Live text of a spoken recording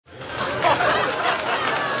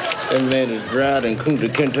That man is dried and Kunta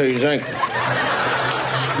Kinte's ankle.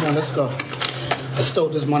 Come on, let's go. I stole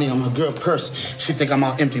this money on my girl purse. She think I'm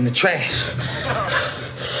out emptying the trash.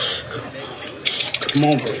 Come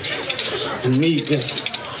on, baby. I need this.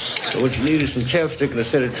 So what you need is some chapstick and a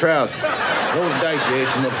set of trousers. Roll the dice, you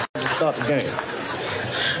ass motherfucker. Start the game.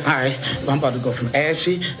 All right, but I'm about to go from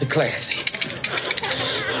ashy to classy.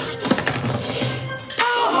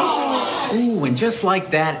 Ooh, and just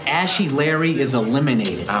like that, Ashy Larry is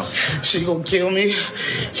eliminated. Ouch. She gonna kill me.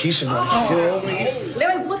 She gonna kill me.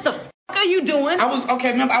 Larry, what the are you doing? I was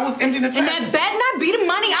emptying the trash. And that better not be the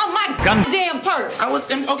money out my goddamn purse.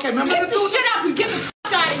 Remember? Get the shit up and get the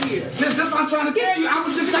out of here. That's what I'm trying to tell you. I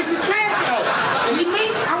was just taking the trash out. And you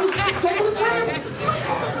mean I was just taking the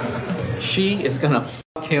trash? She is gonna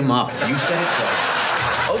fuck him up. You said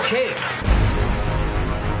so. Okay.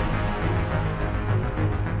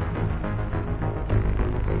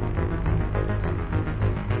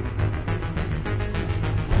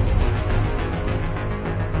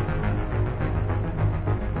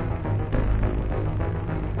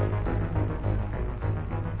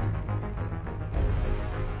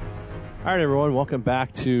 All right, everyone. Welcome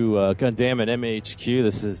back to Gundam at MHQ.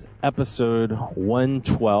 This is episode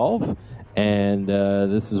 112, and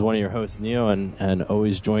this is one of your hosts, Neo, and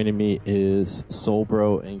always joining me is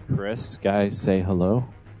Soulbro and Chris. Guys, say hello.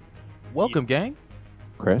 Welcome, gang.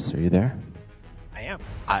 Chris, are you there? I am.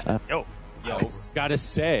 Yo. I just gotta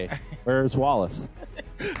say, where's Wallace?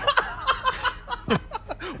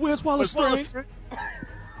 Where's Wallace Strange?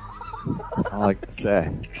 That's all I can say.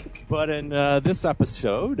 But in this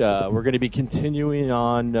episode, we're going to be continuing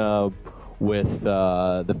on with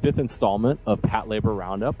the fifth installment of Pat Labor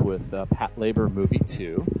Roundup with Pat Labor Movie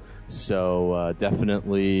 2. So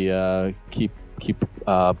definitely keep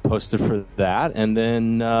posted for that. And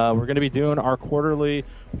then we're going to be doing our quarterly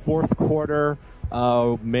fourth quarter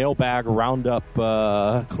mailbag roundup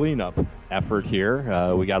cleanup effort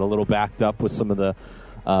here. We got a little backed up with some of the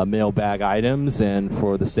mailbag items, and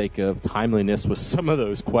for the sake of timeliness with some of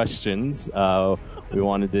those questions, we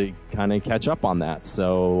wanted to kind of catch up on that.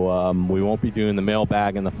 So we won't be doing the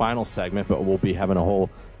mailbag in the final segment, but we'll be having a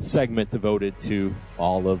whole segment devoted to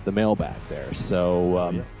all of the mailbag there.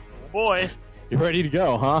 So, boy, you're ready to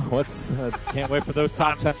go, huh? Can't wait for those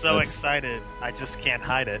top 10 I'm so lists. excited. I just can't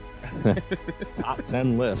hide it. Top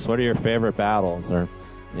 10 lists. What are your favorite battles, or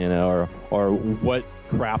what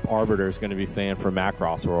crap Arbiter is going to be saying for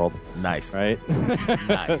Macross World? Nice, right?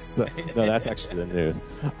 Nice. So, no, that's actually the news.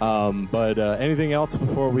 But anything else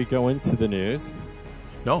before we go into the news?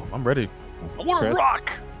 No, I'm ready. I want to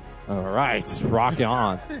rock. All right, rock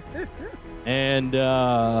on. And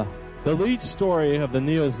the lead story of the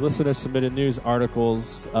Neo's listener submitted news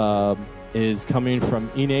articles is coming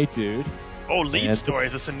from Innate Dude. Oh, lead story.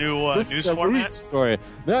 Is this a new this news is a format? lead story.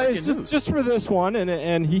 No, it's just for this one,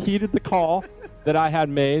 and he heeded the call that I had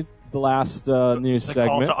made the last news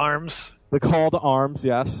segment. The call to arms. The call to arms,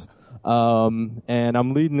 yes. And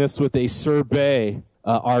I'm leading this with a Sorbet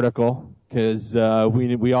article because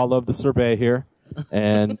we all love the Sorbet here,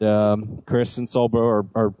 and Chris and Soulbro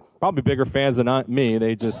are probably bigger fans than me.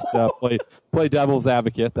 They just play devil's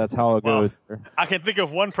advocate. That's how it goes. I can think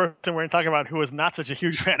of one person we're going to talk about who is not such a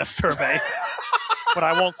huge fan of Survey, but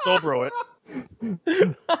I won't Soulbro it.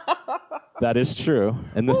 That is true,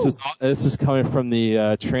 and this is coming from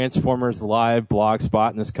the Transformers Live blog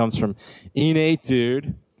spot, and this comes from Innate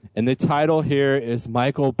Dude, and the title here is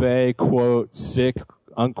Michael Bay quote sick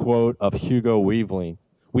unquote of Hugo Weaving.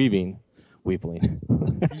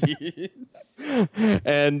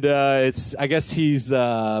 And I guess he's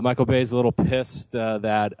Michael Bay's a little pissed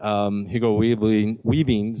that Hugo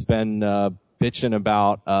Weaving's been bitching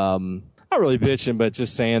about. Not really bitching, but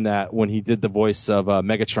just saying that when he did the voice of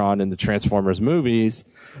Megatron in the Transformers movies,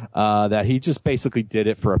 that he just basically did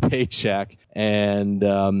it for a paycheck, and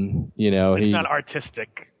it's not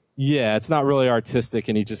artistic. Yeah, it's not really artistic,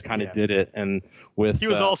 and he just kind of did it. And he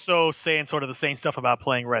was also saying sort of the same stuff about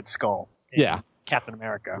playing Red Skull. Captain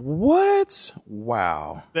America. What?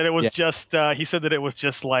 Wow. That it was just. He said that it was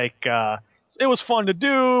just like. It was fun to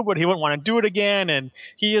do, but he wouldn't want to do it again, and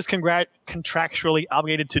he is contractually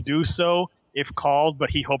obligated to do so if called, but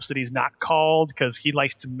he hopes that he's not called because he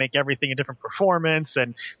likes to make everything a different performance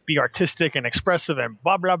and be artistic and expressive and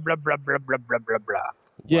blah, blah, blah, blah, blah, blah, blah, blah, blah.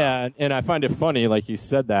 Yeah, and I find it funny, like you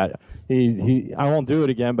said that. I won't do it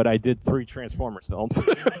again, but I did 3 Transformers films.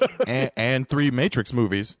 and 3 Matrix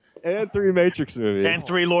movies. And 3 Matrix movies. And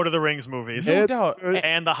 3 Lord of the Rings movies. No doubt.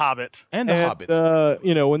 And The Hobbit. And The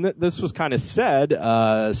Hobbits. When this was kind of said,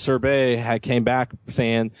 Serbay came back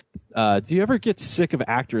saying, do you ever get sick of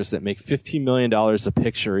actors that make $15 million a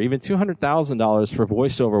picture, even $200,000 for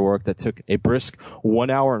voiceover work that took a brisk 1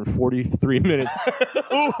 hour and 43 minutes,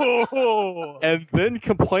 and then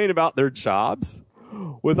complain about their jobs?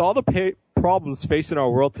 With all the problems facing our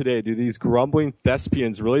world today, do these grumbling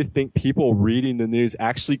thespians really think people reading the news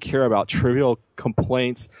actually care about trivial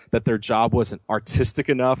complaints that their job wasn't artistic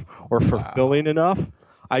enough or fulfilling enough?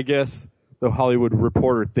 I guess the Hollywood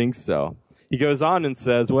Reporter thinks so. He goes on and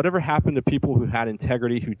says, whatever happened to people who had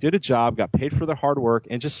integrity, who did a job, got paid for their hard work,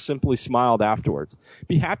 and just simply smiled afterwards?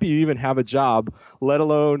 Be happy you even have a job, let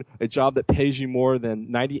alone a job that pays you more than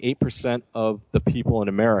 98% of the people in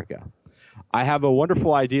America. I have a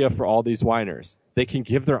wonderful idea for all these whiners. They can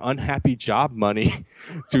give their unhappy job money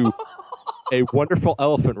to a wonderful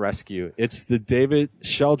elephant rescue. It's the David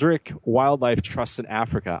Sheldrick Wildlife Trust in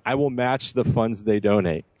Africa. I will match the funds they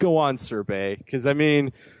donate. Go on, Serbay, because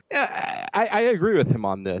I agree with him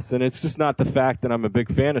on this, and it's just not the fact that I'm a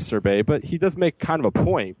big fan of Serbay, but he does make kind of a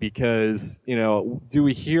point because, do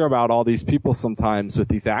we hear about all these people sometimes with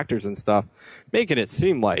these actors and stuff, making it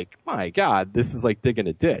seem like, my God, this is like digging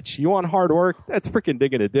a ditch. You want hard work? That's freaking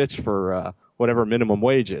digging a ditch for whatever minimum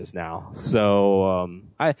wage is now. So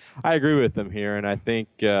I agree with him here, and I think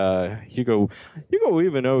Hugo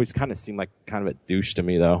even though he's kind of seemed like kind of a douche to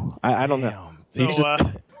me, though. I don't know. So,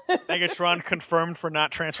 Megatron confirmed for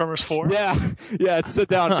not Transformers 4? Yeah, it's sit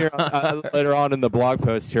down here later on in the blog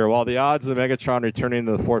post here. While the odds of Megatron returning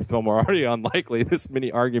to the 4th film are already unlikely, this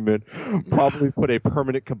mini argument probably put a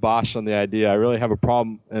permanent kibosh on the idea. I really have a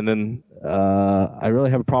problem, and then I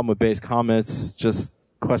really have a problem with Bay's comments. Just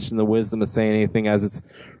question the wisdom of saying anything as it's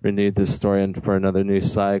renewed this story and for another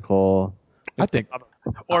news cycle. I think...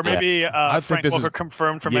 Or maybe I Frank think this Welker is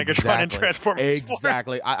confirmed for Megatron and Transformers 4.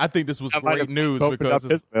 Exactly. I think this was great news because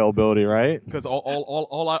his availability, right? Because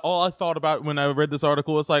all I thought about when I read this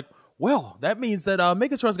article was like, well, that means that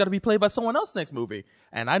Megatron's got to be played by someone else next movie,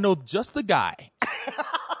 and I know just the guy.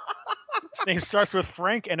 His name starts with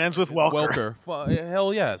Frank and ends with Welker.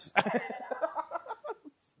 Hell yes.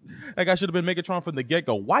 That guy should have been Megatron from the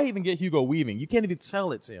get-go. Why even get Hugo Weaving? You can't even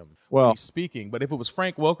tell it's him when he's speaking. But if it was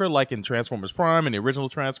Frank Welker, like in Transformers Prime and the original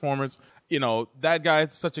Transformers, that guy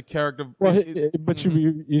is such a character. Well, but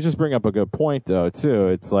you just bring up a good point, though, too.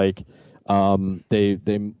 It's like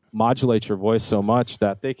they modulate your voice so much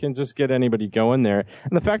that they can just get anybody going there.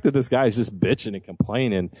 And the fact that this guy is just bitching and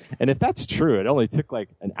complaining, and if that's true, it only took like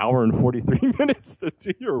an hour and 43 minutes to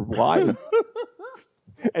do your line.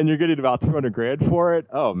 And you're getting about $200,000 for it.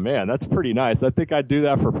 Oh man, that's pretty nice. I think I'd do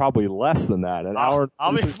that for probably less than that. I'll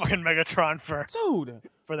be fucking Megatron for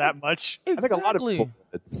that much. Exactly. I think a lot of people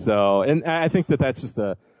would. So, and I think that's just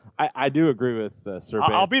I do agree with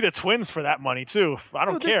Serbay. I'll be the twins for that money too. I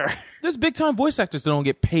don't care. There's big time voice actors that don't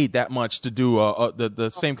get paid that much to do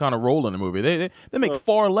the same kind of role in a movie. They make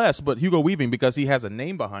far less, but Hugo Weaving, because he has a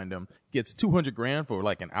name behind him, gets $200,000 for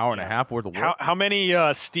like an hour and a half worth of work. How many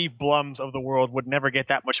Steve Blums of the world would never get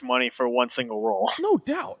that much money for one single role? No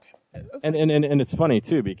doubt. And it's funny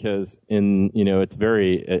too because it's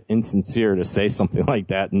very insincere to say something like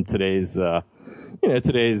that in today's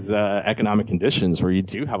economic conditions where you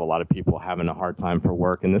do have a lot of people having a hard time for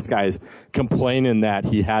work, and this guy's complaining that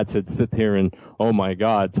he had to sit here and, oh my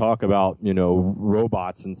God, talk about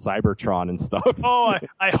robots and Cybertron and stuff. Oh,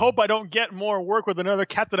 I hope I don't get more work with another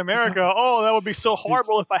Captain America. Oh, that would be so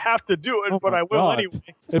horrible if I have to do it, but I will anyway.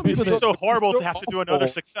 It'd be so horrible to have to do another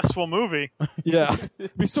successful movie. Yeah,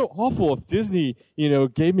 it'd be so awful if Disney,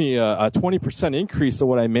 gave me a 20% increase of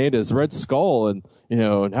what I made as Red Skull, and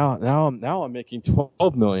now I'm making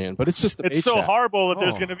 $12 million, but it's just it's so horrible that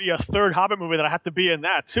there's going to be a third Hobbit movie that I have to be in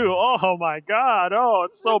that too. Oh my God! Oh,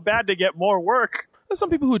 it's so bad to get more work. There's some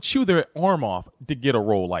people who would chew their arm off to get a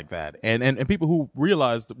role like that, and people who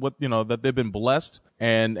realize that they've been blessed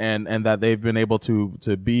and that they've been able to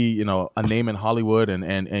be a name in Hollywood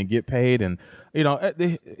and get paid, and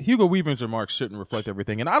Hugo Weaving's remarks shouldn't reflect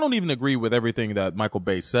everything, and I don't even agree with everything that Michael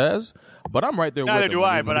Bay says, but I'm right there with him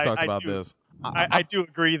when he talks about this. I do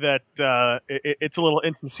agree that it's a little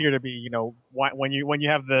insincere to be, when you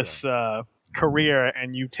have this career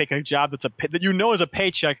and you take a job that is a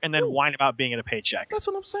paycheck and then whine about being in a paycheck. That's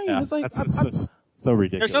what I'm saying. Yeah, it's like that's so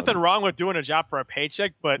ridiculous. There's nothing wrong with doing a job for a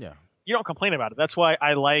paycheck, but you don't complain about it. That's why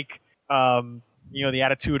I like the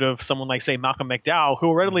attitude of someone like, say, Malcolm McDowell,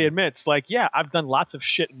 who readily admits, like, yeah, I've done lots of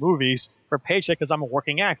shit movies for paycheck because I'm a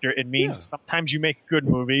working actor. It means sometimes you make good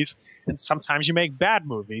movies and sometimes you make bad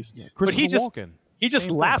movies. Yeah, but he He just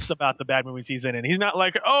laughs about the bad movies he's in, and he's not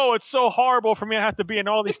like, oh, it's so horrible for me I have to be in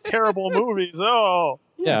all these terrible movies. Oh.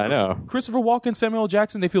 Yeah, I know. Christopher Walken, Samuel L.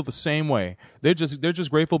 Jackson, they feel the same way. They're just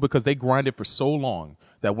grateful because they grinded for so long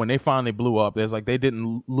that when they finally blew up, there's like they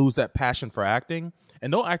didn't lose that passion for acting.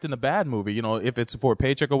 And they'll act in a bad movie, you know, if it's for a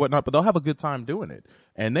paycheck or whatnot, but they'll have a good time doing it.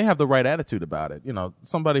 And they have the right attitude about it. You know,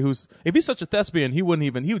 somebody if he's such a thespian, he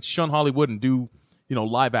would shun Hollywood and do, you know,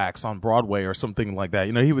 live acts on Broadway or something like that.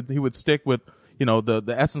 You know, he would stick with, you know,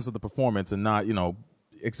 the essence of the performance and not, you know,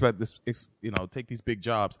 expect this, you know, take these big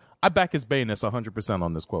jobs. I back his bayness 100%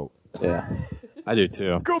 on this quote. Yeah, I do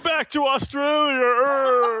too. Go back to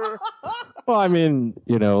Australia. Well, I mean,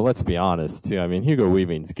 you know, let's be honest too. I mean, Hugo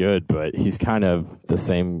Weaving's good, but he's kind of the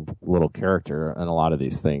same little character in a lot of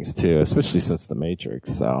these things too, especially since The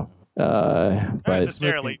Matrix. So, Not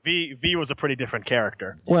necessarily. V was a pretty different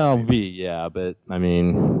character. Well, V, yeah, but I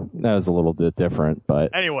mean, that was a little bit different.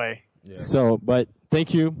 But anyway. Yeah. So, but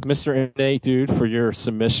thank you, Mr. NA Dude, for your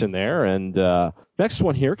submission there. And next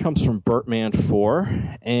one here comes from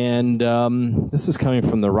Bertman4, and this is coming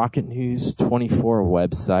from the Rocket News 24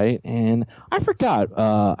 website. And I forgot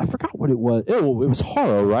what it was. It was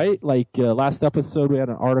Haro, right? Like last episode, we had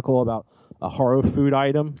an article about a Haro food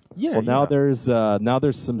item. Yeah. Well, now there's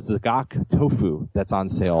some Zagak tofu that's on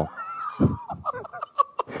sale.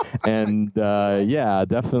 And yeah,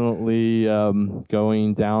 definitely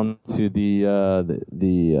going down to the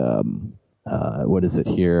what is it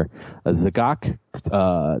here? Zagak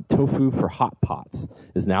tofu for hot pots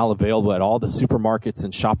is now available at all the supermarkets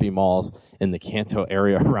and shopping malls in the Kanto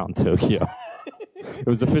area around Tokyo. It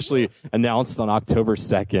was officially announced on October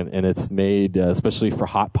 2nd, and it's made especially for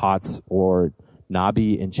hot pots or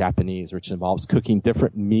nabe in Japanese, which involves cooking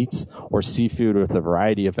different meats or seafood with a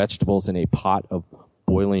variety of vegetables in a pot of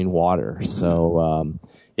boiling water. So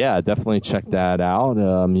yeah, definitely check that out.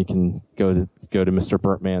 You can go to Mr.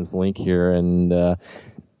 Bertman's link here, and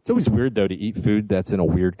it's always weird though to eat food that's in a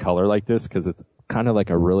weird color like this because it's kind of like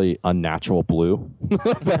a really unnatural blue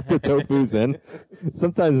that the tofu's in.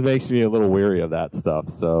 Sometimes makes me a little weary of that stuff.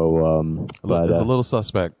 So but it's a little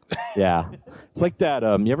suspect. Yeah, it's like that.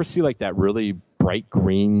 You ever see like that really bright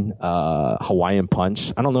green Hawaiian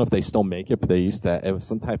punch? I don't know if they still make it, but they used to. It was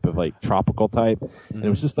some type of like tropical type, and it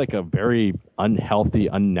was just like a very unhealthy,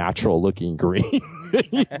 unnatural looking green.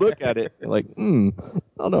 You look at it, you're like, I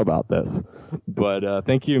don't know about this. But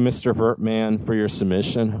thank you, Mr. Vertman, for your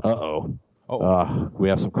submission. We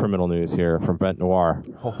have some criminal news here from Vent Noir.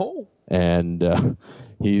 And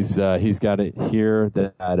he's got it here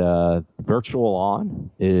that Virtual On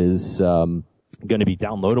is going to be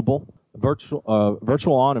downloadable. Virtual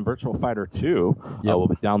On and Virtual Fighter 2 will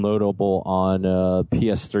be downloadable on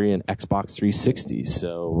PS3 and Xbox 360.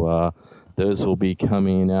 So those will be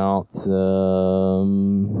coming out. I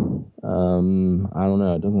don't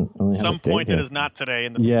know. It doesn't really have some point. It is not today.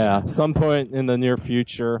 In the future. Some point in the near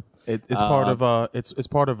future. It's part of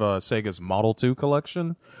Sega's Model 2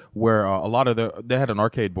 collection, where a lot of they had an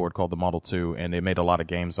arcade board called the Model 2, and they made a lot of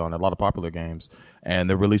games on it, a lot of popular games, and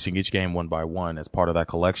they're releasing each game one by one as part of that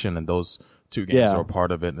collection, and those two games are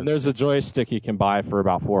part of it. And there's a joystick you can buy for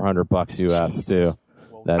about $400 US too.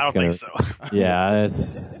 Well, I don't think so. Yeah,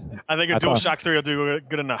 I think a DualShock 3 will do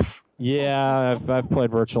good enough. Yeah, I've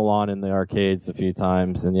played Virtual On in the arcades a few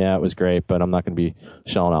times, and yeah, it was great. But I'm not going to be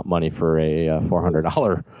shelling out money for a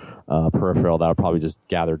 $400 peripheral. That'll probably just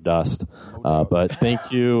gather dust. But thank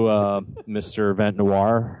you, Mr. Vent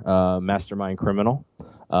Noir, Mastermind Criminal.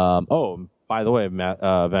 By the way,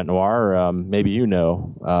 Vent Noir, maybe you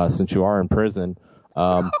know, since you are in prison,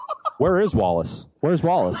 where is Wallace? Where's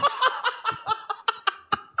Wallace?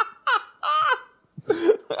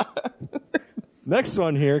 Next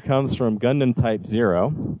one here comes from Gundam Type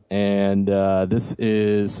 0, and this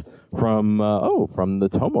is from the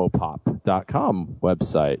Tomopop.com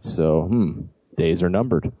website. So, days are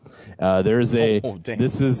numbered. This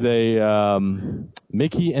is a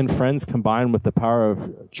Mickey and Friends combined with the power of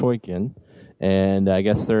Choikin, and I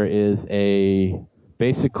guess there is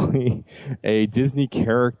basically a Disney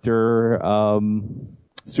character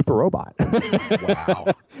super robot. Wow.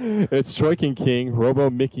 It's Choikin King, Robo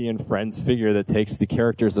Mickey and Friends figure that takes the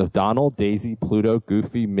characters of Donald, Daisy, Pluto,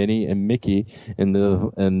 Goofy, Minnie, and Mickey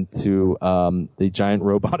into the giant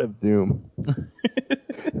robot of doom. You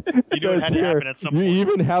know it had to happen at some point. You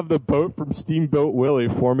even have the boat from Steamboat Willie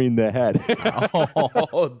forming the head.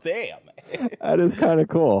 Oh, damn. That is kind of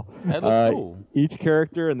cool. That looks cool. Each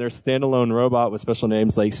character and their standalone robot with special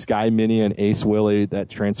names like Sky Minnie and Ace Willie that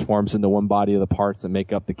transforms into one body of the parts that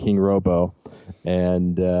make up the King Robo.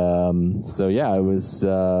 And so, yeah, it was...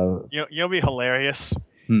 You'll be hilarious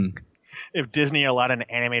if Disney allowed an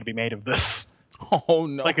anime to be made of this. Oh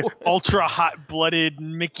no! Like an ultra hot-blooded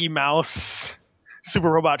Mickey Mouse Super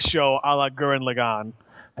Robot show a la Gurren Lagann.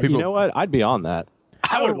 You know what? I'd be on that.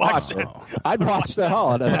 I would watch that. I'd watch the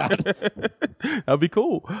hell out of that. That'd be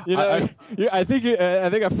cool. I think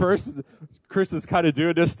at first Chris is kind of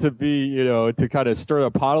doing this to be, to kind of stir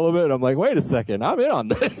the pot a little bit. And I'm like, wait a second, I'm in on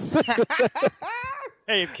this.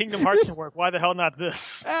 Hey, if Kingdom Hearts can work, why the hell not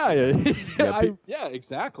this? Yeah,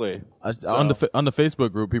 exactly. On the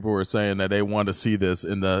Facebook group, people were saying that they want to see this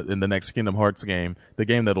in the next Kingdom Hearts game, the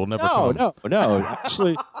game that'll never come. No.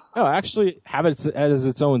 Actually, have it as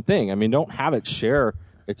its own thing. I mean, don't have it share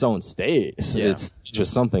its own stage. Yeah. It's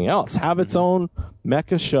just something else. Have its own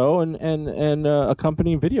mecha show and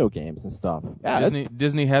accompanying video games and stuff. Yeah,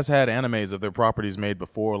 Disney has had animes of their properties made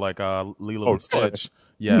before, like Lilo and Stitch.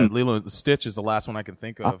 Yeah, Lilo and Stitch is the last one I can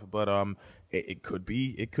think of, but it could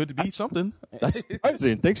be something. That's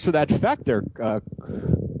surprising. Thanks for that fact there,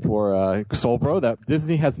 for Soulbro, that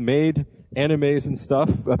Disney has made animes and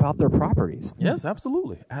stuff about their properties. Yes,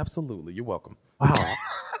 absolutely. You're welcome. Wow.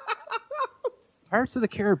 Pirates of the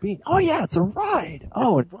Caribbean. Oh yeah, it's a ride.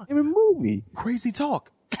 It's a movie. Crazy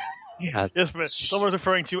talk. Yeah. Yes, but someone's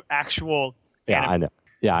referring to actual. Yeah, I know.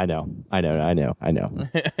 Yeah, I know.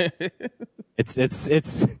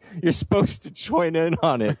 It's. You're supposed to join in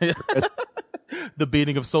on it. The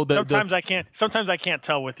beating of Soul. Sometimes I can't. Sometimes I can't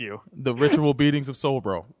tell with you. The ritual beatings of Soul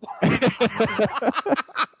Bro.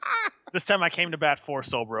 This time I came to bat for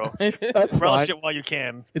Soul Bro. That's Relish fine. it while you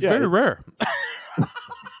can. It's very rare.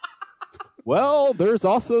 Well, there's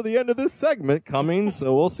also the end of this segment coming,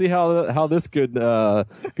 so we'll see how this good.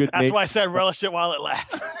 That's why I said relish it while it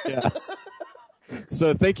lasts. Yes.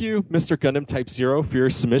 So thank you, Mr. Gundam Type 0, for your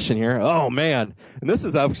submission here. Oh man, and this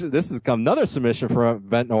is another submission from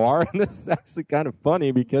Vent Noir, and this is actually kind of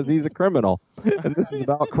funny because he's a criminal, and this is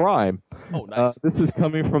about crime. Oh, nice. This is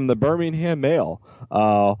coming from the Birmingham Mail.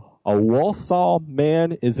 A Walsall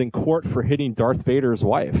man is in court for hitting Darth Vader's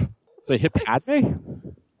wife. So he hit Padme?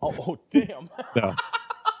 Oh damn! No.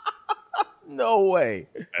 No way.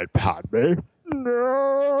 And Padme?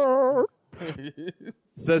 No.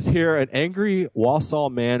 Says here, an angry Walsall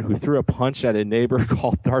man who threw a punch at a neighbor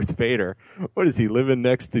called Darth Vader. What is he, living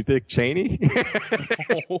next to Dick Cheney?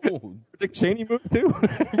 Dick Cheney moved too?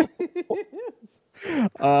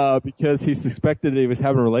 Because he suspected that he was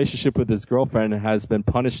having a relationship with his girlfriend and has been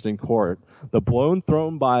punished in court. The blow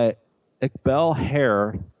thrown by Iqbal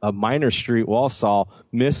Hare of Minor Street, Walsall,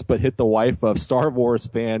 missed but hit the wife of Star Wars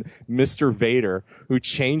fan Mr. Vader, who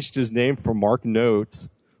changed his name from Mark Notes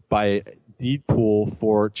by Deedpool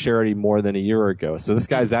for charity more than a year ago. So this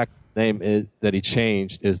guy's actual name that he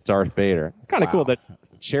changed is Darth Vader. It's kind of cool that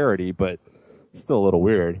charity, but still a little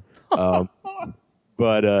weird. But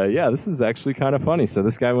this is actually kind of funny. So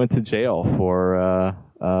this guy went to jail for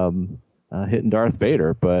hitting Darth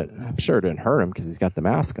Vader, but I'm sure it didn't hurt him because he's got the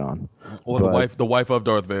mask on. Or the wife of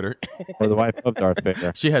Darth Vader. Or the wife of Darth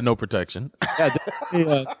Vader. She had no protection. Yeah,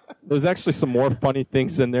 there's actually some more funny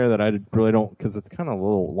things in there that I really don't, because it's kind of a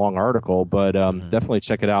little long article, but definitely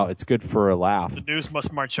check it out. It's good for a laugh. The news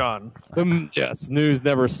must march on. Yes, news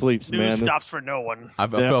never sleeps, man. News stops for no one. I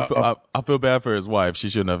feel bad for his wife. He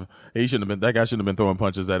shouldn't have been. That guy shouldn't have been throwing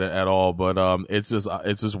punches at all. But it's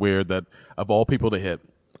just weird that of all people to hit,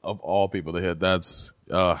 that's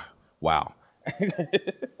wow.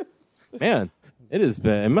 Man,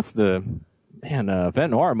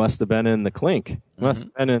 Vent Noir must have been in the clink. Must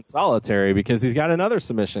have been in solitary because he's got another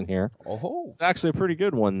submission here. Oh, it's actually a pretty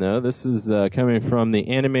good one though. This is coming from the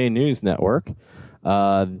Anime News Network.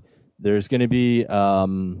 There's going to be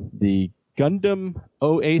the Gundam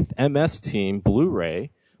 08th MS Team Blu-ray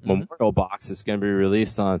Memorial Box is going to be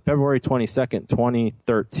released on February 22nd,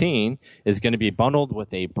 2013. Is going to be bundled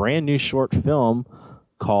with a brand new short film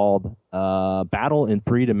called Battle in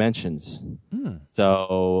Three Dimensions.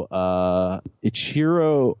 So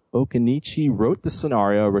Ichiro Okanichi wrote the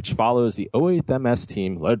scenario, which follows the 08th MS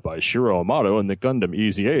team, led by Shiro Amato and the Gundam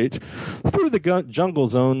EZ-H, through the jungle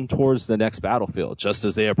zone towards the next battlefield. Just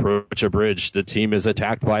as they approach a bridge, the team is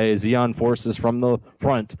attacked by Zeon forces from the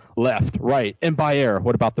front, left, right, and by air.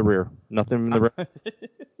 What about the rear? Nothing in the rear.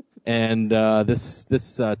 And this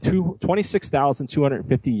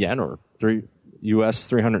 26,250 yen, or US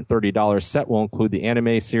 $330 set, will include the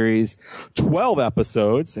anime series, 12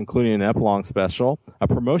 episodes, including an epilogue special, a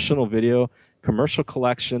promotional video, commercial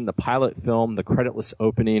collection, the pilot film, the creditless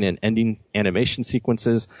opening and ending animation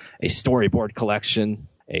sequences, a storyboard collection,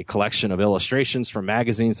 a collection of illustrations from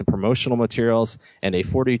magazines and promotional materials, and a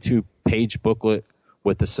 42-page booklet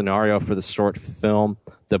with the scenario for the short film.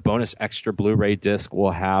 The bonus extra Blu-ray disc will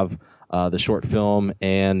have the short film,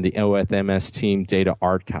 and the OFMS team data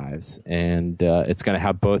archives. And it's going to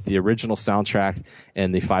have both the original soundtrack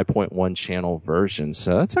and the 5.1 channel version.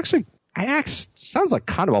 So that's actually sounds like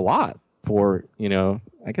kind of a lot for,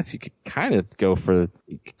 I guess you could kind of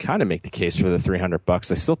make the case for the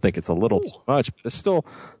 $300. I still think it's a little too much, but it's still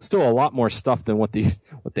a lot more stuff than what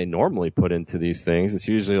they normally put into these things. It's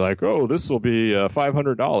usually like, oh, this will be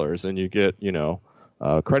 $500 and you get,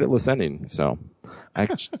 creditless ending. So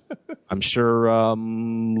I'm sure,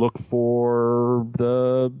 look for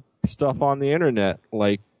the stuff on the internet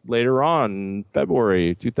like later on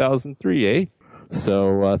February 2003, eh?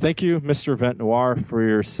 So, thank you, Mr. Vent Noir, for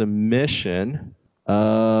your submission.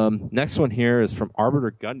 Next one here is from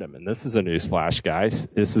Arbiter Gundam, and this is a news flash, guys.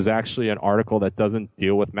 This is actually an article that doesn't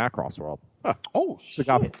deal with Macross World. Huh. Oh, shit.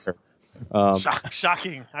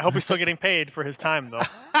 Shocking. I hope he's still getting paid for his time, though.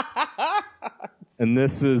 And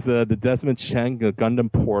this is the Desmond Cheng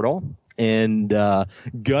Gundam Portal. And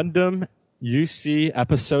Gundam UC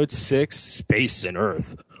Episode 6, Space and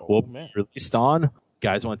Earth, will be released on,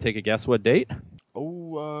 guys want to take a guess what date?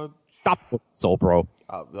 Stop with Soul Bro.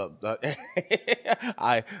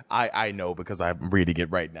 I know because I'm reading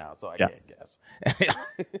it right now, so I can't guess.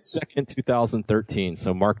 2nd, 2013.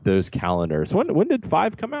 So mark those calendars. When did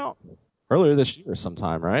 5 come out? Earlier this year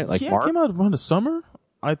sometime, right? Like March? It came out around the summer,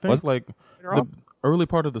 I think. The early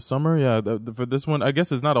part of the summer, yeah. For this one, I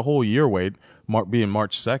guess it's not a whole year wait, being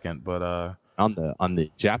March 2nd, but on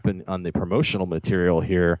the promotional material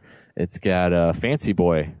here, it's got Fancy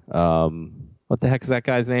Boy. What the heck is that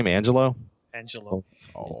guy's name? Angelo.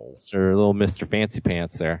 Oh, little Mr. Fancy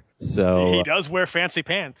Pants there. So he does wear fancy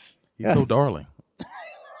pants. He's so darling.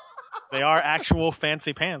 They are actual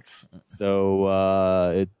fancy pants.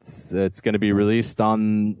 So it's going to be released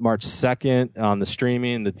on March 2nd on the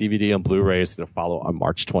streaming. The DVD and Blu-ray is going to follow on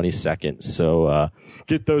March 22nd. So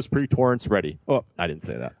get those pre-torrents ready. Oh, I didn't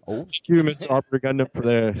say that. Thank you, Mr. Arbiter Gundam, for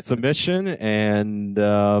the submission, and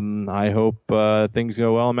I hope things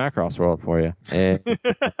go well in Macross World for you. And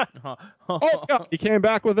he came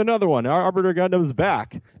back with another one. Our Arbiter Gundam's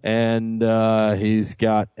back, and he's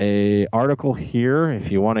got a article here.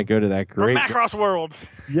 If you want to go to that great from Macross World.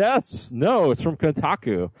 Yes, no, it's from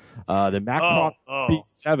Kotaku. The Macross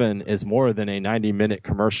B7 is more of a 90-minute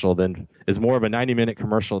commercial than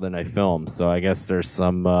a film. So I guess there's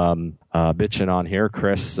some bitching on here.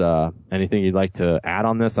 Chris, anything you'd like to add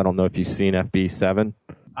on this? I don't know if you've seen FB7.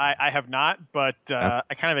 I have not, but I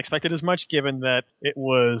kind of expected as much, given that it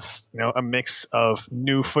was a mix of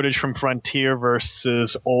new footage from Frontier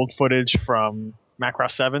versus old footage from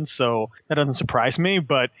Macross 7, so that doesn't surprise me.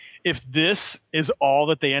 But if this is all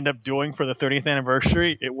that they end up doing for the 30th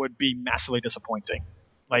anniversary, it would be massively disappointing.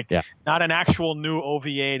 Not an actual new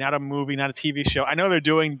OVA, not a movie, not a TV show. I know they're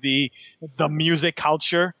doing the music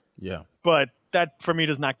culture, but that for me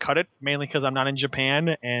does not cut it, mainly because I'm not in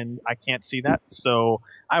Japan and I can't see that. So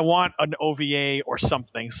I want an OVA or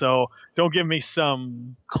something. So don't give me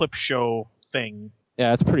some clip show thing.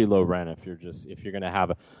 Yeah, it's pretty low rent if you're gonna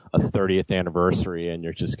have a 30th anniversary and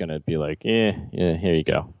you're just gonna be like, here you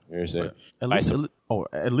go. Here's it. At least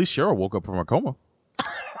Cheryl woke up from a coma.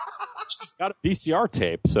 She's got a VCR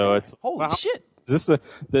tape, so it's holy shit. Is this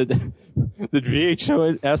the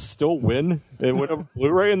VHS still win and win a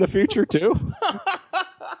Blu-ray in the future too?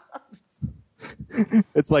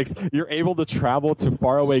 It's like you're able to travel to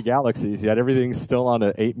faraway galaxies, yet everything's still on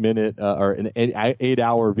an 8-minute or an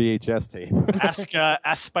 8-hour VHS tape.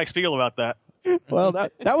 Ask Spike Spiegel about that. Well,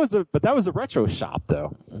 that was a retro shop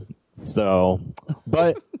though. So,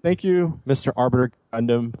 but thank you, Mr. Arbiter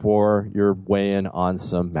Gundam, for your weigh-in on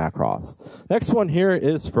some Macross. Next one here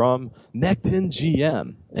is from Mekton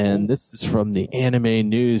GM, and this is from the Anime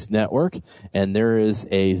News Network, and there is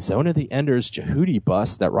a Zone of the Enders Jehudi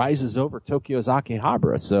bus that rises over Tokyo's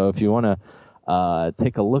Akihabara. So if you want to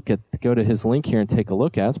go to his link here and take a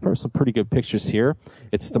look at it. It's some pretty good pictures here.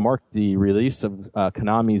 It's to mark the release of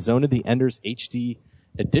Konami's Zone of the Enders HD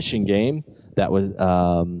edition game that was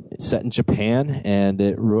set in Japan, and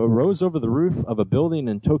it rose over the roof of a building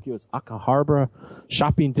in Tokyo's Akihabara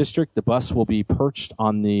shopping district. The bus will be perched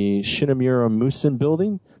on the Shinomura Musen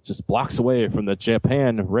building, just blocks away from the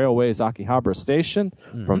Japan Railways Akihabara station,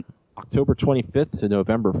 from October 25th to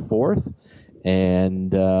November 4th.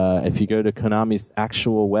 And if you go to Konami's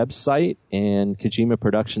actual website and Kojima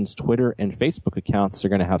Productions Twitter and Facebook accounts, they're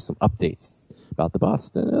going to have some updates about the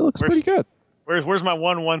bus, and it looks pretty good. Where's my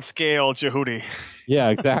 1/1 scale Jehudi? Yeah,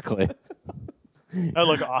 exactly. That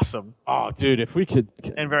look awesome. Oh, dude, if we could...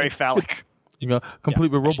 And very phallic.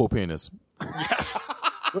 Complete with Robo Penis. Yes.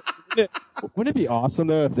 Wouldn't it be awesome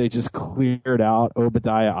though if they just cleared out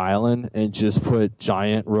Obadiah Island and just put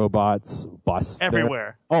giant robots busts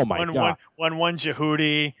Everywhere. there? Oh my god! One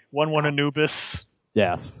Jehudi, one Anubis.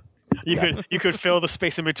 Yes. You could fill the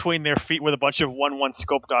space in between their feet with a bunch of 1/1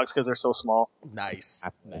 scope dogs because they're so small. Nice.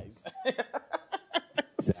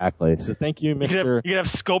 Exactly. So thank you, You Mr. could have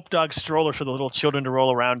scope dog strollers for the little children to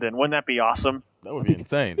roll around in. Wouldn't that be awesome? That would be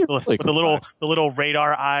insane. With the little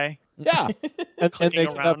radar eye. Yeah, and Clicking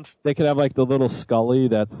around. they could have like the little Scully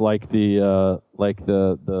that's like the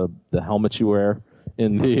helmet you wear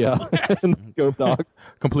in the, in the scope dog.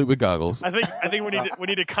 Complete with goggles. I think we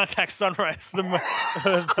need to contact Sunrise.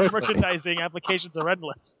 The merchandising applications are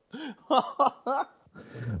endless.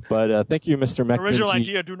 But thank you, Mr. Mecton. Original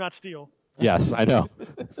idea: do not steal. Yes, I know.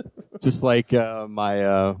 Just like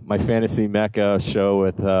my fantasy mecha show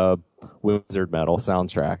with Wizard Metal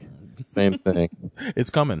soundtrack. Same thing. It's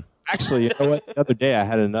coming. Actually, you know what? The other day I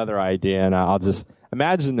had another idea, and I'll just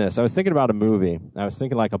imagine this. I was thinking about a movie. I was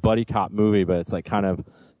thinking like a buddy cop movie, but it's like kind of,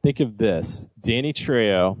 think of this. Danny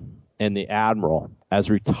Trejo and the Admiral as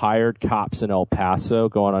retired cops in El Paso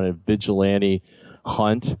going on a vigilante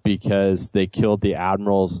hunt because they killed the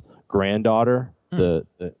Admiral's granddaughter.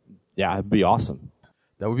 Yeah, it'd be awesome.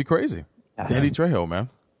 That would be crazy. Yes. Danny Trejo, man.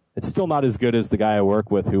 It's still not as good as the guy I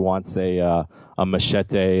work with who wants a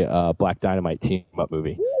Machete Black Dynamite team up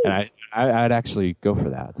movie, and I'd actually go for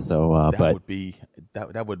that. So,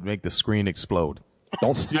 that would make the screen explode.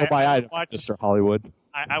 Don't steal my items, Mr. Hollywood.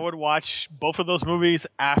 I would watch both of those movies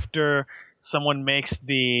after someone makes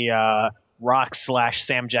the Rock /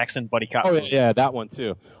 Sam Jackson buddy cop. Oh yeah, that one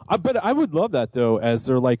too. But I would love that though, as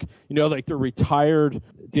they're like, like they're retired.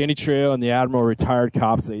 Danny Trejo and the Admiral, retired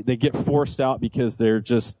cops. They get forced out because they're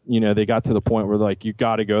just, they got to the point where like, you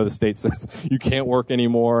got to go. The state says you can't work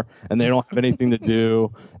anymore, and they don't have anything to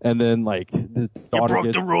do. And then like the daughter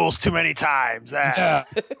broke the rules too many times. Yeah.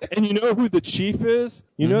 And you know who the chief is?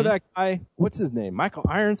 You know that guy? What's his name? Michael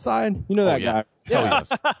Ironside. You know that guy? Hell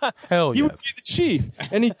yes. Hell he would be the chief,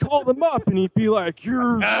 and he'd call them up, and he'd be like,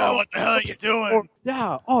 "What the hell are you doing?"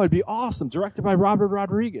 Yeah. Oh, it'd be awesome. Directed by Robert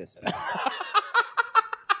Rodriguez.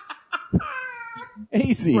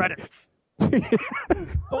 Amazing. Credits. Don't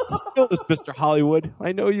steal this, Mr. Hollywood.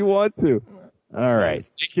 I know you want to. All right.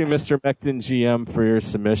 Thank you, Mr. Mecton GM, for your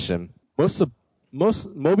submission.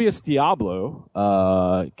 Mobius Diablo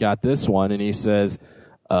got this one, and he says,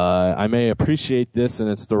 I may appreciate this, and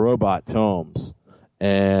it's the Robot Tomes.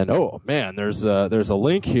 And, oh, man, there's a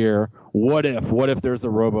link here. What if there's a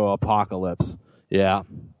robo-apocalypse? Yeah.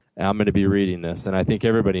 I'm going to be reading this, and I think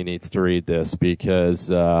everybody needs to read this because...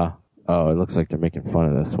 it looks like they're making fun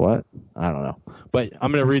of this. What? I don't know. But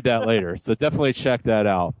I'm going to read that later. So definitely check that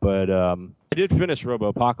out. But I did finish Robo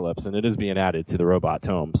Apocalypse, and it is being added to the Robot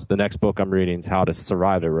Tomes. The next book I'm reading is How to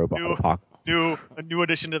Survive a Robot Apocalypse. A new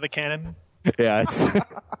addition to the canon. Yeah, it's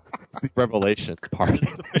the Revelation part.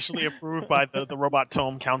 It's officially approved by the Robot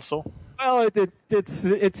Tome Council. Well,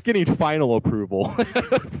 it's getting final approval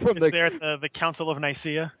from there at the Council of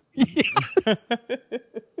Nicaea.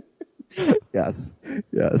 Yes.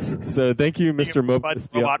 So thank you, Mr. Mobius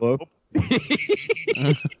Diablo.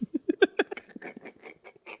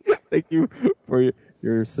 Thank you for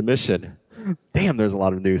your submission. Damn, there's a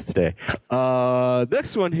lot of news today.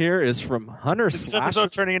 Next one here is from Hunter Is this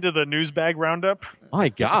episode turning into the news bag roundup? My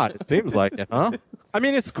God, it seems like it, huh? I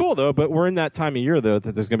mean, it's cool though, but we're in that time of year though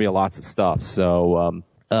that there's gonna be lots of stuff. So,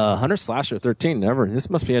 Hunter Slasher 13. This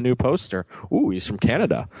must be a new poster. Ooh, he's from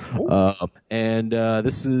Canada. And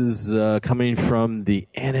this is coming from the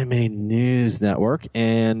Anime News Network.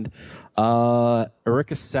 And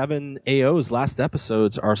Eureka 7 AO's last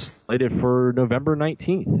episodes are slated for November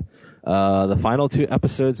 19th. The final 2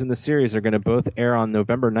 episodes in the series are going to both air on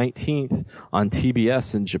November 19th on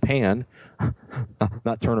TBS in Japan.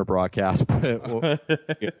 Not Turner Broadcast, but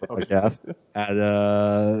broadcast at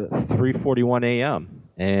 3:41 a.m.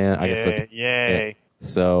 And I guess that's yay.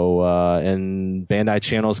 So, and Bandai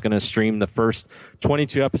Channel is going to stream the first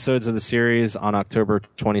 22 episodes of the series on October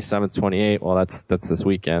 27th, 28th. Well, that's this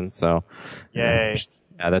weekend. So, yay.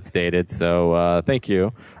 Yeah, that's dated. So, thank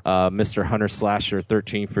you, Mr. Hunter Slasher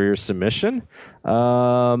 13 for your submission.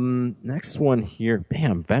 Next one here.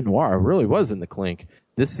 Bam, Benoit really was in the clink.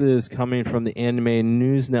 This is coming from the Anime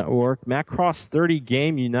News Network. Macross 30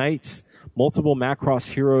 game unites multiple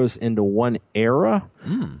Macross heroes into one era.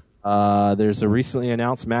 There's a recently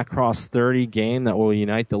announced Macross 30 game that will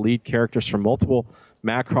unite the lead characters from multiple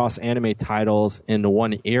Macross anime titles into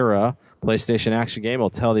one era. PlayStation action game will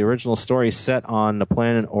tell the original story set on the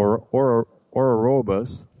planet Ouroboros.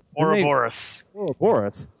 Ouroboros.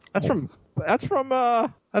 Ouroboros. That's from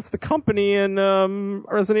That's the company in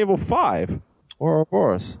Resident Evil 5 or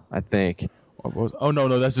Ouroboros, I think. Oh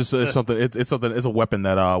no, that's just it's something. It's something. It's a weapon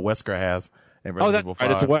that Wesker has. In Resident That's Evil right.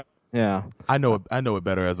 5. It's a weapon. Yeah. I know it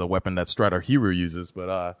better as a weapon that Strider Hero uses,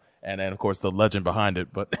 but and then of course the legend behind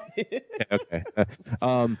it. But Okay.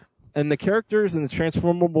 And the characters and the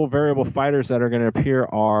transformable variable fighters that are going to appear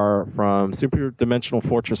are from Super Dimensional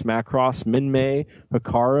Fortress Macross, Minmay,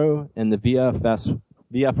 Hikaru, and the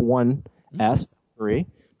VF1S3.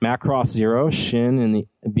 Macross Zero, Shin, and the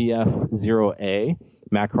BF0A.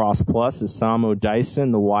 Macross Plus is Samo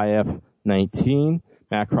Dyson, the YF19.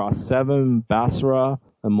 Macross 7, Basra,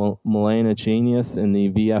 and Milena Genius, and the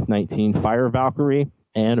VF19 Fire Valkyrie.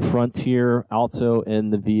 And Frontier Alto in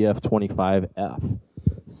the VF25F.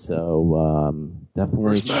 So, definitely.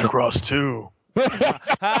 Where's Macross 2?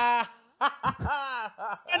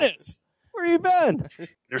 Dennis, where you been?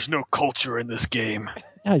 There's no culture in this game.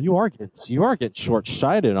 Yeah, you are getting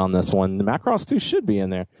short-sighted on this one. The Macross 2 should be in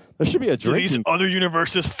there. There should be a Do these drinking. other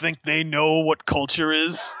universes think they know what culture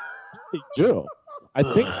is? They do. I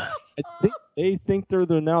think they think they're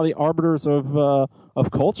now the arbiters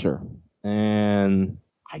of culture, and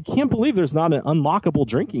I can't believe there's not an unlockable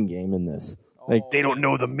drinking game in this. Like, They don't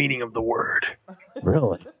know the meaning of the word.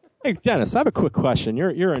 really? Hey, Dennis, I have a quick question.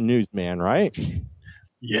 You're a newsman, right?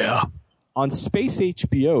 Yeah. On Space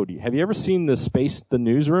HBO, have you ever seen the Space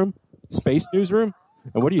Newsroom?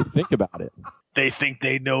 And what do you think about it? They think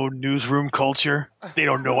they know newsroom culture. They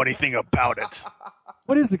don't know anything about it.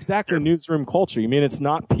 What is exactly newsroom culture? You mean it's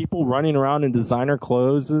not people running around in designer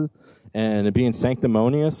clothes and being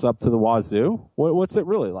sanctimonious up to the wazoo? What's it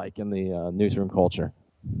really like in the newsroom culture?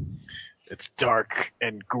 It's dark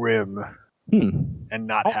and grim and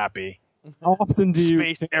not happy. How often do you...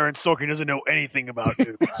 Space Aaron Sorkin doesn't know anything about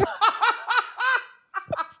news.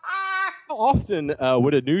 How often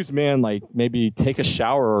would a newsman maybe take a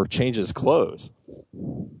shower or change his clothes?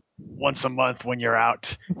 Once a month when you're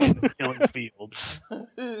out killing fields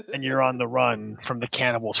and you're on the run from the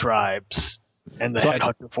cannibal tribes and the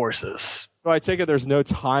headhunter forces. So I take it there's no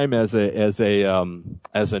time as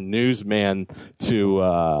a newsman to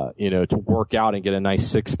work out and get a nice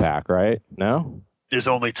six-pack, right? No? There's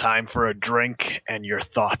only time for a drink and your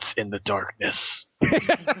thoughts in the darkness.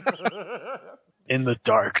 In the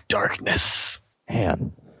darkness.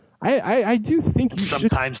 Man, I do think you should...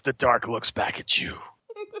 Sometimes the dark looks back at you.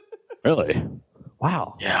 Really?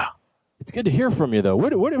 Wow. Yeah. It's good to hear from you, though.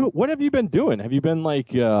 What have you been doing? Have you been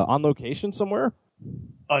on location somewhere?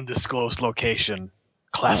 Undisclosed location.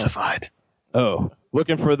 Classified. Oh,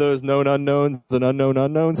 looking for those known unknowns and unknown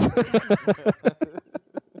unknowns?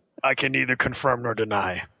 I can neither confirm nor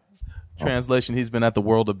deny. translation, he's been at the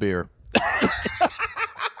World of Beer.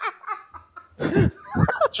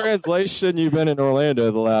 Translation, you've been in Orlando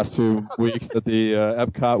the last few weeks at the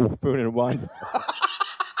Epcot Food and Wine Festival.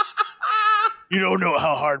 You don't know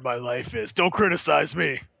how hard my life is. Don't criticize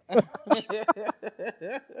me.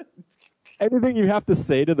 Anything you have to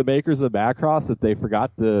say to the makers of Macross that they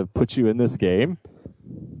forgot to put you in this game?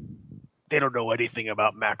 They don't know anything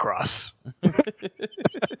about Macross. In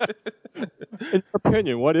your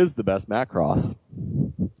opinion, what is the best Macross?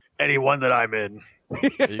 Any one that I'm in.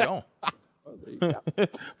 There you go.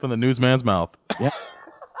 From the newsman's mouth. Yeah.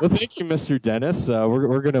 Well, thank you, Mr. Dennis.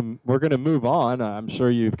 We're gonna move on. I'm sure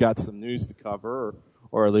you've got some news to cover,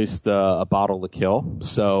 or at least a bottle to kill.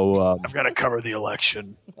 So I've got to cover the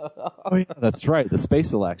election. oh yeah, that's right, the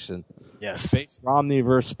space election. Yes. Space Romney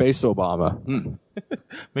versus Space Obama.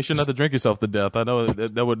 Make sure not to drink yourself to death. I know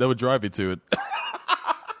that would drive you to it.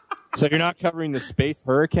 So you're not covering the space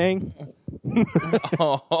hurricane?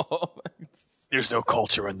 Oh. There's no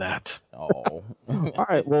culture in that. Oh. All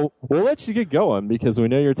right, well, we'll let you get going because we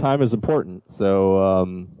know your time is important. So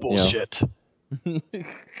Bullshit.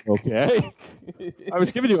 Okay. I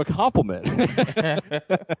was giving you a compliment.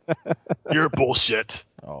 You're bullshit.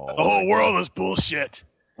 Oh. The whole world is bullshit.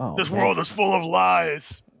 Oh, This man. world is full of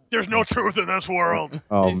lies. There's no truth in this world.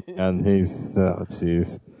 Oh, man,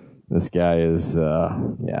 jeez. This guy is,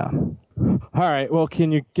 yeah. All right, well,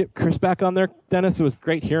 can you get Chris back on there, Dennis? It was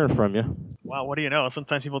great hearing from you. Wow, what do you know?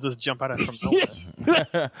 Sometimes people just jump out of from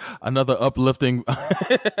nowhere. Another uplifting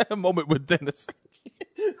moment with Dennis.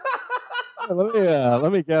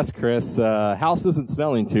 Let me guess, Chris. House isn't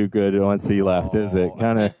smelling too good once he left, is it?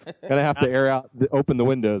 Gonna have to open the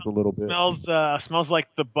windows a little bit. Smells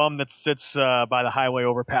like the bum that sits by the highway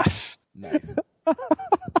overpass. Nice.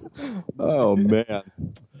 Oh man.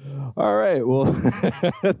 All right. Well,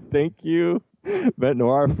 thank you, Bet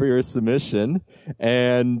Noir, for your submission.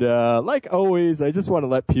 And like always, I just want to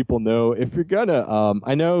let people know if you're gonna.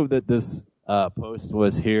 I know that this post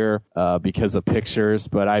was here because of pictures,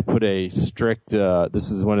 but I put a strict,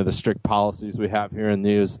 this is one of the strict policies we have here in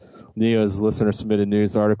Neo's listener submitted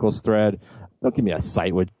news articles thread. Don't give me a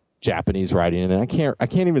site with Japanese writing in it. I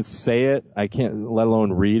can't even say it. I can't, let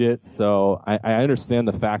alone read it. So I understand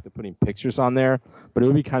the fact of putting pictures on there, but it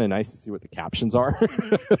would be kind of nice to see what the captions are.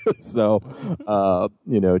 So,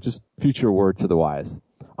 just future word to the wise.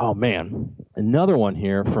 Oh man, another one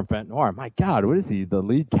here from Fent Noir. My God, what is he? The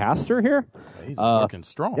lead caster here? He's working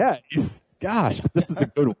strong. Yeah, gosh, this is a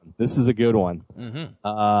good one.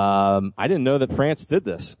 Mm-hmm. I didn't know that France did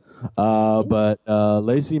this, but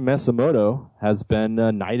Lazy Matsumoto has been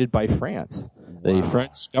knighted by France. The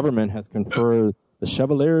French government has conferred the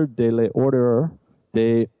Chevalier de l'Ordre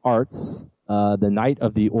des Arts, the Knight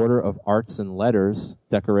of the Order of Arts and Letters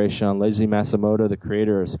decoration on Lazy Matsumoto, the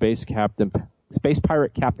creator of Space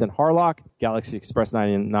Pirate Captain Harlock, Galaxy Express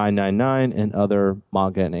 9999, and other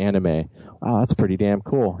manga and anime. Wow, that's pretty damn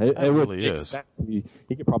cool. It really is. Sense.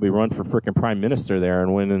 He could probably run for frickin' prime minister there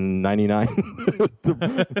and win in 99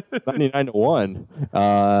 to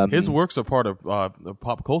 1. His works are part of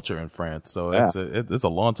pop culture in France, so it's a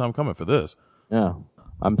long time coming for this. Yeah,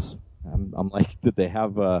 I'm like, did he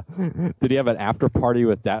have an after party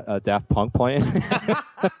with Daft Punk playing?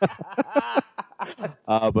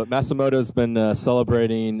 But Matsumoto's been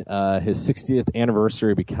celebrating his 60th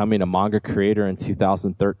anniversary of becoming a manga creator in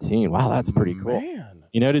 2013. Wow, that's pretty cool. Man.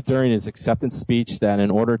 He noted during his acceptance speech that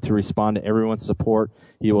in order to respond to everyone's support,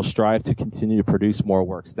 he will strive to continue to produce more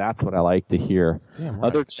works. That's what I like to hear. Damn right.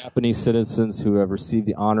 Other Japanese citizens who have received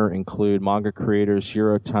the honor include manga creators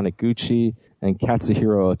Shiro Taniguchi and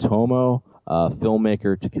Katsuhiro Otomo,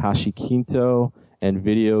 filmmaker Takashi Kinto, and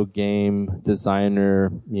video game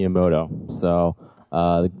designer Miyamoto. So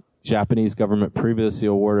the Japanese government previously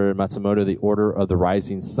awarded Matsumoto the Order of the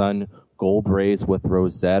Rising Sun Gold Rays with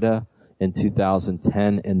Rosetta in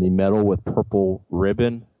 2010 and the Medal with Purple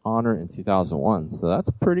Ribbon honor in 2001. So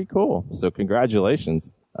that's pretty cool. So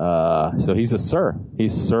congratulations. So he's a sir.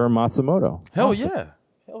 He's Sir Matsumoto. Hell awesome. Yeah.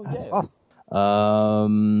 Hell yeah. That's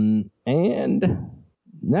awesome. And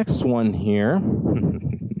next one here.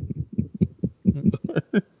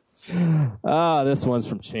 This one's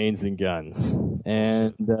from Chains and Guns,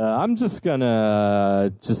 and I'm just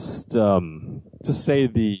gonna just say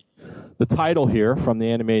the title here from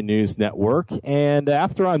the Anime News Network, and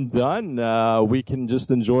after I'm done, we can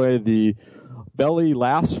just enjoy the belly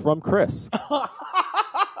laughs from Chris.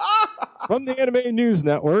 From the Anime News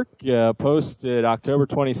Network, posted October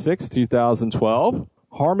 26, 2012.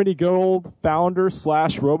 Harmony Gold founder /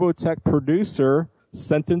 Robotech producer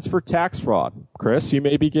sentenced for tax fraud. Chris, you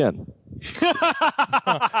may begin.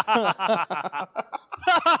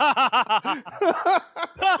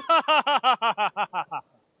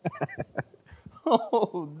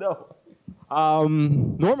 Oh, no.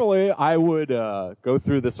 Normally, I would go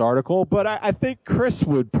through this article, but I think Chris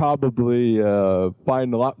would probably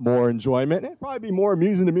find a lot more enjoyment. It'd probably be more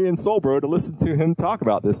amusing to me and Soulbro to listen to him talk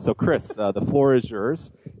about this. So, Chris, the floor is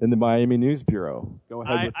yours in the Miami News Bureau. Go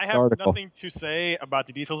ahead with the article. I have nothing to say about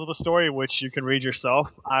the details of the story, which you can read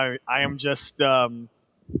yourself. I am just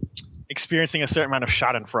experiencing a certain amount of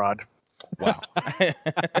schadenfreude. Wow.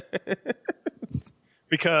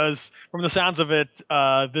 Because from the sounds of it,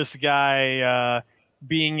 this guy,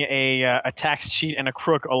 being a tax cheat and a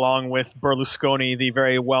crook, along with Berlusconi, the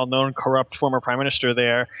very well-known corrupt former prime minister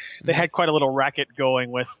there, they had quite a little racket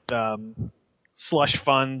going with slush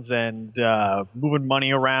funds and moving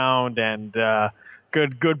money around and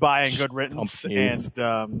goodbye and good riddance.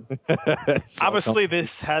 And obviously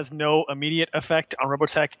this has no immediate effect on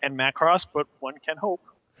Robotech and Macross, but one can hope.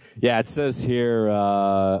 Yeah, it says here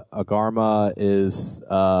Agarma is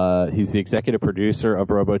he's the executive producer of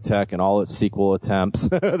Robotech and all its sequel attempts.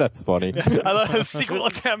 That's funny. I love his sequel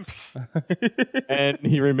attempts. And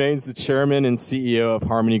he remains the chairman and CEO of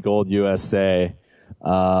Harmony Gold USA.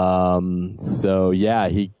 So yeah,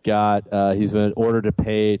 he's been ordered to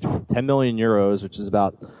pay 10 million euros, which is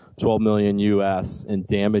about 12 million US in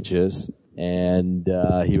damages. And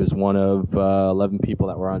he was one of 11 people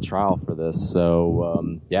that were on trial for this.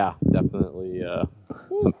 So, yeah, definitely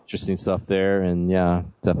some interesting stuff there. And, yeah,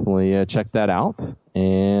 definitely check that out.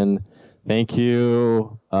 And thank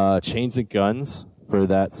you, Chains and Guns, for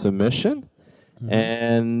that submission. Mm-hmm.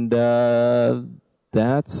 And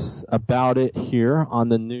that's about it here on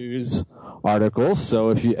the news article. So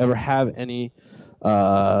if you ever have any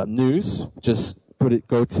news, just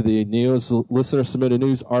go to the Neo's listener submitted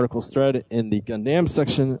news articles thread in the Gundam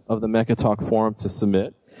section of the Mecha Talk forum to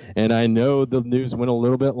submit. And I know the news went a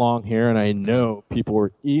little bit long here, and I know people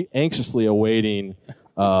were anxiously awaiting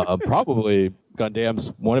probably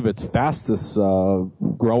Gundam's one of its fastest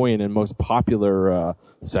growing and most popular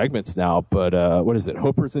segments now. But what is it?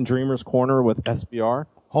 Hopers and Dreamers Corner with SBR.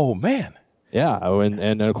 Oh man. Yeah,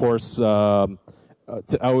 and of course, to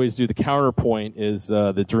always do the counterpoint is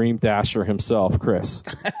the Dream Dasher himself, Chris.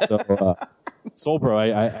 So,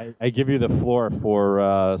 Soulbro, I give you the floor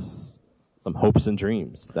for some hopes and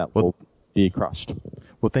dreams that will be crushed.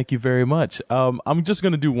 Well, thank you very much. I'm just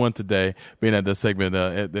going to do one today, being that this segment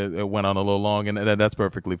it went on a little long, and that's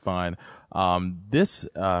perfectly fine. This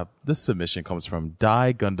submission comes from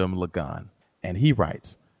Die Gundam Lagan, and he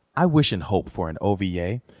writes, I wish and hope for an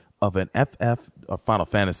OVA of an FF or Final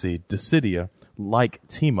Fantasy Dissidia-like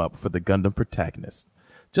team-up for the Gundam protagonist.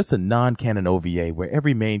 Just a non-canon OVA where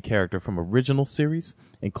every main character from original series,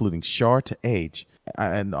 including Char to Age,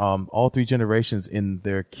 and all 3 generations in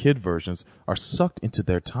their kid versions, are sucked into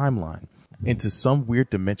their timeline, into some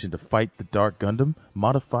weird dimension to fight the Dark Gundam,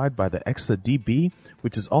 modified by the Exa DB,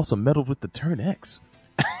 which is also meddled with the Turn X.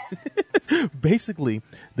 Basically,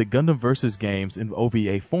 the Gundam Versus games in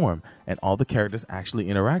OVA form, and all the characters actually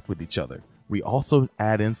interact with each other. We also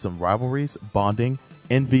add in some rivalries, bonding,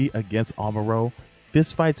 envy against Amuro,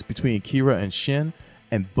 fistfights between Kira and Shin,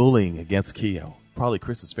 and bullying against Kyo. Probably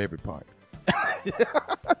Chris's favorite part.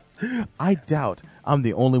 I doubt I'm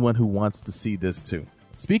the only one who wants to see this too.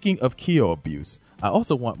 Speaking of Kyo abuse, I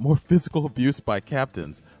also want more physical abuse by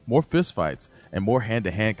captains, more fistfights, and more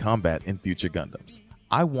hand-to-hand combat in future Gundams.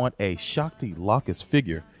 I want a Shakti Locus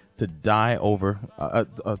figure to die over. I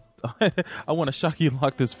want a Shakti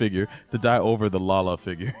Locus figure to die over the Lala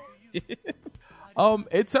figure.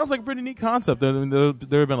 It sounds like a pretty neat concept. There have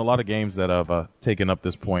been a lot of games that have taken up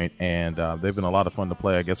this point, and they've been a lot of fun to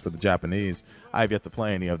play, I guess, for the Japanese. I have yet to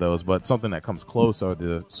play any of those, but something that comes close are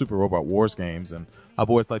the Super Robot Wars games, and I've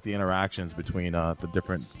always liked the interactions between the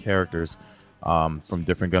different characters from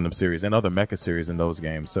different Gundam series and other mecha series in those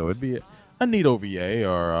games. So it'd be a neat OVA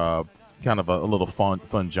or kind of a little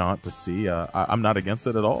fun jaunt to see. I'm not against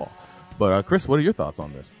it at all. But Chris, what are your thoughts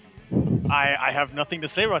on this? I have nothing to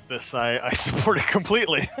say about this. I support it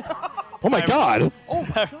completely. Oh my god!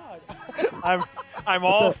 I'm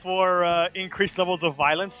all for increased levels of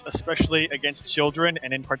violence, especially against children,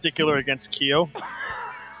 and in particular against Kyo.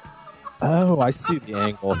 Oh, I see the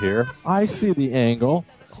angle here. I see the angle.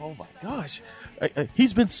 Oh my gosh.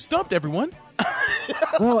 He's been stumped, everyone.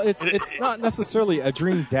 Well, it's not necessarily a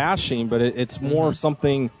dream dashing, but it's more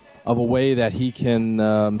something of a way that he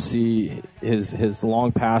can see his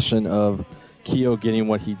long passion of Kyo getting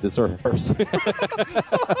what he deserves.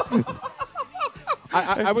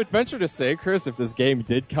 I would venture to say, Chris, if this game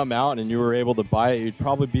did come out and you were able to buy it, you'd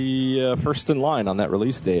probably be first in line on that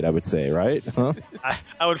release date, I would say, right? Huh?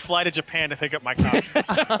 I would fly to Japan to pick up my copy.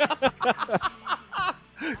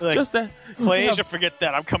 Like, just that. PlayAsia, forget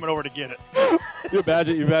that. I'm coming over to get it. You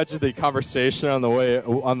imagine the conversation on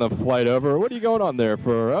the flight over. What are you going on there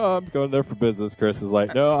for? Oh, I'm going there for business. Chris is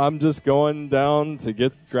like, no, I'm just going down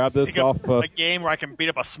to grab this off a game where I can beat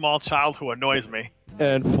up a small child who annoys me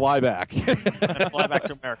and fly back. And fly back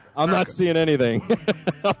to America. I'm not seeing anything.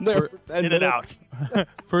 I'm there for 10 in and out.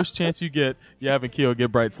 First chance you get, you having Kyo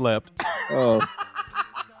get bright slapped. Oh.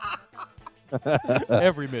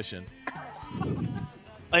 Every mission.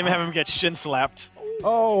 I even have him get shin slapped.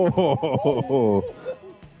 Oh,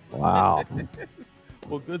 wow.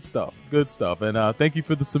 Well, good stuff. And thank you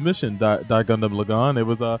for the submission, Die Gundam Lagan. It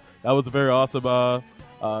was that was a very awesome a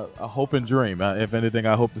hope and dream. If anything,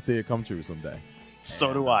 I hope to see it come true someday.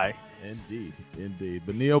 So do I. Indeed.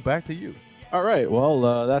 But Neo, back to you. All right.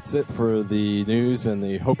 Well, that's it for the news and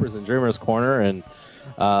the Hopers and Dreamers Corner. And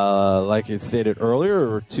like I stated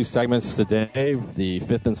earlier, 2 segments today. The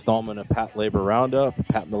 5th installment of Pat Labor Roundup,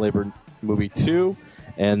 Pat and the Labor Movie 2.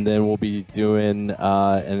 And then we'll be doing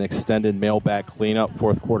an extended mailbag cleanup,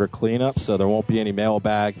 4th quarter cleanup. So there won't be any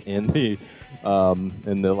mailbag in the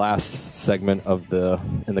last segment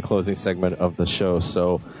in the closing segment of the show.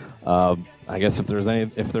 So I guess if there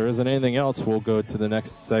isn't anything else, we'll go to the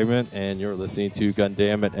next segment. And you're listening to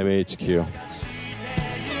Gundam at MHQ.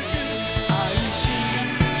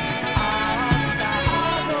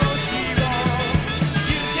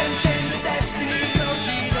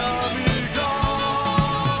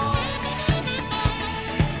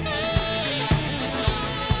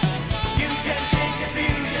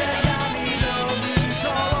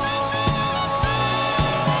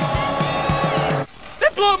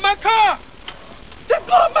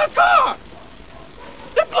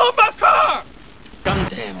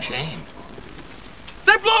 Goddamn shame.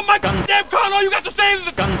 They blew up my goddamn car and all you got to say is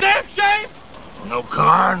a goddamn shame? No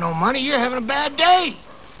car, no money, you're having a bad day.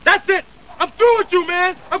 That's it. I'm through with you,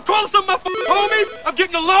 man. I'm calling some of my homies. I'm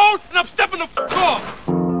getting a loan, and I'm stepping the off.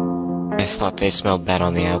 I thought they smelled bad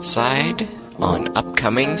on the outside on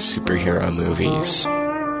upcoming superhero movies.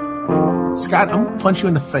 Scott, I'm going to punch you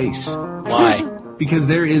in the face. Why? Because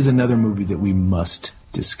there is another movie that we must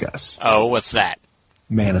discuss. Oh, what's that?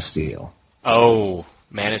 Man of Steel. Oh,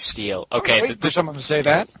 Man of Steel. Okay. Wait for someone to say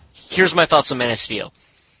that. Here's my thoughts on Man of Steel.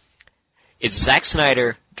 It's Zack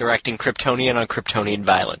Snyder directing Kryptonian on Kryptonian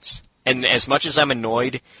violence. And as much as I'm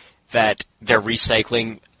annoyed that they're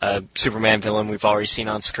recycling a Superman villain we've already seen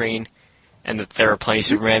on screen, and that there are plenty of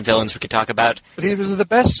Superman villains we could talk about. But he was the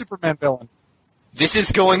best Superman villain. This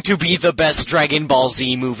is going to be the best Dragon Ball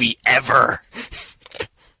Z movie ever.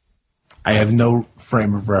 I have no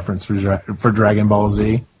frame of reference for Dragon Ball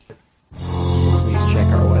Z. Please check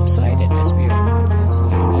our website at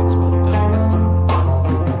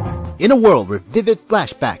sbfpodcast.blogspot.com. In a world where vivid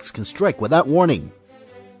flashbacks can strike without warning.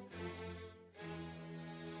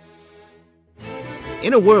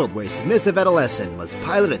 In a world where a submissive adolescent must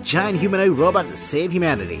pilot a giant humanoid robot to save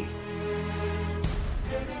humanity.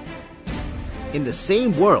 In the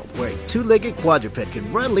same world where a two-legged quadruped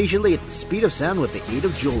can run leisurely at the speed of sound with the aid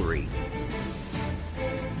of jewelry.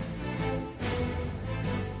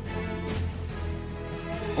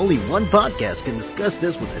 Only one podcast can discuss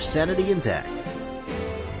this with their sanity intact.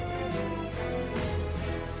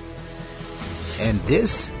 And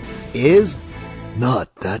this is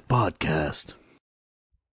Not That Podcast.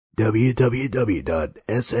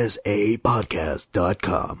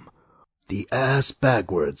 www.ssapodcast.com. The Ass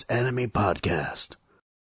Backwards Anime Podcast.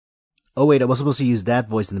 Oh wait, I was supposed to use that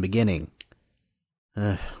voice in the beginning.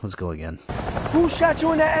 Let's go again. Who shot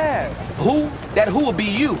you in the ass? Who? That who will be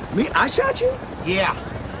you. Me? I shot you? Yeah.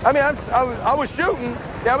 I mean, I was shooting.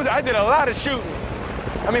 Yeah, I did a lot of shooting.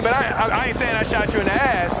 I mean, but I ain't saying I shot you in the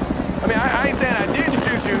ass. I mean, I ain't saying I didn't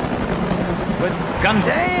shoot you. But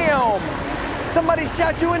damn! Somebody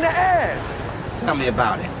shot you in the ass. Tell me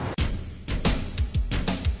about it.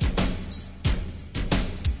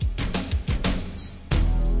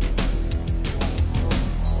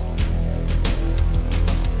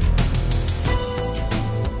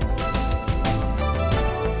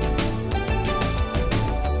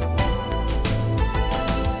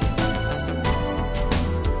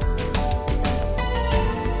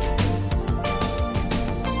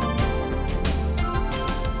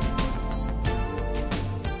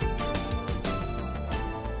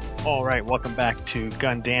 Alright, welcome back to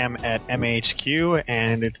Gundam at MHQ,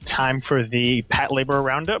 and it's time for the Patlabor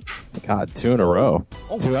Roundup. God, 2 in a row.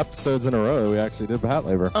 2 episodes in a row we actually did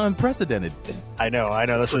Patlabor. Unprecedented. I know,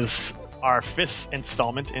 this is our 5th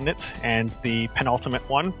installment in it, and the penultimate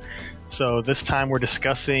one. So this time we're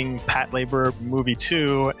discussing Patlabor Movie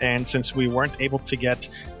 2, and since we weren't able to get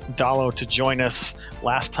Dalo to join us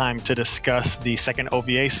last time to discuss the second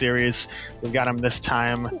OVA series, we've got him this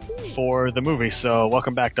time for the movie. So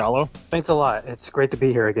welcome back, Dalo. Thanks a lot. It's great to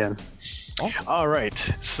be here again. All right,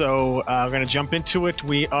 so we're going to jump into it.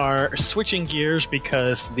 We are switching gears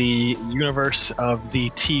because the universe of the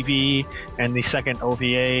TV and the second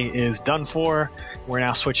OVA is done for. We're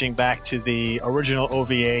now switching back to the original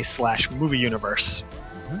OVA/movie universe.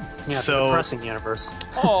 Yeah, so, the depressing universe.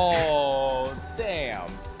 Oh, damn.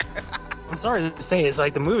 I'm sorry to say, it's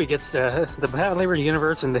like the movie gets the Patlabor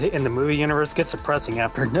universe and the movie universe gets depressing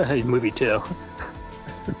after movie 2.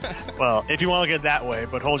 Well, if you want to look at it that way,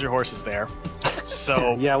 but hold your horses there.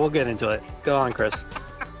 So yeah, we'll get into it. Go on, Chris.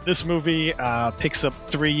 This movie picks up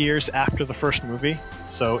 3 years after the first movie,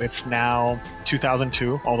 so it's now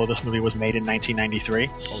 2002, although this movie was made in 1993.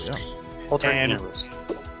 Oh, yeah. Alternate universe.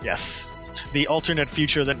 Yes. The alternate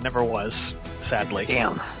future that never was, sadly.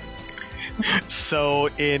 Damn. So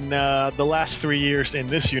in the last 3 years in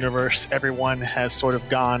this universe, everyone has sort of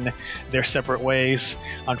gone their separate ways.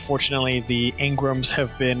 Unfortunately, the Ingrams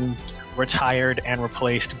have been retired and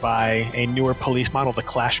replaced by a newer police model, the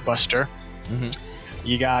Clash Buster. Mm-hmm.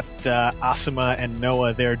 You got Asuma and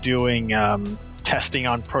Noah. They're doing testing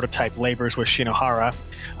on prototype labors with Shinohara.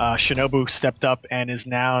 Shinobu stepped up and is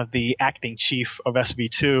now the acting chief of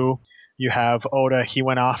SV2. You have Oda. He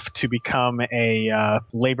went off to become a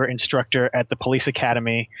labor instructor at the police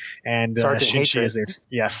academy, and Shinji is there.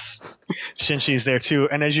 Yes, Shinji is there too.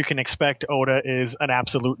 And as you can expect, Oda is an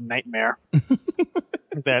absolute nightmare.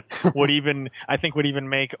 That would even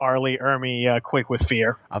make Arlie Ermy quake with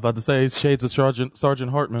fear. I was about to say shades of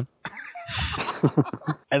Sergeant Hartman.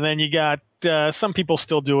 And then you got some people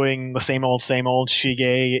still doing the same old.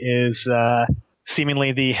 Shige is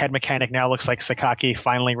seemingly the head mechanic now. Looks like Sakaki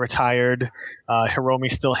finally retired.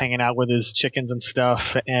 Hiromi's still hanging out with his chickens and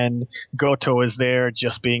stuff, and Goto is there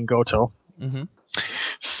just being Goto. Mm-hmm.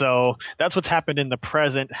 So that's what's happened in the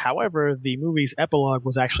present. However, the movie's epilogue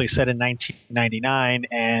was actually set in 1999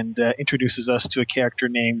 and introduces us to a character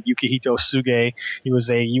named Yukihito Suge. He was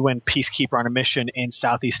a UN peacekeeper on a mission in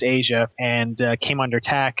Southeast Asia and came under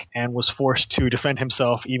attack and was forced to defend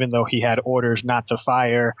himself even though he had orders not to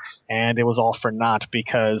fire, and it was all for naught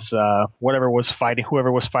because whoever was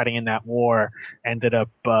fighting in that war ended up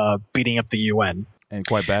beating up the UN. And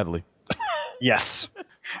quite badly. Yes.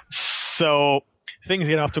 So things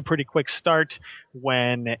get off to a pretty quick start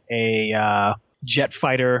when a jet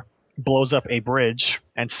fighter blows up a bridge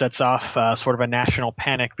and sets off sort of a national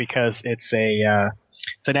panic because it's an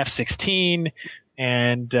F-16,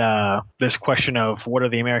 and there's a question of what are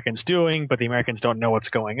the Americans doing, but the Americans don't know what's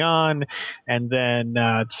going on. And then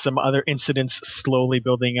some other incidents slowly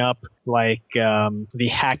building up, like the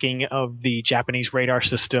hacking of the Japanese radar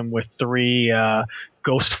system with 3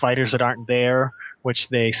 ghost fighters that aren't there, which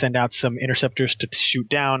they send out some interceptors to shoot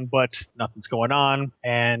down, but nothing's going on.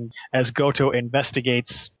 And as Goto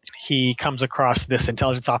investigates, he comes across this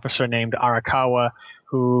intelligence officer named Arakawa,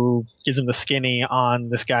 who gives him the skinny on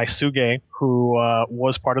this guy Suge, who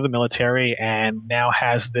was part of the military and now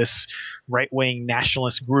has this right-wing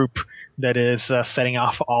nationalist group that is setting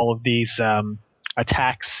off all of these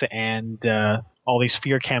attacks and all these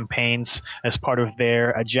fear campaigns as part of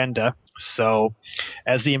their agenda. So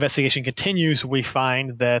as the investigation continues, we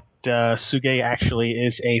find that Suge actually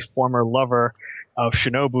is a former lover of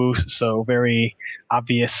Shinobu, so very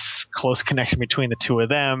obvious close connection between the two of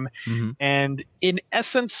them. Mm-hmm. And in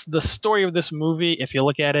essence, the story of this movie, if you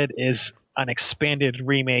look at it, is an expanded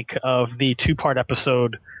remake of the 2-part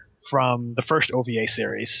episode from the first OVA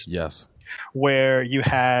series. Yes. Where you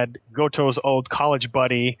had Goto's old college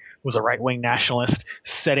buddy, was a right-wing nationalist,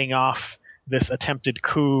 setting off this attempted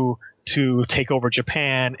coup to take over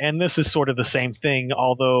Japan. And this is sort of the same thing,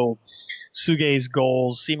 although Suge's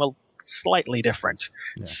goals seem slightly different.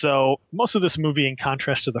 Yeah. So most of this movie, in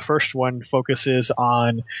contrast to the first one, focuses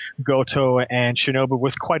on Goto and Shinobu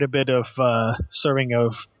with quite a bit of serving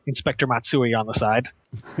of Inspector Matsui on the side.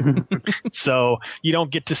 So you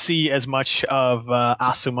don't get to see as much of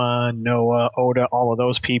Asuma, Noah, Oda, all of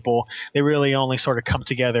those people. They really only sort of come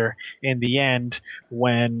together in the end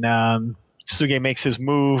when Suge makes his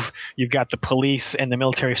move. You've got the police and the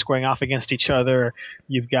military squaring off against each other.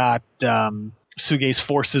 You've got Suge's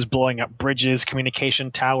forces blowing up bridges, communication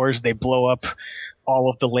towers. They blow up all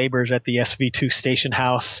of the laborers at the SV2 station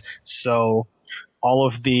house. So all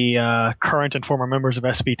of the current and former members of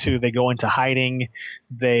SV2, they go into hiding.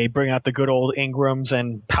 They bring out the good old Ingrams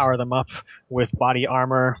and power them up with body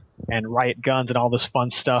armor and riot guns and all this fun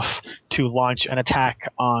stuff to launch an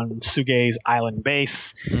attack on Suge's island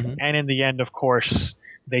base. Mm-hmm. And in the end, of course,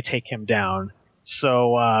 they take him down.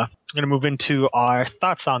 So I'm going to move into our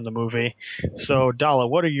thoughts on the movie. So, Dala,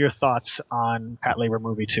 what are your thoughts on Patlabor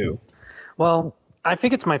Movie 2? Well, I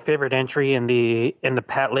think it's my favorite entry in the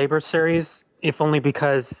Patlabor series, if only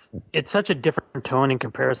because it's such a different tone in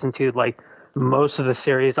comparison to like most of the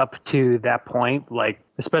series up to that point. Like,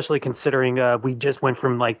 especially considering we just went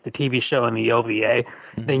from like the TV show and the OVA,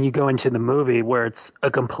 mm-hmm. Then you go into the movie where it's a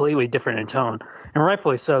completely different in tone. And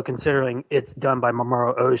rightfully so, considering it's done by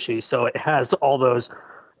Mamoru Oshii, so it has all those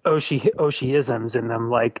Oshii-isms in them,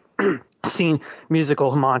 like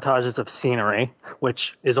musical montages of scenery,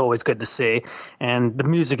 which is always good to see, and the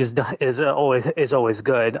music is always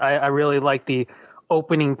good. I really like the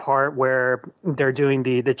opening part where they're doing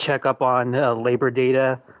the checkup on labor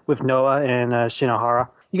data with Noah and Shinohara.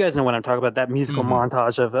 You guys know what I'm talking about, that musical mm-hmm.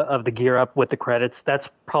 montage of the gear up with the credits. That's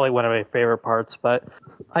probably one of my favorite parts, but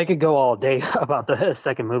I could go all day about the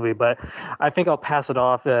second movie, but I think I'll pass it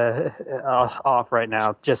off right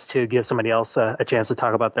now just to give somebody else a chance to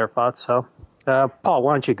talk about their thoughts. So, Paul,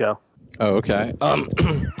 why don't you go? Oh, okay.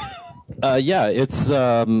 Yeah, it's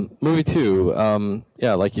movie 2.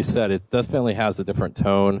 Yeah, like you said, it definitely has a different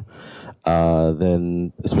tone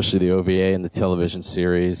than especially the OVA and the television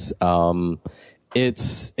series.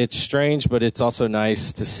 It's strange, but it's also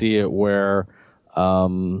nice to see it where,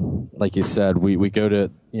 like you said, we go to,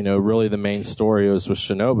 really the main story was with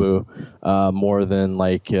Shinobu, more than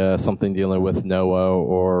like something dealing with Noah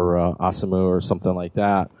or Asumu or something like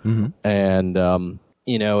that. Mm-hmm. And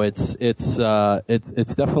it's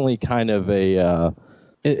definitely kind of a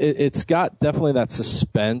it's got definitely that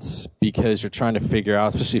suspense because you're trying to figure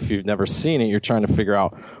out, especially if you've never seen it, you're trying to figure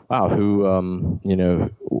out, wow, who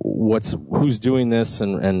who's doing this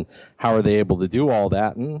and how are they able to do all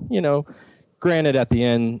that? And granted, at the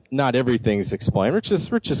end, not everything's explained, which is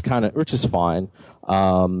fine. It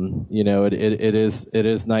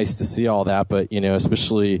is nice to see all that, but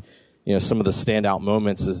especially some of the standout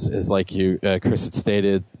moments is like Chris had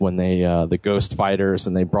stated, when they the Ghost fighters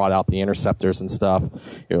and they brought out the interceptors and stuff.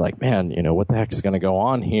 You're like, man, what the heck is going to go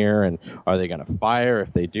on here? And are they going to fire?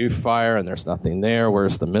 If they do fire and there's nothing there,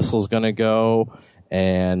 where's the missiles going to go?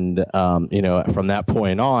 And, from that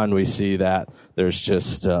point on, we see that there's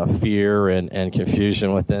just fear and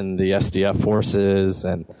confusion within the SDF forces,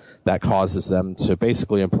 and that causes them to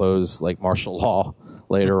basically impose like martial law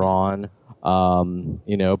later on.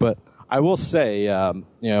 But I will say,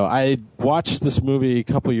 I watched this movie a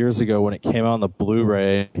couple years ago when it came out on the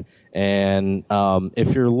Blu-ray, and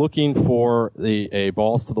if you're looking for a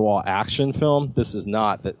balls to the wall action film, this is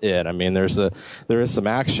not it. I mean, there is some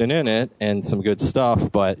action in it and some good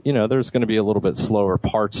stuff, but there's going to be a little bit slower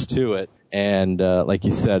parts to it. And like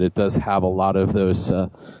you said, it does have a lot of those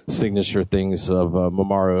signature things of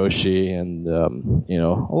Mamoru Oshii, and a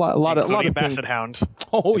lot of Basset things. Hound.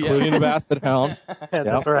 Oh yeah, including the Basset Hound.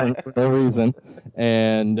 That's right. For no reason.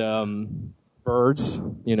 And birds,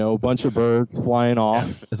 a bunch of birds flying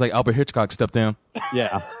off. It's like Alfred Hitchcock stepped in.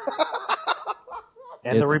 Yeah.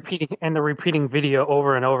 And the repeating video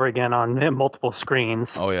over and over again on multiple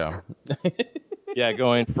screens. Oh yeah. Yeah,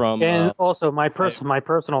 going from and also my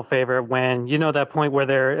personal favorite, when that point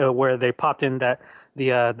where they popped in into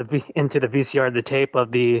the VCR the tape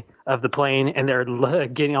of the plane, and they're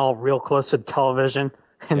getting all real close to the television,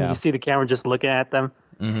 and you see the camera just looking at them.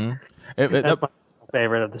 Mm-hmm. That's my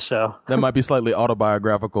favorite of the show. That might be slightly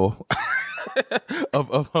autobiographical of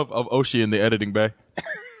Oshii in the editing bay.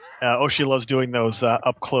 Oshii loves doing those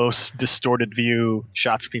up close, distorted view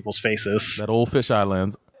shots of people's faces. That old fisheye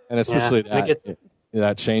lens. And especially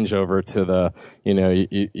that changeover to the,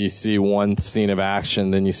 you see one scene of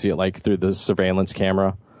action, then you see it like through the surveillance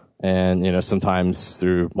camera, and sometimes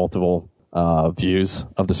through multiple views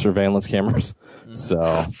of the surveillance cameras.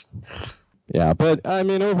 So, yeah, but I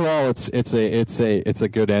mean overall, it's a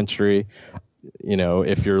good entry.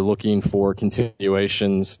 If you're looking for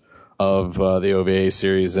continuations of the OVA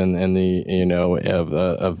series and the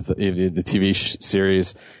of the TV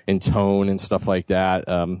series in tone and stuff like that,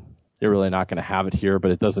 you're really not going to have it here, but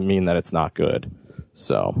it doesn't mean that it's not good.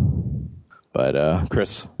 So, but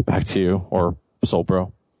Chris, back to you, or Soul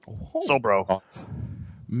Bro.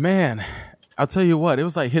 Man, I'll tell you what, it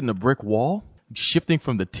was like hitting a brick wall, shifting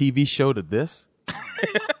from the TV show to this.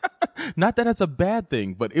 Not that it's a bad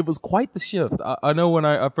thing, but it was quite the shift. I know when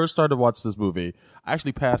I first started to watch this movie, I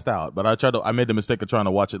actually passed out, but I made the mistake of trying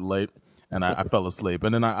to watch it late, and I fell asleep.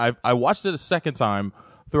 And then I watched it a second time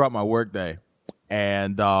throughout my workday,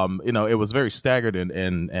 and it was very staggered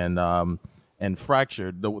and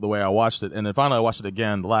fractured the way I watched it. And then finally I watched it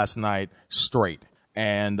again last night straight.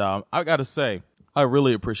 And I got to say, I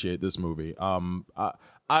really appreciate this movie.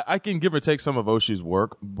 I can give or take some of Oshii's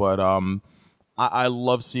work, but I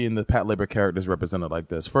love seeing the Pat Labor characters represented like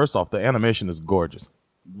this. First off, the animation is gorgeous.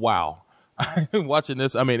 Wow. Watching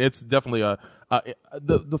this, I mean, it's definitely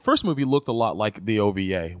the first movie looked a lot like the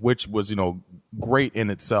OVA, which was, great in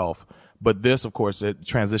itself. But this, of course, it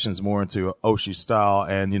transitions more into Oshii style.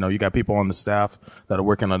 And, you got people on the staff that are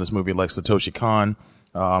working on this movie like Satoshi Kon,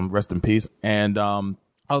 rest in peace, and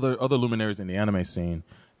other luminaries in the anime scene.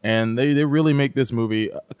 And they really make this movie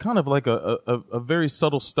kind of like a very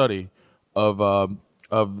subtle study of the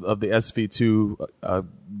SV2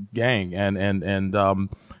 gang, and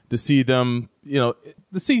to see them, to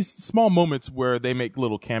see small moments where they make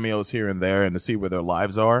little cameos here and there, and to see where their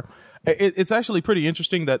lives are. It's actually pretty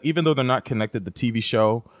interesting that even though they're not connected, the TV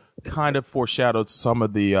show kind of foreshadowed some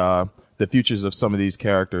of the futures of some of these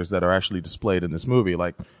characters that are actually displayed in this movie.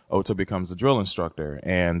 Like Oto becomes a drill instructor,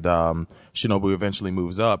 and Shinobu eventually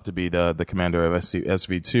moves up to be the commander of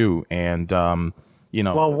SV2, and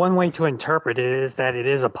Well, one way to interpret it is that it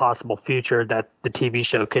is a possible future that the TV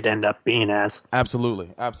show could end up being as. Absolutely,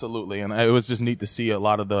 and it was just neat to see a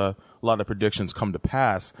lot of predictions come to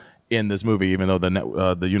pass in this movie, even though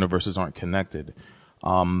the universes aren't connected.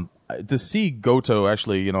 To see Goto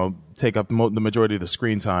actually, take up the majority of the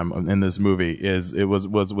screen time in this movie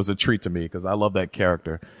was a treat to me, because I love that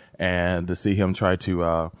character, and to see him try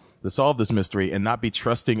to solve this mystery and not be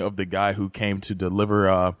trusting of the guy who came to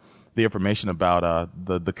deliver the information about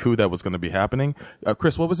the coup that was going to be happening.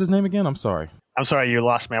 Chris, what was his name again? I'm sorry, you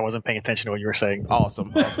lost me. I wasn't paying attention to what you were saying.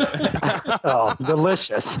 Awesome. Oh,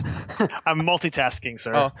 delicious. I'm multitasking,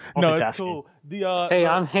 sir. Oh, no, it's cool.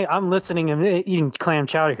 I'm listening and eating clam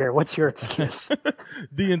chowder here. What's your excuse?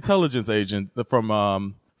 The intelligence agent from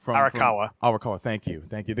Arakawa. Arakawa, thank you.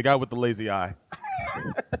 The guy with the lazy eye.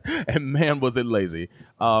 And man, was it lazy.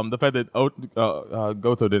 The fact that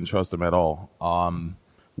Goto didn't trust him at all.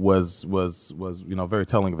 was very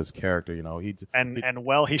telling of his character.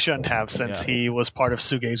 He shouldn't have, since he was part of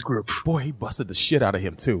Sugei's group. Boy, he busted the shit out of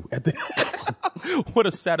him too. What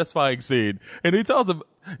a satisfying scene! And he tells him,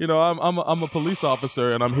 I'm a police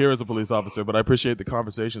officer and I'm here as a police officer, but I appreciate the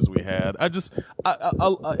conversations we had.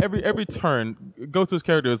 Every turn, Goto's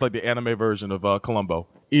character is like the anime version of Columbo,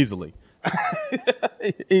 easily.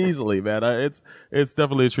 Easily, man. It's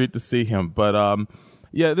definitely a treat to see him. But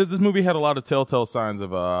this movie had a lot of telltale signs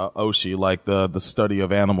of Oshi, like the study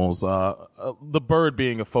of animals, the bird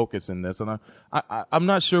being a focus in this. And I'm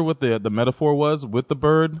not sure what the metaphor was with the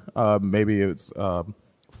bird. Maybe it's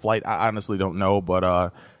flight. I honestly don't know.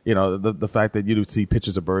 But the fact that you do see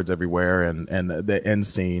pictures of birds everywhere, and the end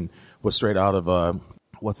scene was straight out of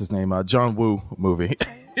what's his name, John Woo movie.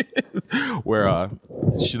 Where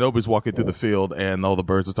Shinobu's walking through the field and all the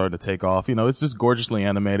birds are starting to take off. It's just gorgeously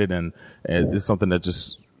animated, and it's something that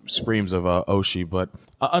just screams of Oshi. But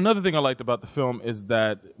another thing I liked about the film is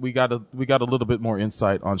that we got a little bit more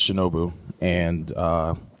insight on Shinobu, and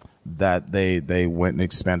that they went and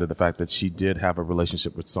expanded the fact that she did have a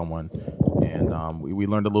relationship with someone. And we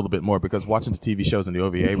learned a little bit more, because watching the TV shows in the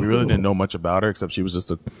OVA, we really didn't know much about her, except she was just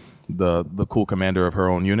the cool commander of her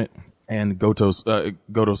own unit. And Goto's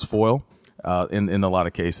foil in a lot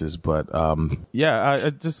of cases. But I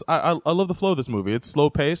love the flow of this movie. It's slow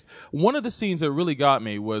paced. One of the scenes that really got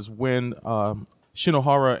me was when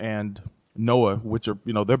Shinohara and Noah, which are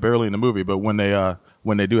they're barely in the movie, but when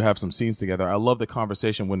they do have some scenes together, I love the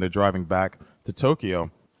conversation when they're driving back to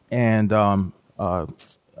Tokyo, and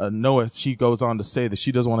Noah, she goes on to say that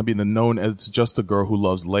she doesn't want to be known as just a girl who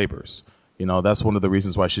loves labors. That's one of the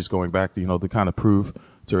reasons why she's going back to kind of prove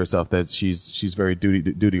to herself that she's very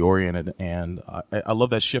duty oriented, and I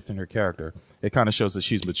love that shift in her character. It kind of shows that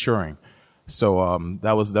she's maturing. So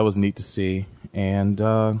that was neat to see. And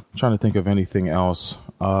trying to think of anything else.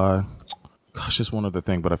 Just one other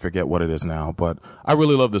thing, but I forget what it is now. But I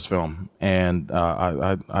really love this film, and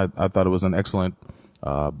I thought it was an excellent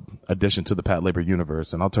addition to the Pat Labor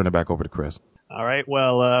universe. And I'll turn it back over to Chris. All right.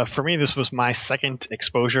 Well, for me, this was my second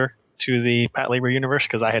exposure to the Pat Labor universe,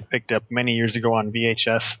 because I had picked up many years ago on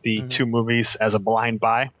VHS the two movies as a blind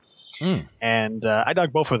buy, and I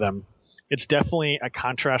dug both of them. It's definitely a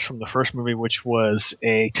contrast from the first movie, which was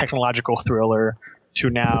a technological thriller, to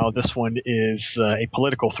now this one is a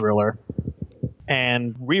political thriller.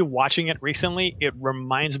 And rewatching it recently, it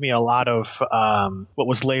reminds me a lot of what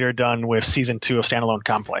was later done with season 2 of Standalone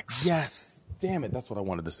Complex. Yes, damn it, that's what I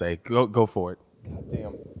wanted to say. Go for it. God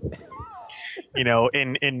damn.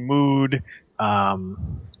 In mood,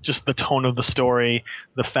 just the tone of the story,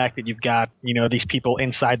 the fact that you've got, these people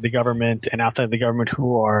inside the government and outside the government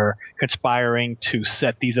who are conspiring to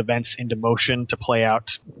set these events into motion to play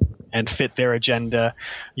out and fit their agenda.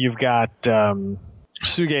 You've got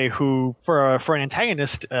Sugei, who for an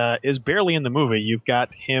antagonist is barely in the movie. You've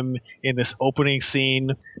got him in this opening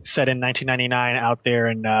scene set in 1999 out there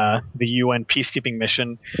in the UN peacekeeping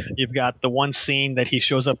mission. You've got the one scene that he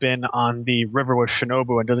shows up in on the river with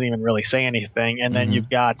Shinobu and doesn't even really say anything, and then you've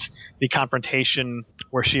got the confrontation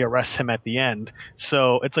where she arrests him at the end.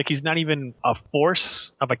 So it's like he's not even a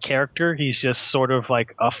force of a character. He's just sort of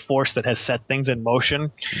like a force that has set things in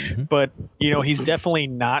motion. But he's definitely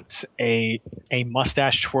not a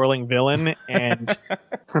mustache twirling villain, and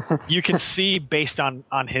you can see based on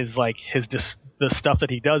his the stuff that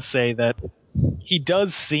he does say that he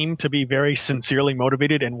does seem to be very sincerely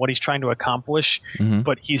motivated in what he's trying to accomplish,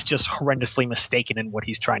 but he's just horrendously mistaken in what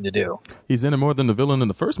he's trying to do. He's in it more than the villain in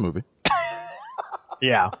the first movie.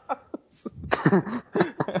 Yeah.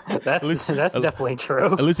 That's definitely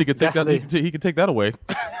true. At least he could take that. He could take that away.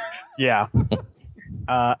 Yeah.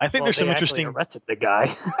 I think there's some interesting. Arrested the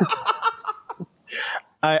guy.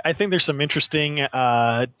 I think there's some interesting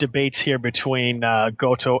debates here between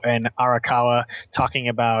Goto and Arakawa talking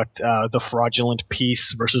about the fraudulent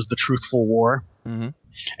peace versus the truthful war.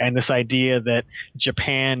 And this idea that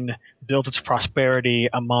Japan built its prosperity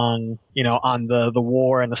among, on the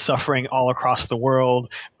war and the suffering all across the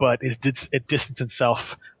world, but it distanced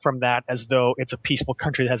itself from that as though it's a peaceful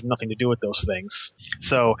country that has nothing to do with those things.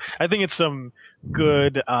 So I think it's some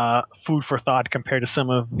good food for thought compared to some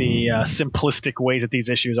of the simplistic ways that these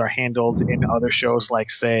issues are handled in other shows, like,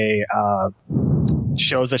 say,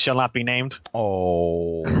 shows that shall not be named.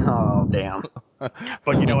 Oh, damn.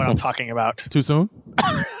 But you know what I'm talking about. Too soon?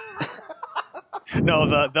 No,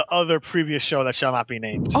 the other previous show that shall not be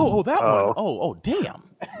named. Oh, that one. Oh, damn.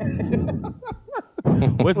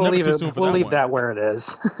 We'll leave that where it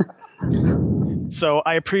is. So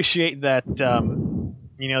I appreciate that,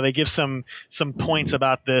 They give some points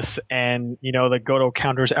about this, and the Goto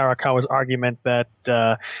counters Arakawa's argument that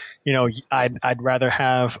I'd rather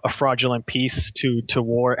have a fraudulent peace to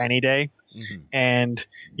war any day. Mm-hmm. And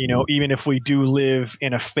even if we do live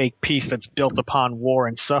in a fake peace that's built upon war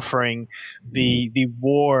and suffering, the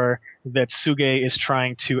war that Suge is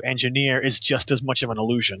trying to engineer is just as much of an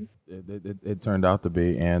illusion. It turned out to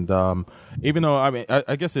be, and even though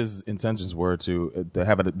I guess his intentions were to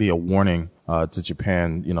have it be a warning to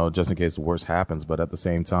Japan, just in case the worst happens. But at the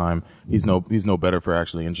same time, he's no better for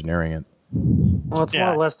actually engineering it. Well, it's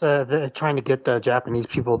more or less trying to get the Japanese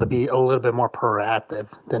people to be a little bit more proactive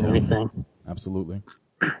than anything. Absolutely.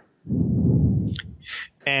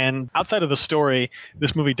 And outside of the story,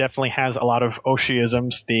 this movie definitely has a lot of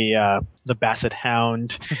Oshii-isms. The Basset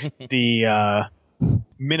Hound, the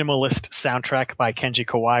minimalist soundtrack by Kenji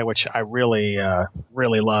Kawai, which I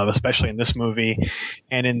really love, especially in this movie,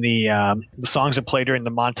 and in the songs that play during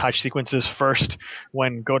the montage sequences. First,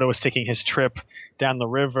 when Goto is taking his trip down the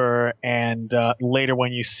river, and later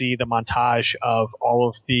when you see the montage of all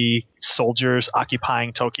of the soldiers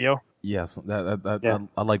occupying Tokyo. Yes,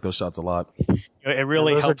 I like those shots a lot. It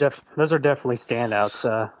really helps. Those are definitely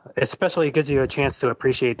standouts. Especially it gives you a chance to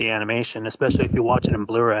appreciate the animation, especially if you watch it in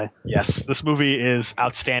Blu-ray. Yes, this movie is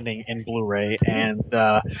outstanding in Blu-ray, and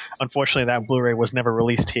unfortunately that Blu-ray was never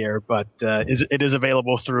released here, but it is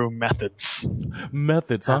available through Methods.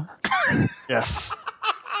 Methods, huh? Yes.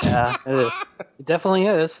 Yeah, it definitely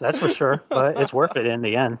is. That's for sure. But it's worth it in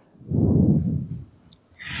the end.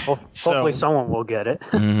 Hopefully someone will get it.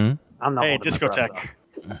 Mm-hmm. I'm not. Hey, Discotheque.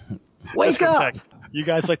 Wake up! You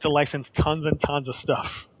guys like to license tons and tons of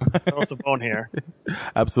stuff. Throw some bone here.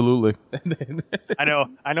 Absolutely. I know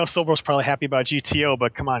Sobro's probably happy about GTO,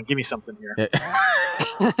 but come on, give me something here.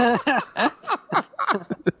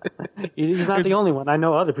 He's not the only one. I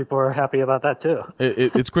know other people are happy about that too.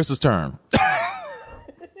 It's Chris's turn.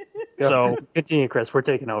 So continue, Chris. We're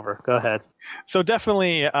taking over. Go ahead. So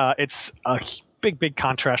definitely, it's a big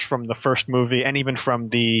contrast from the first movie and even from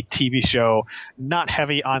the TV show. Not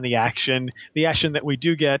heavy on the action. The action that we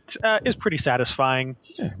do get is pretty satisfying.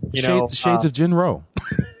 Yeah. Shades of Jinro.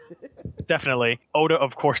 Definitely. Oda,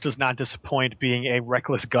 of course, does not disappoint, being a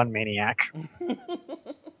reckless gun maniac.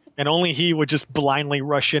 And only he would just blindly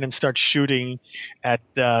rush in and start shooting at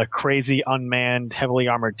crazy, unmanned, heavily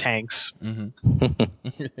armored tanks. Mm-hmm.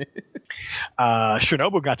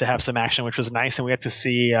 Shinobu got to have some action, which was nice, and we got to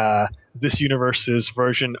see this universe's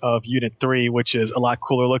version of Unit 3, which is a lot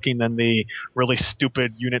cooler looking than the really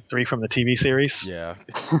stupid Unit 3 from the TV series. Yeah.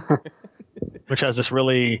 Which has this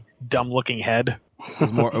really dumb-looking head.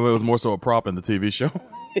 It was more so a prop in the TV show.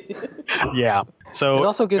 Yeah. So it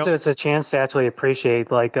also gives us a chance to actually appreciate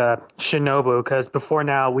Shinobu, because before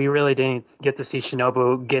now we really didn't get to see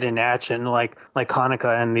Shinobu get in action like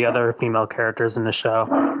Hanukkah and the other female characters in the show.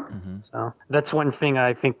 Mm-hmm. So that's one thing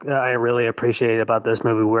I think I really appreciate about this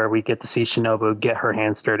movie, where we get to see Shinobu get her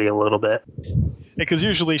hands dirty a little bit. Because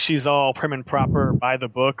usually she's all prim and proper by the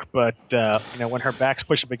book, but when her back's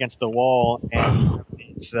pushed up against the wall and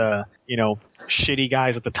these shitty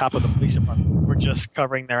guys at the top of the police department were just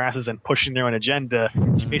covering their asses and pushing their own agenda,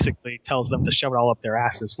 she basically tells them to shove it all up their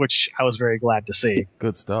asses, which I was very glad to see.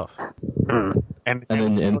 Good stuff. And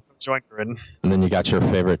joined her in. And then you got your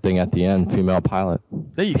favorite thing at the end, female pilot.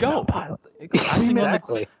 There you go. Pilot.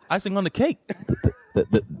 Icing on the cake.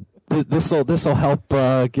 This will help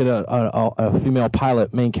get a female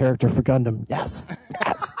pilot main character for Gundam. Yes.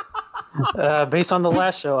 Based on the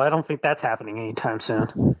last show, I don't think that's happening anytime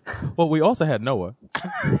soon. Well, we also had Noah.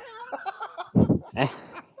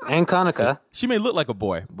 And Kanuka. She may look like a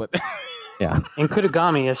boy, but yeah. And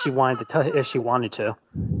Kutagami if she wanted to.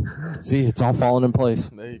 See, it's all falling in place.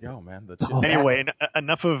 There you go, man. Anyway,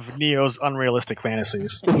 enough of Neo's unrealistic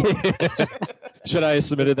fantasies. Should I have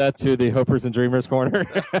submitted that to the Hopers and Dreamers corner?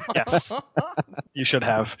 Yes, you should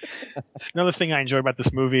have. Another thing I enjoyed about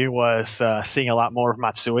this movie was seeing a lot more of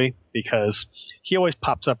Matsui, because he always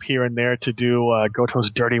pops up here and there to do Goto's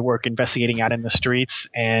dirty work investigating out in the streets,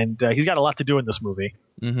 and he's got a lot to do in this movie.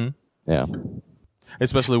 Mm-hmm. Yeah.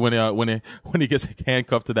 Especially when he gets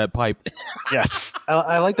handcuffed to that pipe. Yes,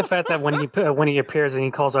 I like the fact that when he appears and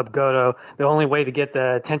he calls up Goto, the only way to get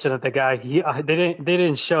the attention of the guy, they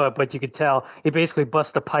didn't show it, but you could tell he basically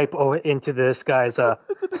busts a pipe into this guy's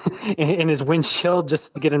in his windshield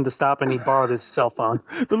just to get him to stop, and he borrowed his cell phone.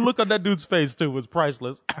 The look on that dude's face too was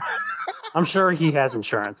priceless. I'm sure he has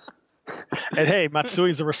insurance. And hey,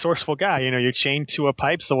 Matsui's a resourceful guy. You're chained to a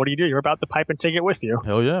pipe, so what do? You're about the pipe and take it with you.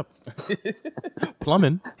 Hell yeah.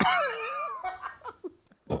 Plumbing.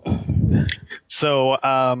 So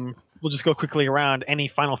we'll just go quickly around. Any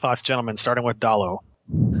final thoughts, gentlemen, starting with Dalo?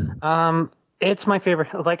 It's my favorite.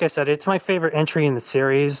 Like I said, it's my favorite entry in the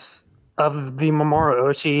series of the Mamoru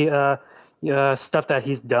Oshii stuff that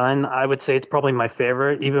he's done. I would say it's probably my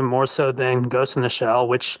favorite, even more so than Ghost in the Shell,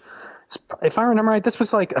 which, if I remember right, this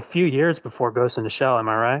was like a few years before Ghost in the Shell. Am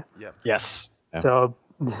I right? Yeah. Yes. Yeah.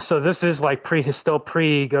 So this is like still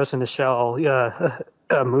pre Ghost in the Shell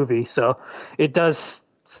movie. So it does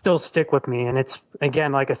still stick with me, and it's,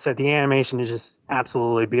 again, like I said, the animation is just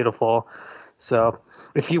absolutely beautiful. So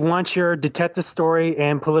if you want your detective story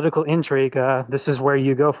and political intrigue, this is where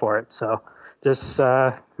you go for it. So just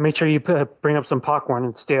make sure you bring up some popcorn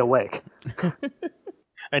and stay awake.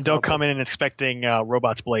 And don't come in expecting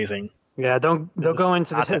robots blazing. Yeah, don't go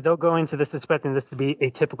into this expecting this to be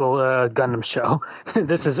a typical Gundam show.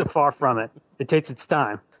 This is far from it. It takes its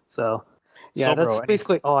time. So yeah, that's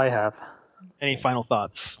basically all I have. Any final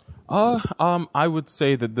thoughts? I would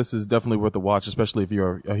say that this is definitely worth a watch, especially if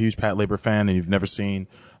you're a huge Pat Labor fan and you've never seen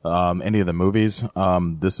any of the movies.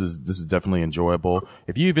 This is definitely enjoyable.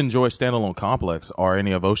 If you even enjoy Standalone Complex or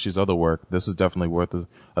any of Oshii's other work, this is definitely worth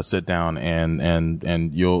a sit down,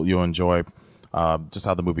 and you'll enjoy just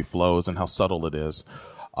how the movie flows and how subtle it is.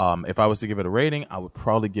 If I was to give it a rating, I would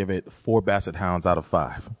probably give it 4 Basset Hounds out of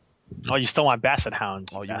 5. Oh, you still want Basset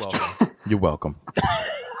Hounds? Oh, you're welcome. You're welcome.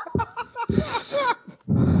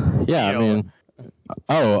 Yeah, I mean,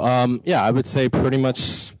 I would say pretty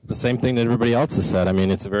much the same thing that everybody else has said. I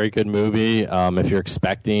mean, it's a very good movie. If you're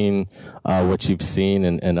expecting what you've seen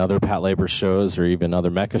in other Pat Labor shows or even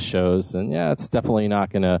other mecha shows, then yeah, it's definitely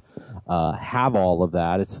not going to have all of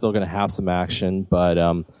that. It's still going to have some action, but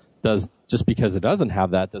just because it doesn't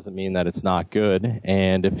have that doesn't mean that it's not good.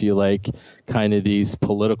 And if you like kind of these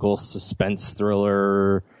political suspense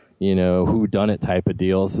thriller, whodunit type of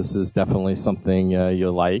deals, this is definitely something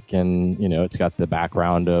you like. And, it's got the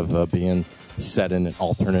background of being set in an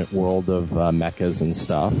alternate world of mechas and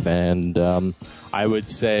stuff. And I would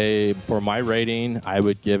say for my rating, I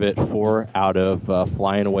would give it 4 out of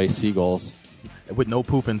Flying Away Seagulls. With no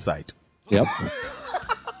poop in sight. Yep.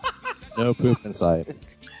 No poop in sight.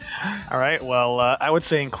 All right. Well, I would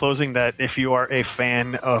say in closing that if you are a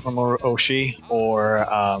fan of Mamoru Oshii or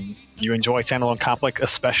you enjoy Standalone Complex,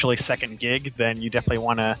 especially Second Gig, then you definitely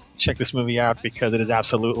want to check this movie out because it is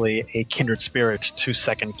absolutely a kindred spirit to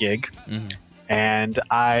Second Gig. Mm-hmm. And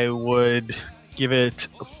I would give it,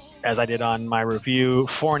 as I did on my review,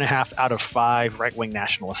 4.5 out of 5 right-wing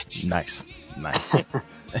nationalists. Nice.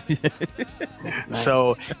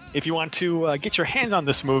 So if you want to get your hands on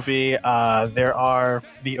this movie, there are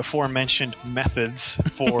the aforementioned methods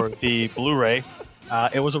for the Blu-ray.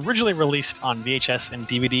 It was originally released on VHS and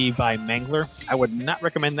DVD by Mangler. I would not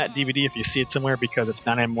recommend that DVD if you see it somewhere because it's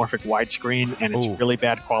not anamorphic widescreen and it's really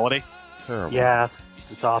bad quality. Terrible. Yeah,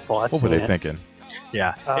 it's awful. What were they thinking?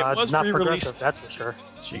 Yeah. It was not re-released. That's for sure.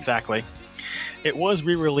 Jeez. Exactly. It was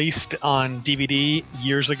re-released on DVD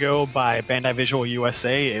years ago by Bandai Visual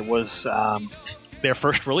USA. It was their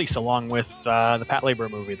first release along with the Pat Labor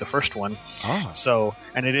movie, the first one. So,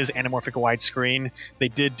 and it is anamorphic widescreen. They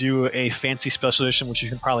did do a fancy special edition, which you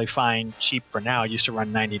can probably find cheap for now. It used to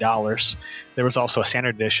run $90. There was also a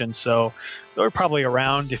standard edition, so they're probably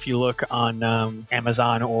around if you look on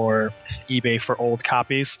Amazon or eBay for old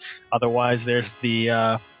copies. Otherwise, there's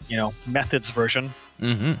the methods version.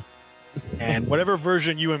 Mm-hmm. And whatever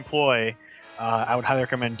version you employ, I would highly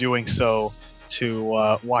recommend doing so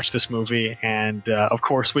to watch this movie. And, of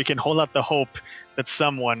course, we can hold out the hope that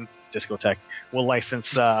someone, Discotech, will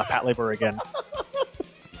license Pat Labor again.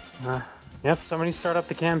 Yep, somebody start up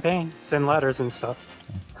the campaign, send letters and stuff.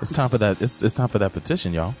 It's time for that. It's time for that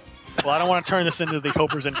petition, y'all. Well, I don't want to turn this into the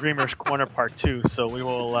Hopers and Dreamers Corner Part 2, so we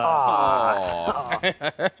will...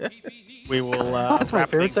 we will that's my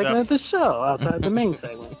favorite segment of the show, outside the main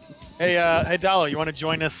segment. Hey, Dalo, you want to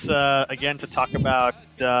join us again to talk about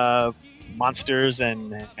monsters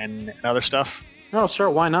and other stuff? Oh, sure,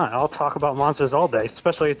 why not? I'll talk about monsters all day,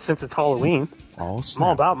 especially since it's Halloween. Oh, I'm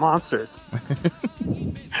all about monsters.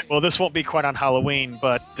 Well, this won't be quite on Halloween,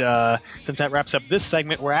 but since that wraps up this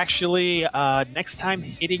segment, we're actually next time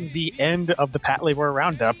hitting the end of the Pat Labor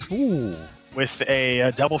Roundup. Ooh. With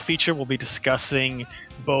a double feature. We'll be discussing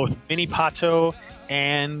both Mini Pato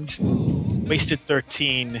and Wasted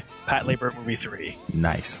 13 Pat Labor Movie 3.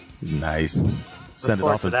 Nice. Send it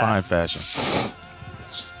off in fine fashion.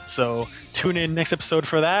 So tune in next episode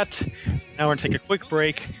for that. Now we're going to take a quick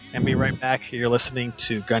break and be right back. You're listening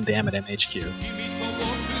to Gundam at MHQ.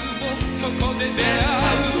 そこで出会う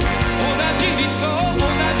同じ理想同じ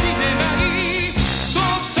願いそう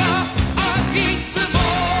さいつも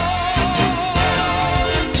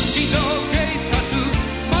機動警察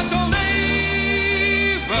パトレ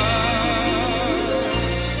イバー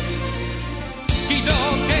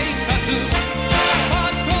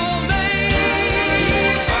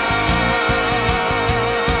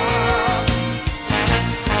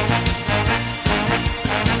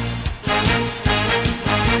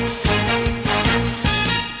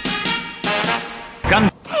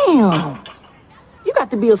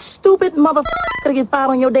a stupid motherfucker to get fired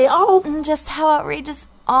on your day off? Just how outrageous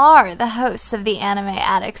are the hosts of the Anime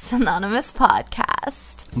Addicts Anonymous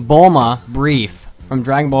podcast? Bulma, Brief, from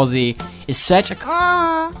Dragon Ball Z, is such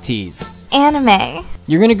a tease. Anime.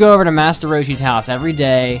 You're gonna go over to Master Roshi's house every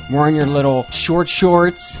day, wearing your little shorts,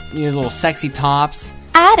 your little sexy tops.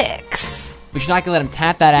 Addicts. But you're not gonna let him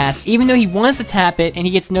tap that ass, even though he wants to tap it and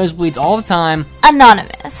he gets nosebleeds all the time.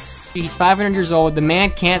 Anonymous. He's 500 years old. The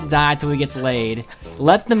man can't die till he gets laid.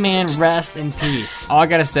 Let the man rest in peace. All I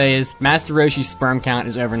gotta say is, Master Roshi's sperm count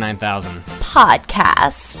is over 9,000.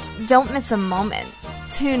 Podcast. Don't miss a moment.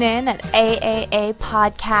 Tune in at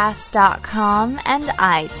aaapodcast.com and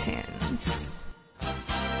iTunes.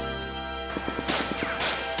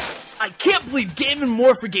 I can't believe Game &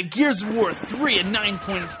 More forgave Gears of War 3 a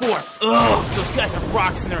 9.4. Ugh, those guys have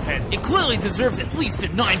rocks in their head. It clearly deserves at least a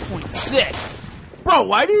 9.6. Bro,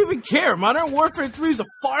 why do you even care? Modern Warfare 3 is a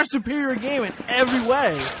far superior game in every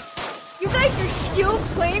way. You guys are still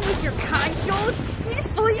playing with your consoles? You need to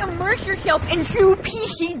fully immerse yourself in true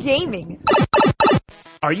PC gaming.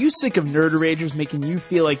 Are you sick of nerd ragers making you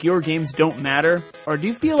feel like your games don't matter? Or do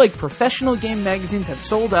you feel like professional game magazines have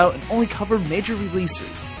sold out and only cover major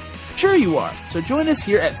releases? Sure you are, so join us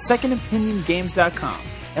here at SecondOpinionGames.com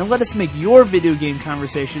and let us make your video game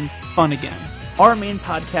conversations fun again. Our main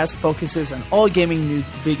podcast focuses on all gaming news,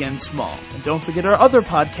 big and small. And don't forget our other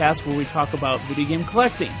podcasts where we talk about video game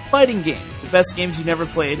collecting, fighting games, the best games you never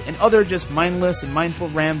played, and other just mindless and mindful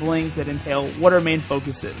ramblings that entail what our main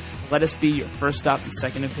focus is. Let us be your first stop in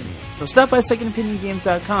Second Opinion. So stop by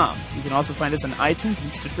SecondOpinionGames.com. You can also find us on iTunes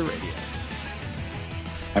and Stitcher Radio.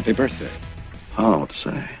 Happy birthday. I don't know what to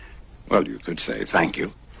say. Well, you could say thank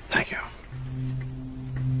you. Thank you.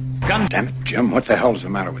 God damn it, Jim, what the hell's the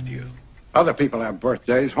matter with you? Other people have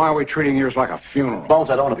birthdays. Why are we treating yours like a funeral? Bones,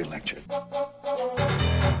 I don't want to be lectured.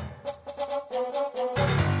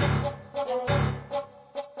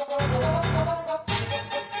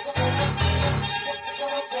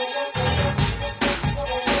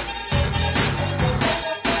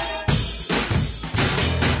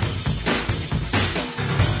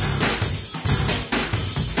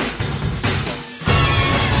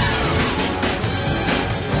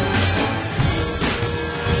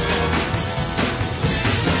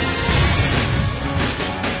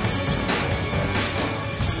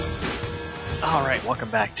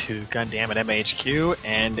 Welcome back to Gundam at MHQ,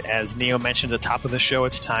 and as Neo mentioned at the top of the show,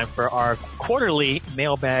 it's time for our quarterly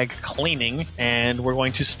mailbag cleaning, and we're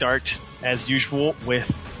going to start, as usual, with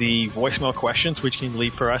the voicemail questions, which you can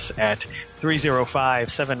leave for us at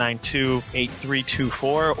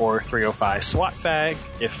 305-792-8324 or 305-SWAT-FAG,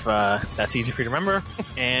 if that's easy for you to remember.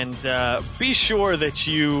 And be sure that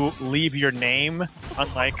you leave your name,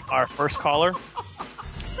 unlike our first caller,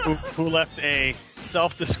 who left a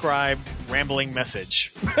self-described rambling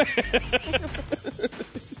message.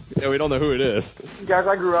 Yeah, we don't know who it is. Guys,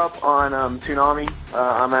 I grew up on Toonami.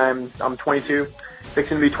 I'm 22,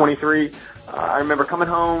 fixing to be 23. I remember coming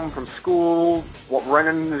home from school,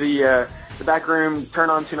 running to the back room, turn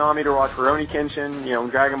on Toonami to watch Rurouni Kenshin,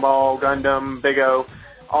 Dragon Ball, Gundam, Big O,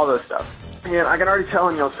 all those stuff. And I can already tell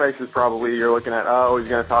in y'all's faces probably you're looking at, oh, he's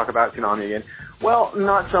going to talk about Toonami again. Well,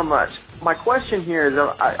 not so much. My question here is,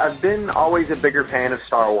 I've been always a bigger fan of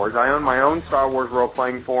Star Wars. I own my own Star Wars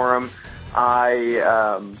role-playing forum. I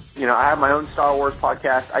have my own Star Wars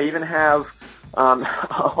podcast. I even have a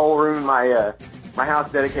whole room in my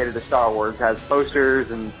house dedicated to Star Wars. It has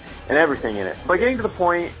posters and everything in it. But getting to the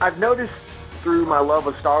point, I've noticed through my love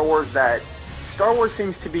of Star Wars that Star Wars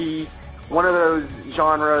seems to be one of those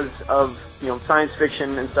genres of science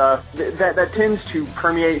fiction and stuff that tends to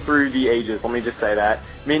permeate through the ages. Let me just say that.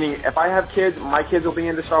 Meaning, if I have kids, my kids will be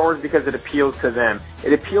into Star Wars because it appeals to them.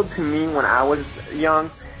 It appealed to me when I was young,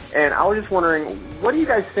 and I was just wondering, what do you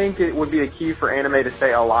guys think it would be the key for anime to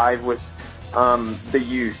stay alive with the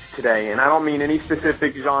youth today? And I don't mean any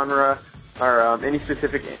specific genre or any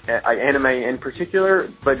specific anime in particular,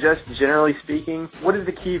 but just generally speaking, what is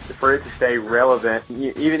the key for it to stay relevant,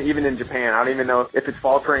 even in Japan? I don't even know if it's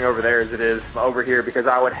faltering over there as it is over here, because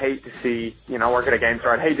I would hate to see, I work at a game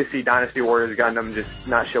store, I'd hate to see Dynasty Warriors Gundam just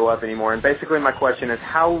not show up anymore. And basically my question is,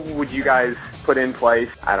 how would you guys put in place,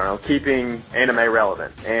 keeping anime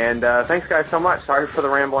relevant? And thanks guys so much. Sorry for the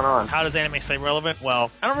rambling on. How does anime stay relevant? Well,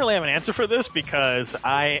 I don't really have an answer for this because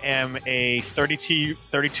I am a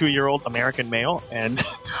 32-year-old American male, and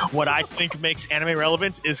what I think makes anime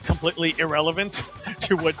relevant is completely irrelevant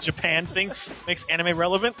to what Japan thinks makes anime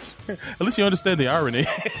relevant. At least you understand the irony.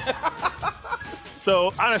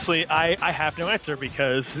 So, honestly, I have no answer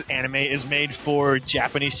because anime is made for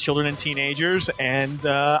Japanese children and teenagers, and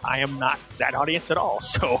I am not that audience at all.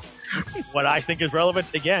 So, what I think is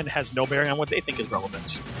relevant, again, has no bearing on what they think is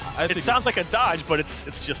relevant. It sounds like a dodge, but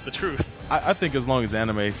it's just the truth. I think as long as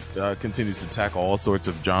anime continues to tackle all sorts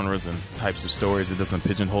of genres and types of stories, it doesn't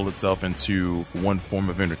pigeonhole itself into one form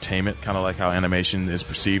of entertainment, kind of like how animation is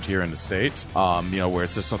perceived here in the States, where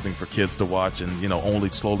it's just something for kids to watch, and only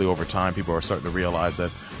slowly over time people are starting to realize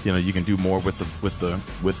that you can do more with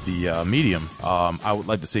the medium. I would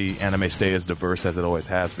like to see anime stay as diverse as it always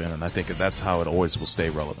has been, and I think that's how it always will stay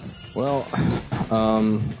relevant. Well,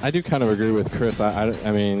 I do kind of agree with Chris.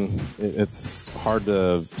 I mean, it's hard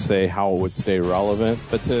to say how it would stay relevant,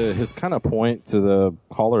 but to his kind of point, to the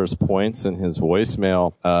caller's points in his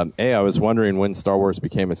voicemail, A, I was wondering when Star Wars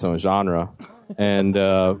became its own genre. And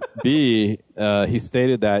B, he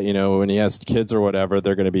stated that, when he has kids or whatever,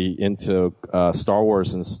 they're going to be into Star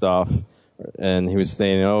Wars and stuff. And he was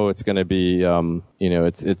saying, it's going to be,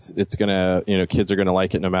 it's going to, kids are going to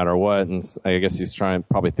like it no matter what. And I guess he's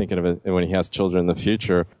probably thinking of it when he has children in the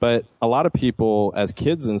future. But a lot of people, as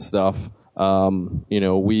kids and stuff,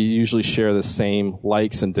 we usually share the same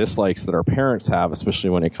likes and dislikes that our parents have, especially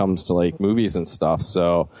when it comes to like movies and stuff.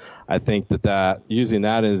 So I think that using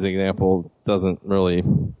that as an example doesn't really,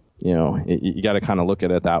 you got to kind of look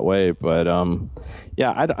at it that way. But,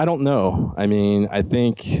 I don't know. I mean, I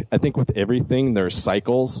think with everything, there's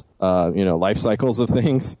cycles, life cycles of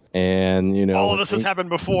things. And, all of this has happened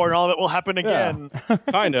before and all of it will happen again. Yeah,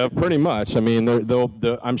 kind of, pretty much. I mean,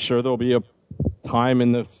 I'm sure there'll be a time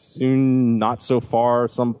in the soon, not so far,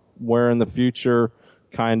 somewhere in the future,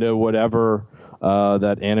 kind of whatever,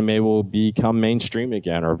 that anime will become mainstream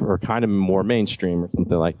again, or kind of more mainstream or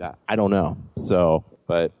something like that. I don't know. So,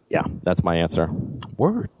 but yeah, that's my answer.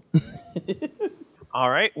 Word. All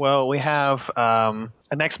right. Well, we have a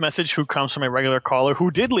next message who comes from a regular caller who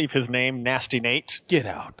did leave his name, Nasty Nate. Get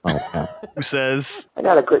out. Who says, I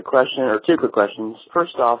got a quick question, or two quick questions.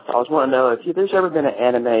 First off, I was wanting to know if there's ever been an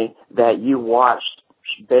anime that you watched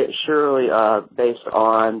surely based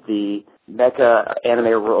on the mecha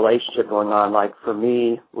anime relationship going on. Like for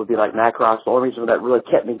me, would be like Macross. The only reason that really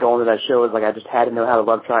kept me going to that show is like I just had to know how the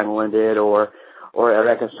love triangle ended, or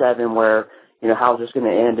Eureka 7, where how is this going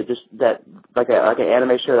to end? It just that like an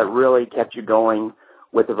anime show that really kept you going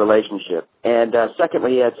with the relationship. And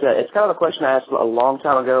secondly, it's kind of a question I asked a long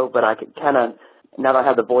time ago, but I could kind of, now that I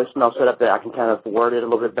have the voicemail set up, that I can kind of word it a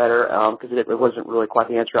little bit better, because it wasn't really quite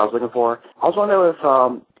the answer I was looking for. I was wondering if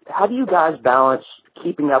how do you guys balance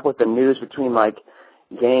keeping up with the news between like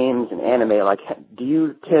games and anime? Like, do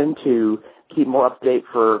you tend to keep more up to date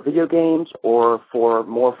for video games or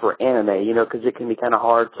more for anime? Because it can be kind of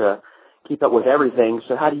hard to keep up with everything.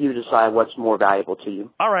 So how do you decide what's more valuable to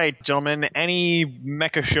you? All right, gentlemen, any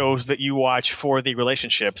mecha shows that you watch for the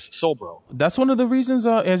relationships, Soulbro? That's one of the reasons,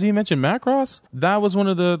 as he mentioned, Macross, that was one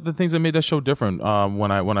of the things that made that show different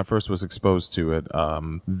when I first was exposed to it.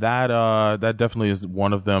 That definitely is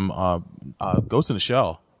one of them. Ghost in the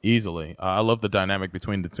Shell. Easily. I love the dynamic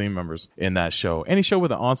between the team members in that show. Any show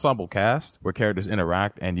with an ensemble cast where characters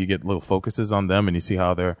interact and you get little focuses on them and you see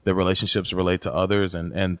how their relationships relate to others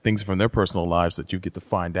and things from their personal lives that you get to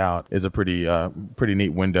find out is a pretty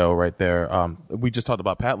neat window right there. We just talked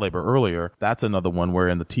about Patlabor earlier. That's another one where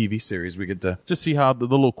in the TV series we get to just see how the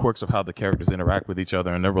little quirks of how the characters interact with each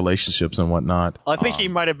other and their relationships and whatnot. I think he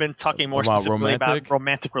might have been talking more specifically about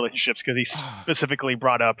romantic relationships, because he specifically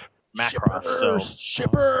brought up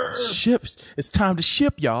Macross. Ships. It's time to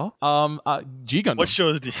ship, y'all. G Gundam. What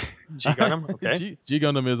show is G Gundam? Okay. G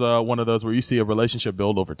Gundam is one of those where you see a relationship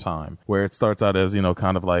build over time, where it starts out as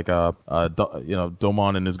kind of like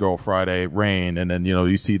Domon and his girl Friday, Rain, and then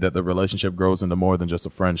you see that the relationship grows into more than just a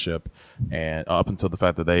friendship, and up until the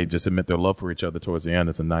fact that they just admit their love for each other towards the end.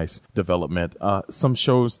 It's a nice development. Some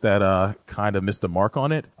shows that kind of missed the mark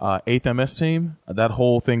on it. 8th MS Team, that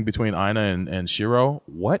whole thing between Aina and Shiro.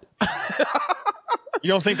 What?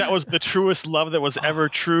 You don't think that was the truest love that was ever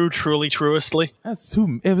true, truly, truestly?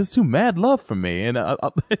 It was too mad love for me, and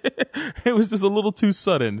it was just a little too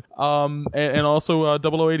sudden. And also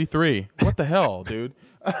 0083. What the hell, dude?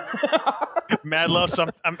 Mad love. So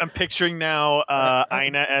I'm picturing now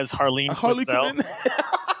Aina as Harleen Quinzel.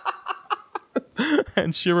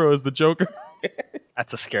 And Shiro as the Joker.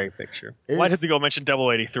 That's a scary picture. Why did they go mention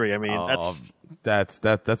 0083? I mean, that's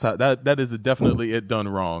how that is definitely it done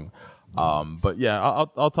wrong. But yeah,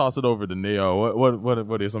 I'll toss it over to Neo.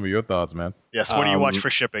 What are some of your thoughts, man? Yes. What do you watch for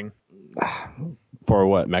shipping? For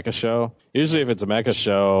what, mecha show? Usually if it's a mecha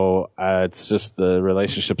show, it's just the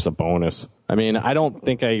relationship's a bonus. I mean, I don't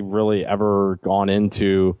think I really ever gone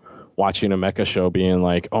into watching a mecha show being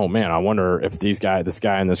like, oh man, I wonder if this guy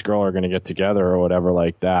and this girl are going to get together or whatever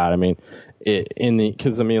like that. I mean,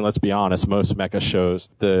 let's be honest, most mecha shows,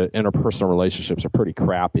 the interpersonal relationships are pretty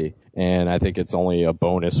crappy. And I think it's only a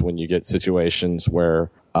bonus when you get situations where,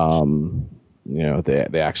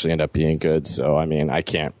 they actually end up being good. So, I mean,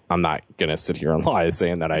 I'm not going to sit here and lie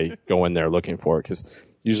saying that I go in there looking for it, because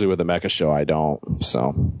usually with a mecha show, I don't.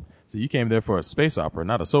 So you came there for a space opera,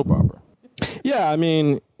 not a soap opera. Yeah, I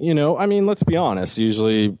mean, let's be honest.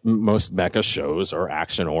 Usually most mecha shows are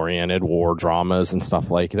action-oriented war dramas and stuff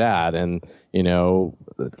like that. And,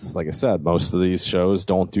 it's like I said, most of these shows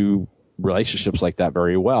don't do relationships like that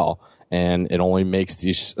very well. And it only makes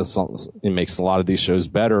a lot of these shows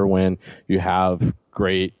better when you have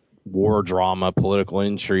great war drama, political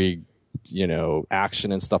intrigue,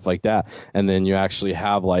 action and stuff like that. And then you actually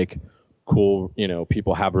have like cool,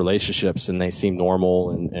 people have relationships and they seem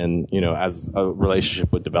normal and as a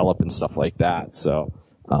relationship would develop and stuff like that. So,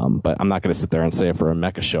 but I'm not going to sit there and say it for a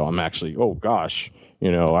mecha show. I'm actually, oh gosh,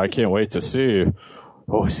 I can't wait to see,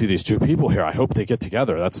 I see these two people here. I hope they get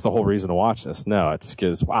together. That's the whole reason to watch this. No, it's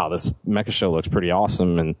because, wow, this mecha show looks pretty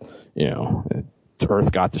awesome. And,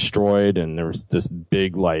 Earth got destroyed and there was this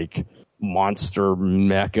big, like, monster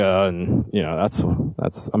mecha. And,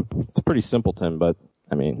 it's pretty simpleton, but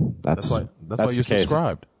I mean, that's why you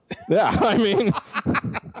subscribed. Yeah, I mean,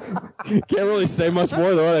 can't really say much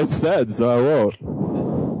more than what I said, so I won't.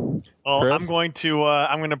 Well, Chris? I'm going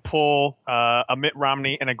to pull a Mitt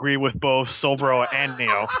Romney and agree with both Solbro and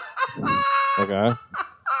Neo. Okay.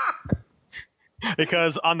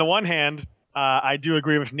 Because on the one hand, I do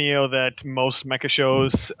agree with Neo that most mecha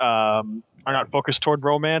shows are not focused toward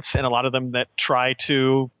romance, and a lot of them that try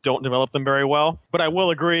to don't develop them very well. But I will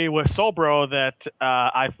agree with Solbro that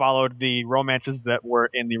I followed the romances that were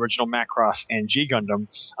in the original Macross and G Gundam.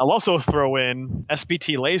 I'll also throw in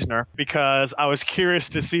SBT Lasner because I was curious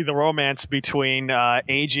to see the romance between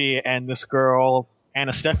AG and this girl,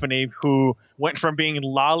 Anna Stephanie, who went from being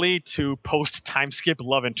lolly to post-time skip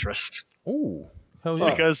love interest. Ooh, hell yeah.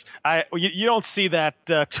 Because you don't see that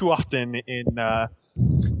too often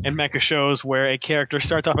in mecha shows where a character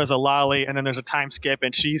starts off as a lolly and then there's a time skip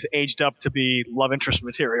and she's aged up to be love interest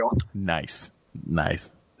material. Nice.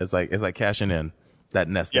 It's like cashing in that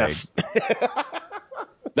nest egg.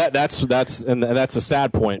 That's a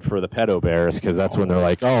sad point for the pedo bears, because that's when they're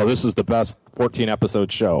like, oh, this is the best 14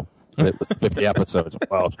 episode show. And it was 50 episodes.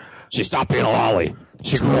 Well, she stopped being a lolly.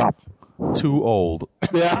 She grew up. Too old.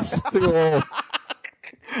 Yes, too old.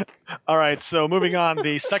 All right, so moving on,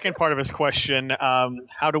 the second part of his question,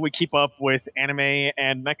 how do we keep up with anime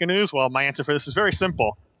and mecha news? Well, my answer for this is very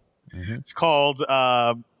simple. Mm-hmm. It's called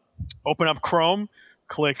open up Chrome,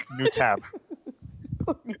 click new tab,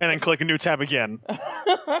 and then click a new tab again,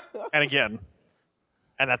 and again,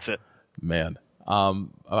 and that's it. Man,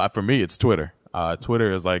 for me, it's Twitter.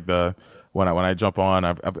 Twitter is like when I jump on,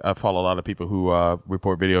 I follow a lot of people who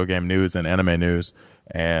report video game news and anime news.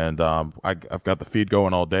 And I've got the feed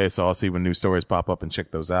going all day, so I'll see when new stories pop up and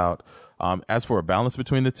check those out. As for a balance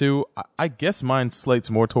between the two, I guess mine slates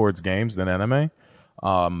more towards games than anime.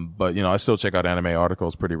 But, I still check out anime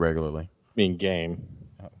articles pretty regularly. You mean game?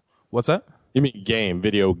 What's that? You mean game,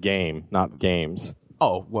 video game, not games.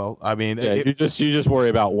 Oh, well, I mean... Yeah, you just worry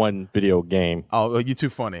about one video game. Oh, you're too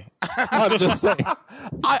funny. I'm just saying.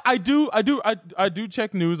 I do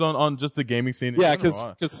check news on just the gaming scene. Yeah, because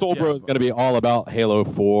Solbro is going to be all about Halo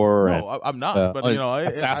 4. No, I'm not. But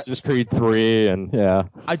Assassin's Creed 3, and yeah.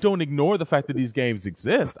 I don't ignore the fact that these games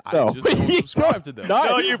exist. I just don't subscribe to them.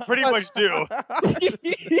 No, you pretty much do.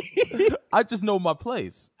 I just know my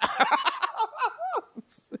place.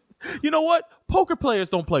 You know what? Poker players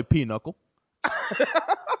don't play pinochle.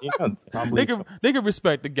 They can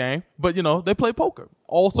respect the game, but they play poker.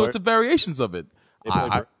 All sorts of variations of it.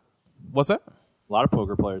 What's that? A lot of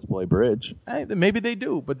poker players play bridge. Hey, maybe they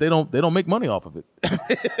do, but they don't make money off of it.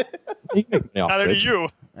 Neither do you.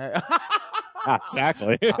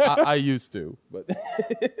 Exactly. I used to, but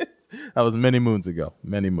that was many moons ago.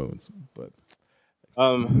 Many moons, but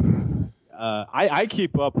I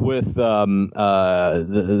keep up with the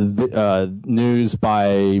news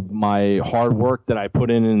by my hard work that I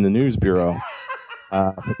put in the news bureau,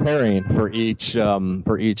 preparing for each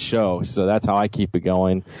show. So that's how I keep it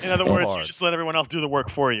going. In other words, you just let everyone else do the work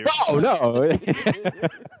for you. No.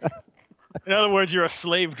 In other words, you're a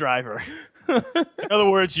slave driver. In other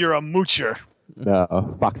words, you're a moocher.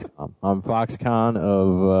 No, Foxconn. I'm Foxconn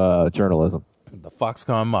of journalism. The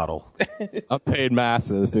Foxconn model. Unpaid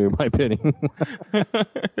masses, dude, my opinion.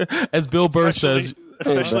 As Bill Burr says,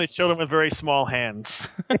 Especially children with very small hands.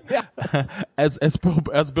 As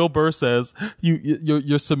Bill Burr says,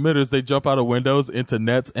 your submitters, they jump out of windows into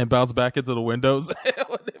nets and bounce back into the windows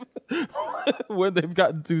when they've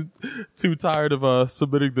gotten too tired of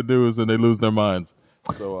submitting the news and they lose their minds.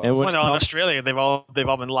 So and when they're in Australia, they've all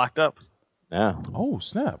been locked up. Yeah. Oh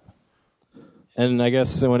snap! And I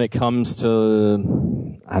guess when it comes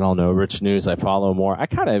to, I don't know, rich news, I follow more. I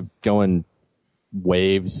kind of go in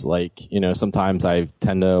waves. Like, sometimes I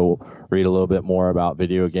tend to read a little bit more about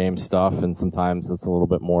video game stuff, and sometimes it's a little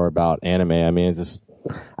bit more about anime. I mean,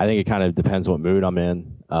 I think it kind of depends what mood I'm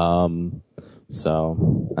in.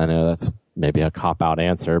 So I know that's maybe a cop-out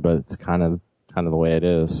answer, but it's kind of the way it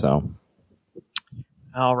is. So.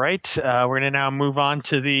 All right, we're going to now move on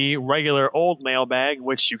to the regular old mailbag,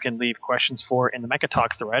 which you can leave questions for in the Mecha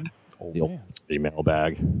Talk thread. The old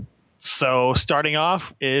mailbag. So starting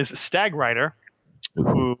off is Stag Rider,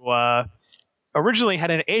 who originally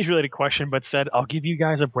had an age-related question, but said, I'll give you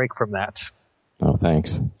guys a break from that. Oh,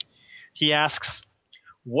 thanks. He asks,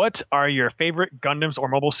 what are your favorite Gundams or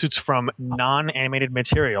mobile suits from non-animated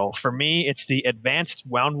material? For me, it's the Advanced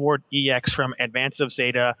Wound Ward EX from Advance of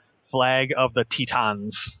Zeta, Flag of the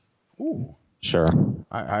Titans. Ooh. Sure.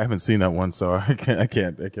 I haven't seen that one, so I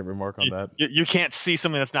can't remark on that. You can't see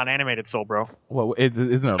something that's not animated, Soul Bro. Well,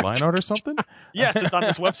 isn't it a line art or something? Yes, it's on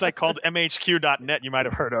this website called mhq.net you might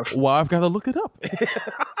have heard of. Well, I've got to look it up.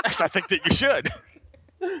 Yes, I think that you should.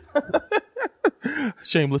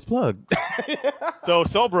 Shameless plug. So,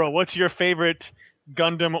 Soul Bro, what's your favorite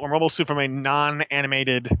Gundam or mobile suit from a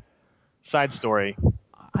non-animated side story?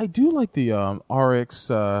 I do like the RX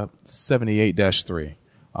 78-3,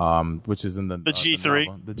 which is in the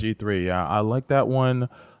G3. The G3, yeah, I like that one.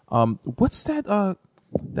 What's that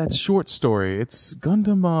short story? It's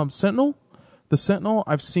Gundam Sentinel. The Sentinel.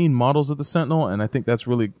 I've seen models of the Sentinel, and I think that's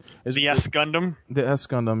really the S Gundam. The S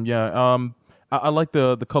Gundam, yeah. I like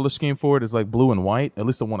the color scheme for it is like blue and white, at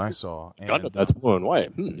least the one I saw. Gundam, that's blue and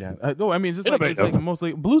white. Yeah, no, I mean it's like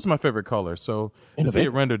mostly blue's my favorite color. So to see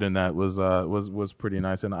it rendered in that was pretty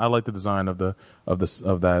nice, and I like the design of the S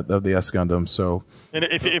Gundam. So, and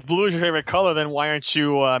if blue is your favorite color, then why aren't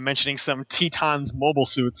you mentioning some Titans mobile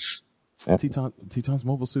suits? Titans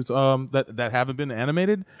mobile suits that haven't been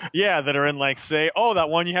animated? Yeah, that are in that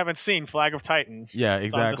one you haven't seen, Flag of Titans. Yeah,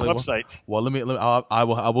 exactly. On this website. Well, I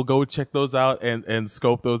will go check those out and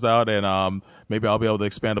scope those out, and maybe I'll be able to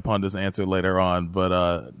expand upon this answer later on.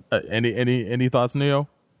 But any thoughts, Neo?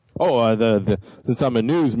 Oh, since I'm a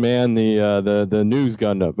news man, the news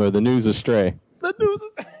Gundam or the news Astray. The news.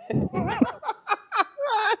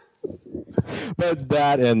 But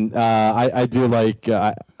that and I do like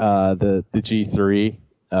the G3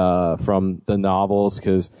 from the novels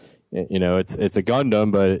because it's a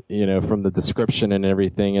Gundam, but from the description and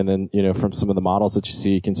everything, and then from some of the models that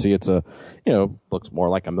you can see it's a looks more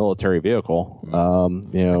like a military vehicle.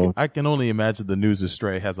 I can only imagine the news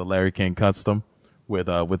Astray has a Larry King custom with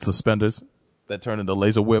suspenders that turn into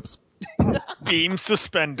laser whips. Beam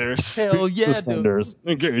suspenders. Hell yeah, suspenders.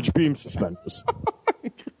 Dude. Engage beam suspenders.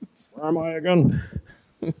 Where am I again?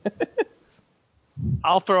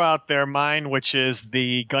 I'll throw out there mine, which is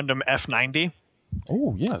the Gundam F90.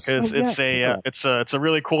 Oh yes, because it's a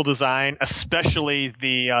really cool design, especially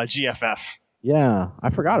the GFF. Yeah, I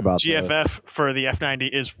forgot about GFF those. for the F90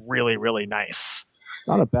 is really, really nice.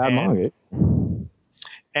 Not a bad manga.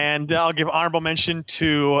 And I'll give honorable mention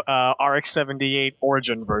to RX-78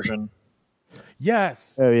 Origin version.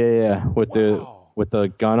 Yes. Oh yeah, with the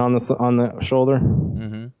gun on the shoulder.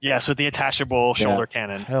 Mm-hmm. Yes, with the attachable shoulder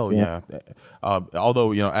cannon. Hell yeah.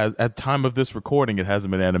 Although at time of this recording, it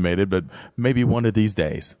hasn't been animated, but maybe one of these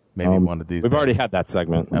days. We've already had that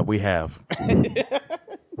segment. We have.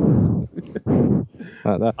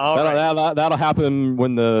 That'll happen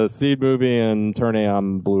when the Seed movie and Turn A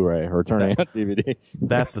on Blu-ray or Turn A on DVD.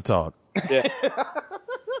 That's the talk. Yeah.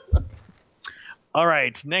 All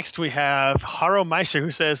right. Next we have Haro Meister,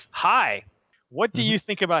 who says, "Hi. What do you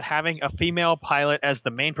think about having a female pilot as the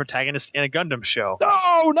main protagonist in a Gundam show?"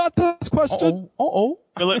 No, not this question. Uh-oh.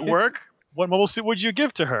 Will it work? What mobile suit would you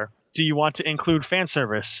give to her? Do you want to include fan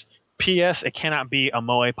service? P.S. It cannot be a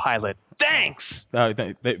Moe pilot. Thanks!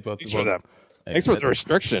 Thanks for them. Thanks for the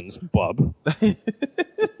restrictions, bub. That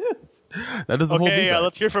is okay,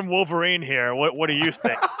 let's hear from Wolverine here. What do you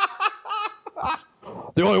think?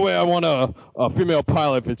 The only way I want a female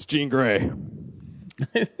pilot if it's Jean Grey.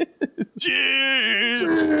 Jean!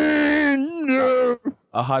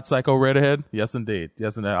 A hot psycho redhead? Yes, indeed.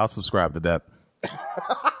 Yes, indeed. I'll subscribe to that.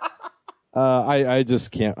 I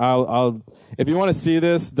just can't. I'll if you want to see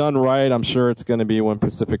this done right, I'm sure it's going to be when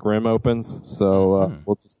Pacific Rim opens. So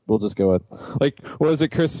we'll just go with, like, what was it,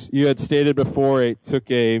 Chris? You had stated before it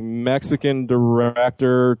took a Mexican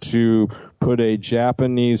director to put a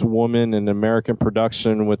Japanese woman in American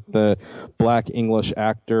production with the black English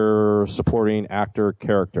actor supporting actor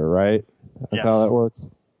character, right? That's how that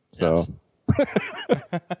works. So.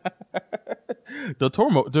 Del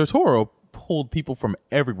Toro pulled people from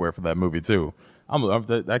everywhere for that movie too.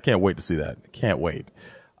 I can't wait to see that. Can't wait.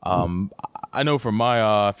 I know for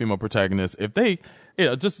my female protagonist, if they,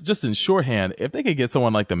 just in shorthand, if they could get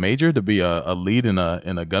someone like the Major to be a lead in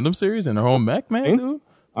a Gundam series in her own mech, man, dude.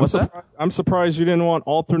 I'm surprised you didn't want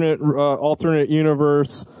alternate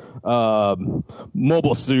universe,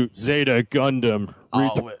 Mobile Suit Zeta Gundam.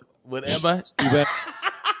 With Emma.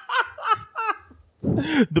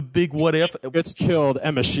 The big what if gets killed.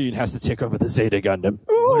 Emma Sheen has to take over the Zeta Gundam.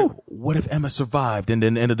 What if Emma survived and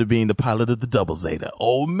then ended up being the pilot of the Double Zeta?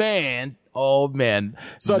 Oh man,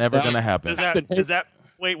 So never gonna happen.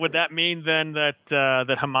 Would that mean then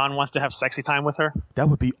that Haman wants to have sexy time with her? That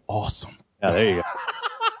would be awesome. Yeah, there you go.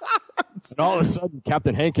 And all of a sudden,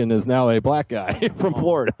 Captain Hankin is now a black guy from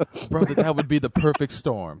Florida. Brother, that would be the perfect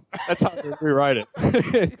storm. That's how they rewrite it.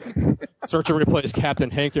 Search and replace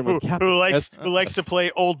Captain Hankin with Captain. Who likes to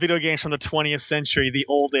play old video games from the 20th century, the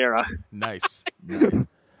old era. Nice.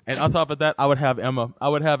 And on top of that, I would have Emma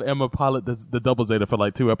pilot the Double Zeta for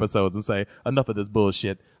like 2 episodes and say, enough of this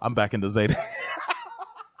bullshit. I'm back in the Zeta.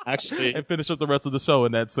 Actually, and finish up the rest of the show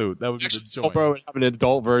in that suit. That would be the joint. Bro would have an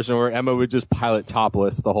adult version where Emma would just pilot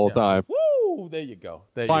topless the whole time. Woo! There you go.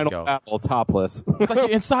 Final battle topless. It's like you're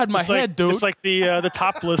inside my head, dude. Just like the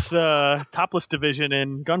topless division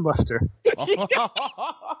in Gunbuster.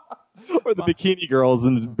 Or the bikini girls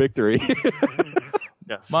in Victory.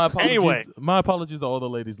 Yes. My apologies to all the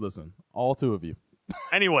ladies listen. All 2 of you.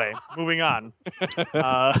 Anyway, moving on.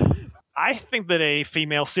 I think that a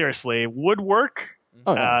female seriously would work.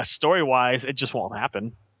 Story-wise, it just won't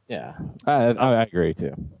happen. Yeah, I agree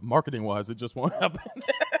too. Marketing-wise, it just won't happen.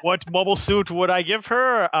 What mobile suit would I give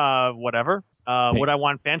her? Whatever. Would I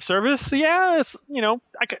want fan service? Yeah,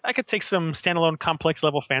 I could take some standalone complex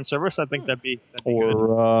level fan service. I think that'd be good.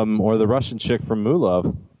 Or the Russian chick from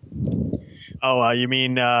Mulov. Oh, you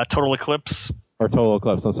mean Total Eclipse? Or Total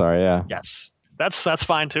Eclipse. I'm sorry. Yeah. Yes, that's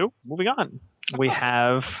fine too. Moving on, we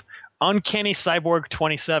have Uncanny Cyborg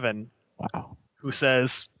 27. Wow. Who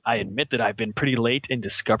says, I admit that I've been pretty late in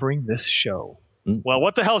discovering this show. Well,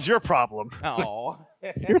 what the hell's your problem? Oh.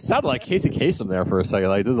 You sounded like Casey Kasem there for a second.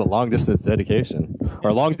 Like, this is a long-distance dedication.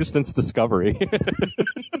 Or long-distance discovery.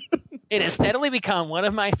 It has steadily become one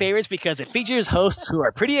of my favorites because it features hosts who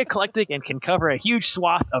are pretty eclectic and can cover a huge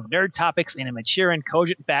swath of nerd topics in a mature and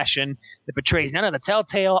cogent fashion that betrays none of the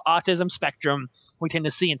telltale autism spectrum we tend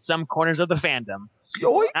to see in some corners of the fandom.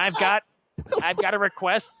 I've got a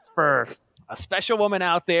request for a special woman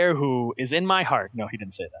out there who is in my heart. No, he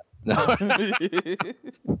didn't say that. No.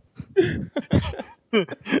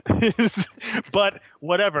 But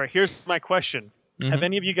whatever. Here's my question. Mm-hmm. Have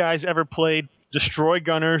any of you guys ever played Destroy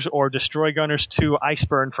Gunners or Destroy Gunners 2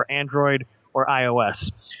 Iceburn for Android or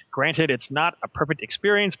iOS? Granted, it's not a perfect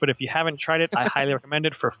experience, but if you haven't tried it, I highly recommend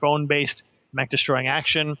it for phone-based mech-destroying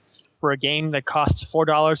action. For a game that costs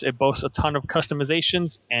 $4, it boasts a ton of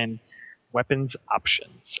customizations and weapons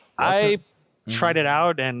options. I tried it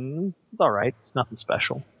out, and it's all right. It's nothing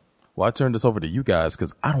special. Well, I turned this over to you guys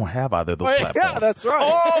because I don't have either of those platforms. Yeah, that's right.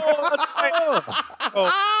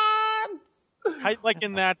 Like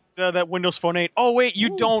in that Windows Phone 8. Oh, wait,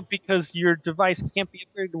 you don't because your device can't be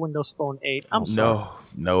upgraded to Windows Phone 8. I'm sorry.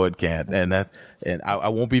 No, it can't. And I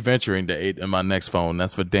won't be venturing to 8 in my next phone.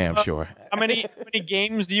 That's for damn sure. How many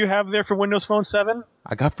games do you have there for Windows Phone 7?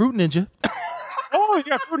 I got Fruit Ninja. Oh, you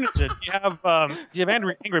got Fruit Ninja. Do you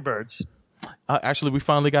have Angry Birds? Actually, we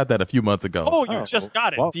finally got that a few months ago. Oh, you just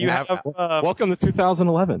got it. Well, do you have? Welcome to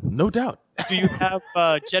 2011. No doubt. Do you have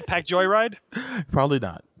Jetpack Joyride? Probably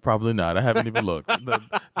not. I haven't even looked.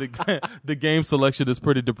 The game selection is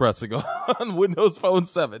pretty depressing on Windows Phone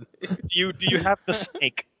 7. Do you have the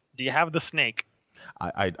Snake? Do you have the Snake?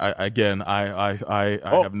 I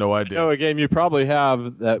have no idea. You know, a game you probably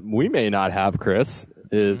have that we may not have, Chris,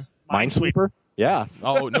 is Minesweeper. Yeah.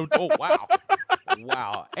 Oh no! Oh wow!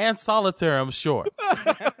 Wow. And Solitaire, I'm sure.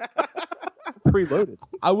 Preloaded.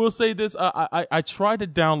 I will say this: I tried to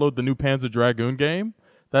download the new Panzer Dragoon game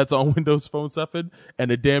that's on Windows Phone 7,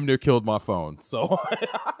 and it damn near killed my phone. So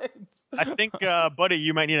I think, buddy,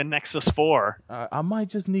 you might need a Nexus 4. I might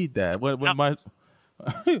just need that when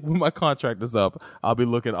my contract is up. I'll be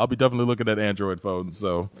definitely looking at Android phones.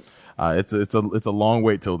 So it's a long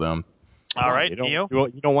wait till then. All right, you don't, Neo?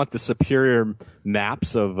 you don't want the superior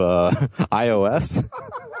maps of iOS?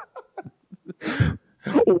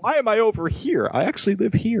 Why am I over here? I actually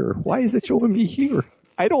live here. Why is it showing me here?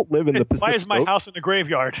 I don't live in the Pacific Why is my house in the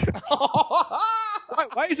graveyard?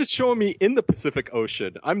 Why is it showing me in the Pacific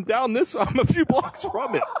Ocean? I'm a few blocks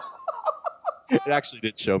from it. It actually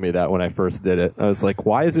did show me that when I first did it. I was like,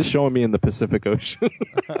 why is it showing me in the Pacific Ocean?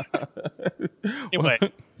 Anyway.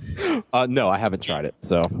 No, I haven't tried it.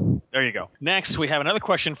 So There you go. Next, we have another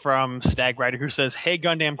question from Stag Rider who says, "Hey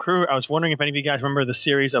Gundam crew, I was wondering if any of you guys remember the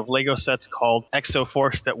series of Lego sets called Exo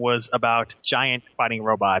Force that was about giant fighting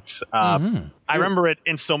robots. I remember it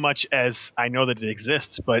in so much as I know that it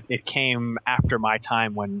exists, but it came after my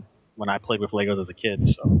time when I played with Legos as a kid.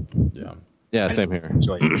 So yeah, same here.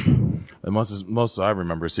 Enjoy it. Most I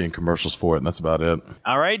remember seeing commercials for it, and that's about it.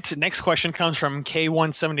 All right, next question comes from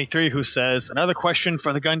K173 who says, "Another question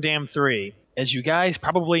for the Gundam 3. As you guys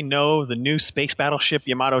probably know, the new space battleship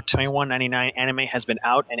Yamato 2199 anime has been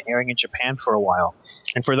out and airing in Japan for a while.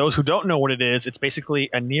 And for those who don't know what it is, it's basically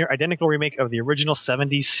a near identical remake of the original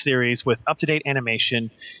 70s series with up-to-date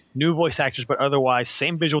animation, new voice actors, but otherwise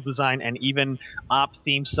same visual design and even op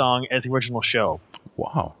theme song as the original show.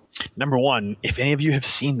 Wow. Number one, if any of you have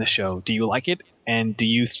seen the show, do you like it? And do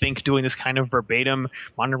you think doing this kind of verbatim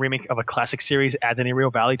modern remake of a classic series adds any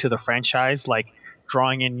real value to the franchise, like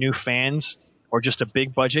drawing in new fans, or just a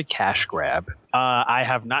big budget cash grab? I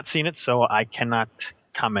have not seen it, so I cannot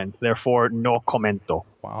comment. Therefore, no commento."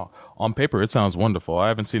 Wow. On paper, it sounds wonderful. I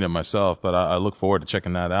haven't seen it myself, but I look forward to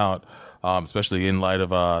checking that out, especially in light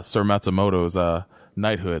of Sir Matsumoto's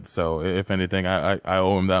knighthood. So if anything, I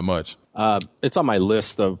owe him that much. It's on my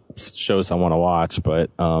list of shows I want to watch,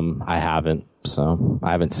 but I haven't. So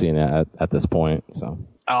I haven't seen it at this point. So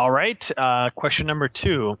All right. Question number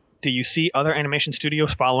 2. Do you see other animation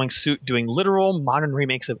studios following suit doing literal modern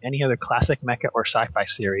remakes of any other classic mecha or sci-fi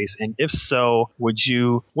series? And if so,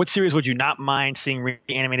 what series would you not mind seeing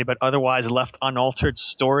reanimated but otherwise left unaltered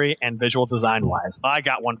story and visual design wise? I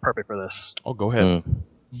got one perfect for this. Oh, go ahead.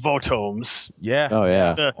 Votomes. Yeah. Oh,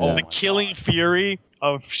 yeah. The killing fury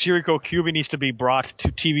of Shiriko Kyuubi needs to be brought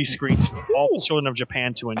to TV screens for all the children of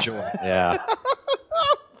Japan to enjoy. Yeah.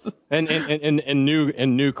 And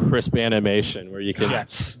new crisp animation where you can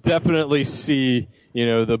definitely see,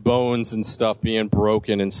 the bones and stuff being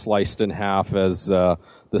broken and sliced in half as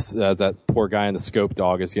that poor guy in the scope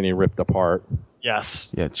dog is getting ripped apart. Yes.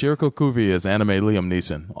 Yeah, Chiriko Kuvi is anime Liam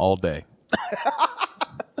Neeson all day.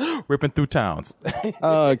 Ripping through towns.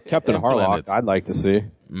 Captain Harlock, I'd like to see.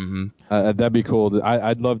 Mm-hmm. That'd be cool.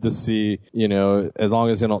 I'd love to see, as long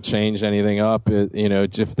as they don't change anything up,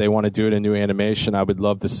 if they want to do it in new animation, I would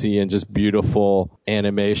love to see in just beautiful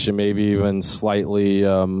animation, maybe even slightly,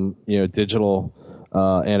 digital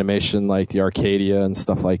animation like the Arcadia and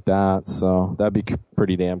stuff like that. So that'd be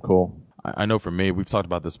pretty damn cool. I know for me, we've talked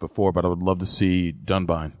about this before, but I would love to see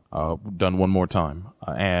Dunbine done one more time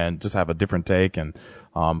and just have a different take and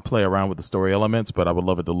play around with the story elements. But I would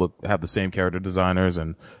love it to have the same character designers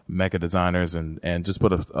and mecha designers and just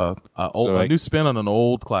put a new spin on an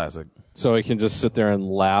old classic. So I can just sit there and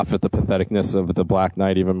laugh at the patheticness of the Black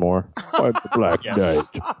Knight even more. I'm the Black Knight.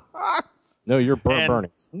 No, you're burning.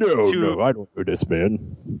 No, I don't do this,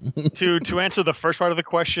 man. To answer the first part of the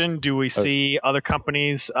question, do we see other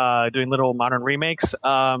companies doing little modern remakes?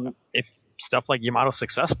 If stuff like Yamato's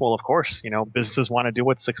successful, of course, businesses want to do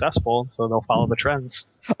what's successful, so they'll follow the trends.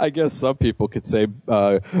 I guess some people could say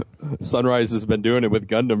Sunrise has been doing it with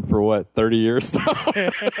Gundam for 30 years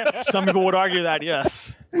now? Some people would argue that,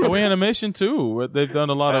 yes. Toei Animation too. They've done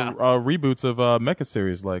a lot of reboots of mecha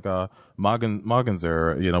series like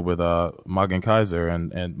Magenzer, with Magen Kaiser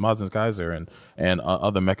and Mazen Kaiser and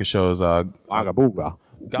other mecha shows. Agabooga.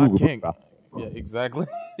 God King. Yeah, exactly.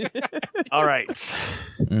 All right.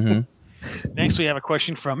 Mm-hmm. Next, we have a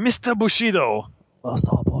question from Mr. Bushido.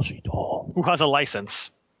 Mr. Bushido. Who has a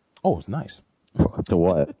license. Oh, it's nice. To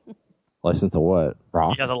what? License to what?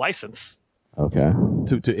 Rock? He has a license. Okay.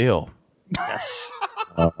 To ill. Yes.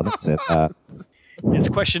 I didn't say that. His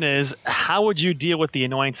question is, how would you deal with the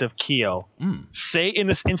annoyance of Kyo? Say in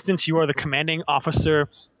this instance you are the commanding officer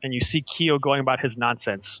and you see Kyo going about his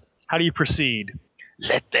nonsense. How do you proceed?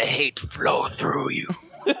 Let the hate flow through you.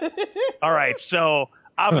 All right, so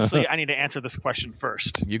obviously I need to answer this question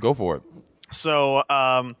first. You go for it. So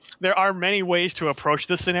there are many ways to approach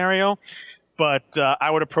this scenario, but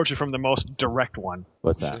I would approach it from the most direct one.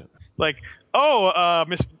 What's that? Like,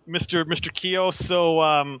 Mr. Kyo,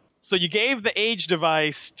 so you gave the age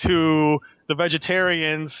device to the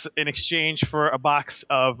vegetarians in exchange for a box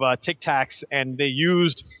of Tic Tacs, and they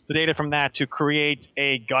used the data from that to create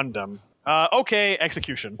a Gundam. Okay,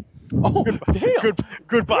 execution. Oh, damn.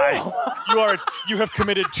 Goodbye. You have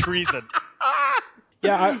committed treason.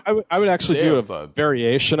 Yeah, I would actually do a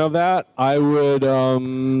variation of that. I would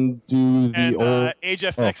do the old. Age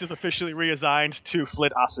FX is officially reassigned to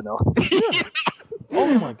Flit Asuno.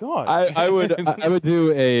 Oh my god! I would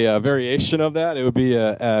do a variation of that. It would be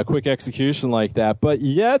a quick execution like that. But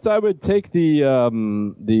yet, I would take the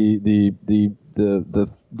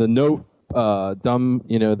note dumb.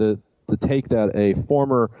 The take that a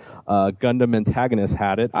former Gundam antagonist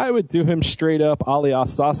had it. I would do him straight up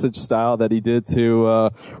alias sausage style that he did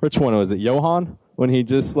to which one was it? Johan? When he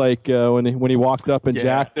just when he walked up and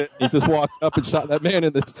jacked it, he just walked up and shot that man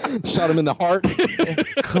shot him in the heart,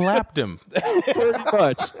 clapped him. Pretty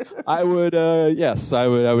much. I would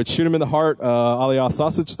shoot him in the heart, alias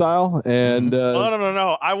sausage style, and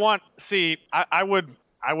no.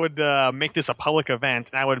 I would make this a public event,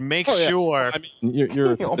 and I would make sure. I mean,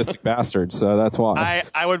 you're a sadistic bastard, so that's why.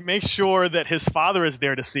 I would make sure that his father is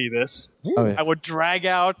there to see this. Oh, yeah. I would drag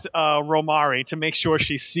out Romari to make sure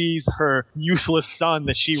she sees her useless son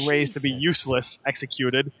that she raised to be useless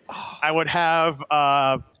executed. I would have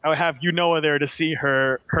Yunoa there to see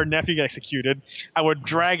her nephew get executed. I would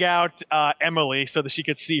drag out Emily so that she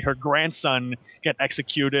could see her grandson get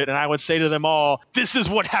executed, and I would say to them all, "This is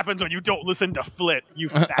what happens when you don't listen to Flit, you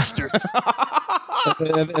bastards."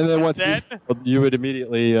 and then once you would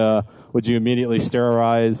immediately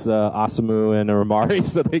sterilize Asamu and Romari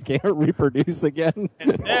so they can't reproduce again?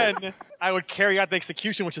 And then I would carry out the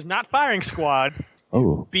execution, which is not firing squad.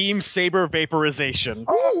 Oh. Beam Saber Vaporization.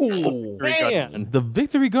 Oh, man. The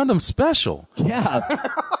Victory Gundam special. Yeah.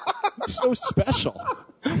 So special.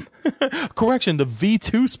 Correction, the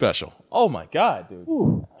V2 special. Oh, my God, dude.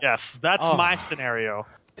 Ooh. Yes, that's my scenario.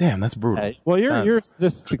 Damn, that's brutal. Hey, well, you're a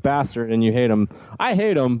sadistic bastard and you hate him. I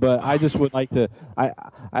hate him, but I just would like to.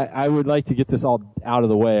 I would like to get this all out of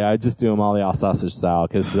the way. I just do him alias sausage style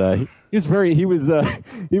because he was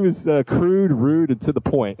crude, rude, and to the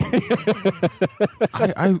point.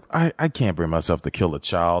 I can't bring myself to kill a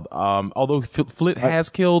child. Although Flit has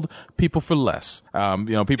killed people for less.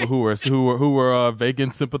 People who were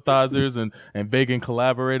vegan sympathizers and vegan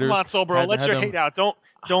collaborators. Come on, Sobro, let your hate out.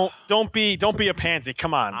 Don't be a pansy.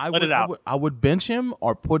 Come on, let it out. I would bench him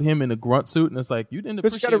or put him in a grunt suit, and it's like you didn't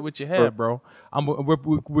appreciate what you had, bro.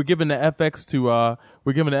 We're giving the FX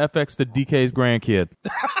to DK's grandkid.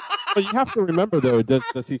 But you have to remember, though,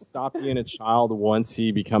 does he stop being a child once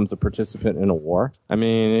he becomes a participant in a war? I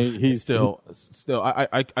mean, he's still.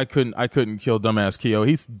 I couldn't kill dumbass Kyo.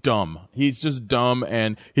 He's dumb. He's just dumb,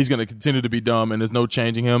 and he's gonna continue to be dumb, and there's no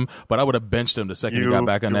changing him. But I would have benched him the second he got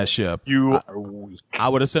back on that ship. You are weak. I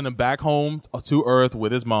would have sent him back home to Earth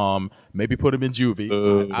with his mom. Maybe put him in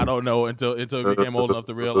juvie. I don't know until he became old enough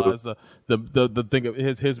to realize the thing of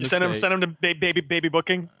his mistake. Send him to baby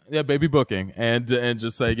booking. Yeah, baby booking, and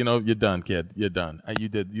just say, you're done, kid. You're done.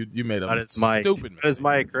 You made a stupid mistake. That is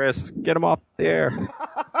Mike, Chris. Get him off the air.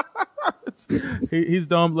 He's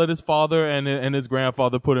dumb. Let his father and his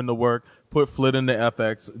grandfather put in the work. Put Flit in the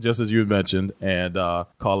FX, just as you mentioned, and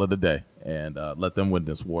call it a day. And let them win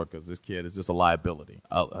this war because this kid is just a liability,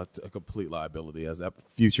 a complete liability, as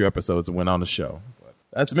future episodes went on the show. But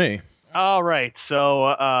that's me. All right.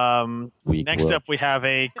 So next up, we have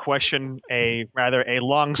a question, a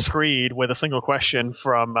long screed with a single question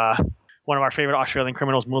from one of our favorite Australian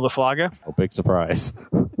criminals, Mula Flaga. Oh, big surprise.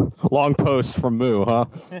 Long post from Moo, huh?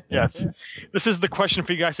 Yes. This is the question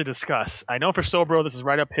for you guys to discuss. I know for Sobro, this is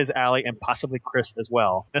right up his alley and possibly Chris as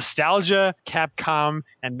well. Nostalgia, Capcom,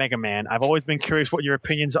 and Mega Man. I've always been curious what your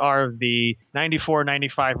opinions are of the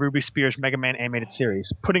 94-95 Ruby Spears Mega Man animated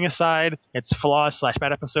series. Putting aside its flaws /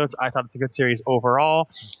 bad episodes, I thought it's a good series overall.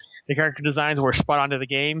 The character designs were spot on to the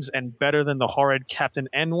games and better than the horrid Captain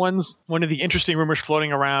N ones. One of the interesting rumors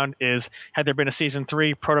floating around is, had there been a season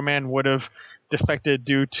 3, Proto Man would have defected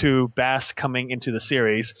due to Bass coming into the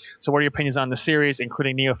series. So what are your opinions on the series,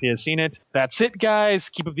 including Neo if he has seen it? That's it, guys.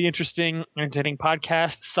 Keep up the interesting, entertaining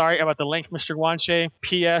podcast. Sorry about the length, Mr. Guanche.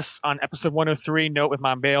 P.S. On episode 103, note with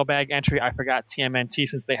my mailbag entry, I forgot TMNT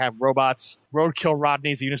since they have robots, Roadkill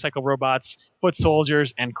Rodneys, unicycle robots, foot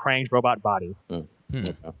soldiers, and Krang's robot body.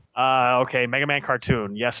 Okay, Mega Man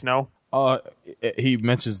cartoon. Yes, no? He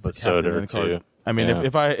mentions the Captain N cartoon. I mean,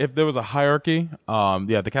 if there was a hierarchy,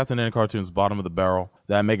 the Captain N cartoon is bottom of the barrel.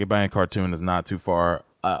 That Mega Man cartoon is not too far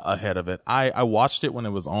ahead of it. I watched it when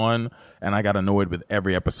it was on, and I got annoyed with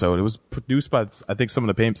every episode. It was produced by, I think, some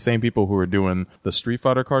of the same people who were doing the Street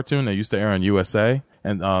Fighter cartoon that used to air on USA,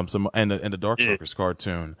 and the Darkstalkers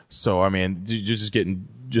cartoon. So I mean, you're just getting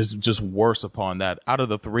just worse upon that. Out of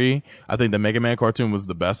the 3, I think the Mega Man cartoon was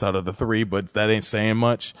the best out of the 3, but that ain't saying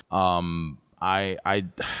much. I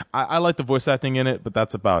like the voice acting in it, but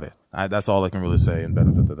that's about it. That's all I can really say in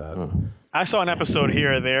benefit to that. I saw an episode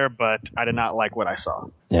here or there, but I did not like what I saw.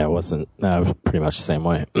 Yeah, it wasn't. Was pretty much the same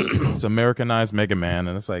way. It's Americanized Mega Man,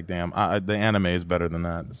 and it's like, damn, the anime is better than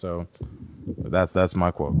that. So that's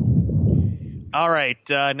my quote. All right.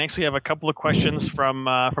 Next, we have a couple of questions from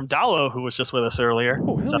Dalo, who was just with us earlier.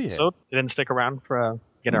 This episode. He didn't stick around for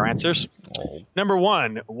get our answers. Number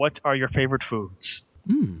 1, what are your favorite foods?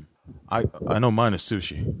 I know mine is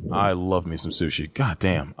sushi. I love me some sushi. God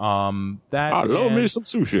damn. I love me some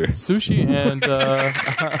sushi. Sushi and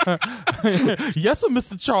yes, sir,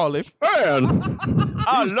 Mr. Charlie.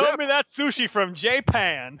 I love me that sushi from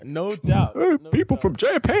Japan. No doubt. People from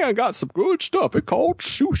Japan got some good stuff. It's called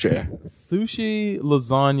sushi. Sushi,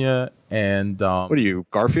 lasagna, and what are you,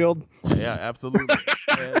 Garfield? Yeah, absolutely.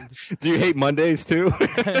 Do you hate Mondays too?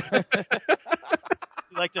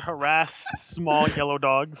 You like to harass small yellow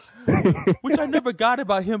dogs? Which I never got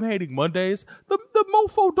about him hating Mondays. The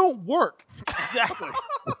mofo don't work. Exactly.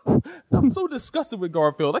 I'm so disgusted with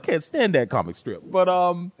Garfield. I can't stand that comic strip. But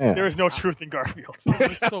there is no truth in Garfield.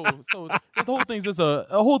 so the whole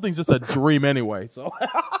thing's just a dream anyway. So,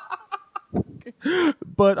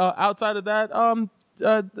 but outside of that,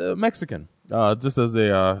 Mexican. Just as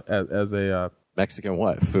a Mexican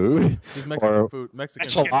what? Food? Just Mexican food. Mexican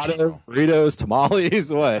enchiladas, burritos, tamales,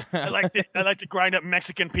 what? I like to grind up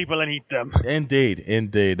Mexican people and eat them. Indeed.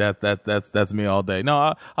 That's me all day.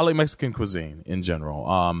 No, I like Mexican cuisine in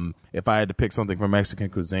general. If I had to pick something from Mexican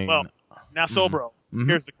cuisine. Well, now, Sobro,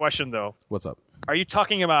 here's the question though. What's up? Are you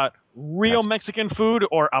talking about real Mexican food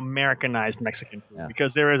or Americanized Mexican food? Yeah.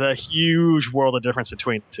 Because there is a huge world of difference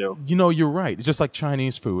between the two. You know, you're right. It's just like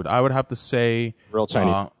Chinese food. I would have to say real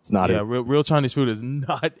Chinese. It's not. Yeah, real Chinese food is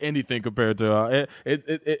not anything compared to.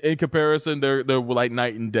 In comparison, they're like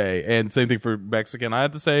night and day. And same thing for Mexican. I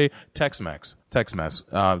have to say Tex-Mex.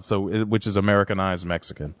 Which is Americanized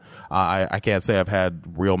Mexican. I can't say I've had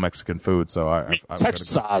real Mexican food, so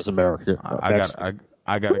Texas American.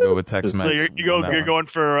 I gotta go with Tex-Mex. So you're going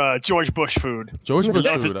for George Bush food. George Bush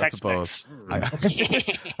food, I suppose. That's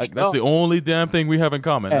the only damn thing we have in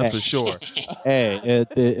common. That's for sure.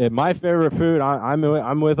 Hey, my favorite food.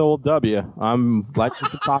 I'm with old W. I'm liking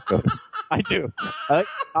some tacos. I do. I like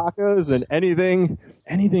tacos and anything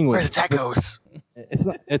with. Where's tacos?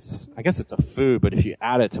 I guess it's a food, but if you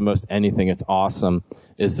add it to most anything, it's awesome.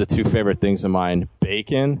 Is the 2 favorite things of mine: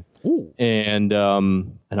 bacon. Ooh. And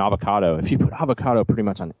an avocado. If you put avocado pretty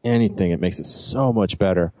much on anything, it makes it so much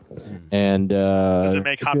better. And does it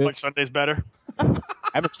make Hot Punch Sundays better? I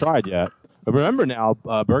haven't tried yet. But remember now,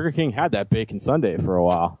 Burger King had that bacon sundae for a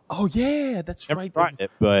while. Oh yeah, that's right. Tried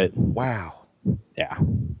it, but wow, yeah.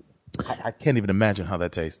 I can't even imagine how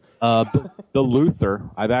that tastes. The Luther.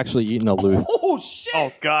 I've actually eaten a Luther. Oh shit!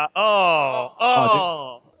 Oh god!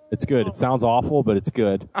 Oh. It's good. It sounds awful, but it's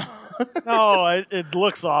good. No, it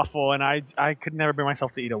looks awful, and I could never bring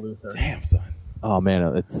myself to eat a Luther. Damn, son. Oh man,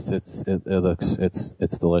 it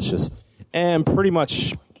looks delicious, and pretty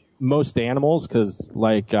much most animals, because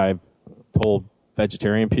like I've told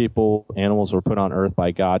vegetarian people, animals were put on Earth by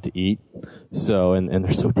God to eat, so and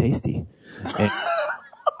they're so tasty. And,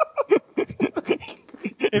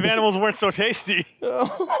 if animals weren't so tasty, we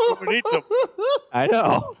would eat them. I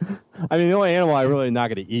know. I mean, the only animal I really not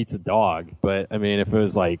going to eat's a dog. But I mean, if it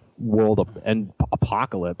was like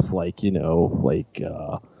apocalypse, like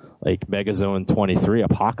Megazone 23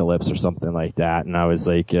 apocalypse or something like that, and I was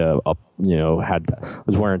like, was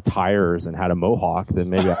wearing tires and had a mohawk, then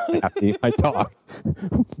maybe I'd have to eat my dog.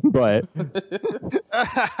 But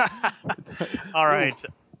all right.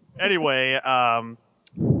 Anyway,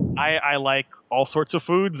 I like all sorts of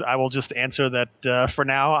foods. I will just answer that for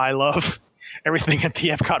now. I love everything at the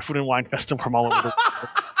Epcot Food and Wine Festival from all over the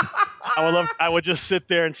world. I would just sit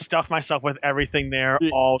there and stuff myself with everything there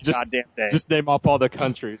all goddamn day. Just name off all the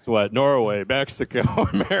countries. What? Norway, Mexico,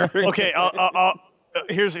 America. Okay,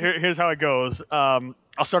 here's how it goes. I'll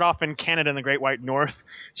start off in Canada and the Great White North.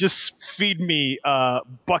 Just feed me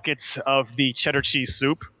buckets of the cheddar cheese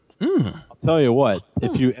soup. I'll tell you what,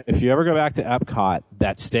 if you ever go back to Epcot,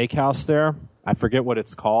 that steakhouse there, I forget what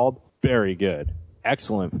it's called, very good.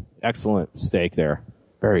 Excellent steak there.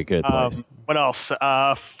 Very good place. What else?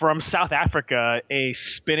 From South Africa, a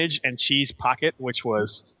spinach and cheese pocket, which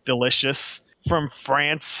was delicious. From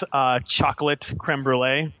France, chocolate creme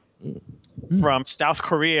brulee. From South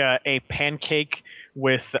Korea, a pancake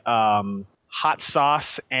with hot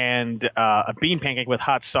sauce and a bean pancake with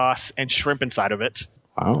hot sauce and shrimp inside of it.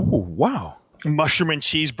 Oh, wow. Mushroom and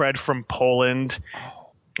cheese bread from Poland.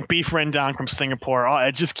 beef rendang from Singapore. Oh,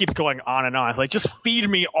 it just keeps going on and on. It's like, just feed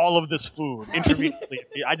me all of this food intravenously.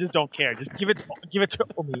 I just don't care. Just give it to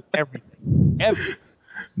me. Everything.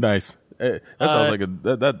 Nice. That sounds like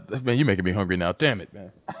that. Man, you're making me hungry now. Damn it,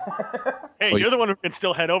 man. Hey, you're the one who can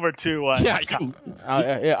still head over to. I can.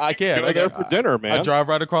 Go there for dinner, man. I drive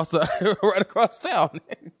right across town.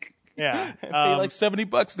 Yeah, pay like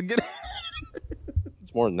 $70 to get it.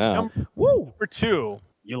 It's more than that. Number 2,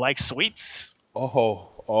 you like sweets?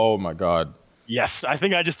 Oh my God. Yes, I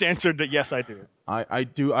think I just answered that. Yes, I do. I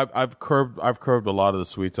do. I've curbed a lot of the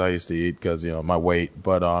sweets I used to eat because my weight.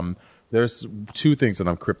 But there's 2 things that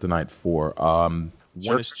I'm kryptonite for. One is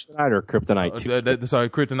kryptonite or kryptonite 2? Sorry,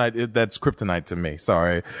 kryptonite. That's kryptonite to me.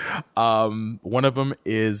 Sorry. One of them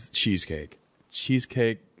is cheesecake.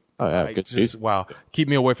 Oh yeah, good cheese. Wow, keep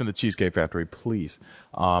me away from the Cheesecake Factory, please.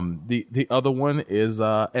 The other one is,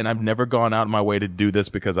 and I've never gone out of my way to do this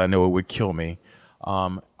because I know it would kill me.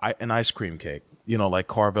 An ice cream cake, like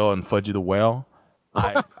Carvel and Fudgy the Whale.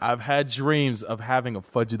 I've had dreams of having a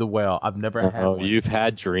Fudgy the Whale. I've never had one. You've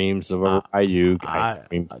had dreams of a Ryu ice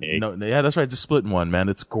cream cake. No, yeah, that's right. Just splitting one, man.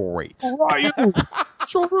 It's great. Ryu,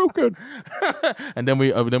 Shoryuken. And then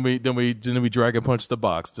we Dragon Punch the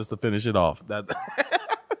box just to finish it off.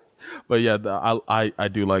 But yeah, I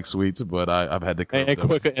do like sweets, but I've had to curb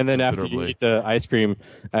them and then after you eat the ice cream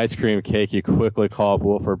cake, you quickly call up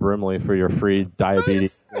Wilford Brimley for your free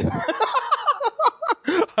diabetes.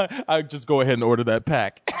 I just go ahead and order that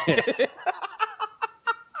pack.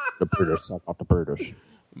 The British, not the British.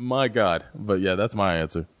 My God, but yeah, that's my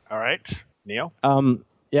answer. All right, Neo.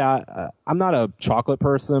 Yeah, I'm not a chocolate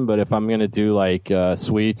person, but if I'm gonna do like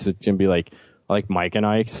sweets, it's gonna be like Mike and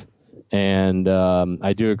Ike's. And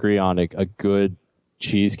I do agree on a good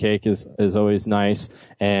cheesecake is always nice.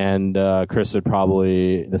 And Chris would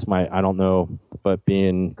probably, I don't know, but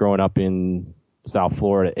growing up in South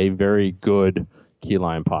Florida, a very good key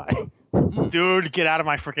lime pie. Dude, get out of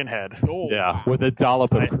my freaking head. Yeah, with a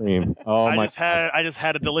dollop of cream. I just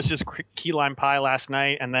had a delicious key lime pie last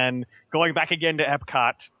night, and then going back again to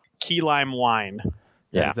Epcot, key lime wine.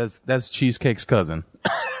 Yeah, that's cheesecake's cousin.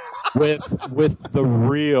 with the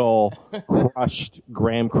real crushed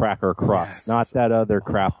graham cracker crust, not that other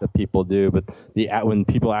crap that people do, but when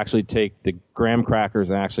people actually take the graham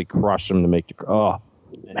crackers and actually crush them to make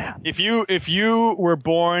man. If you were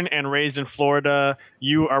born and raised in Florida,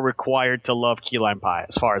 you are required to love key lime pie,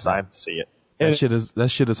 as far as I see it. That shit is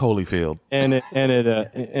Holyfield, and it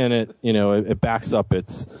backs up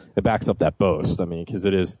that boast. I mean, because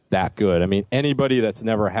it is that good. I mean, anybody that's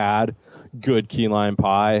never had good key lime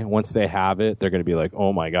pie, once they have it, they're going to be like,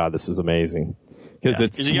 "Oh my God, this is amazing!"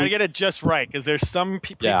 Because you got to get it just right. Because there's some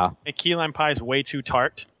people make key lime pie is way too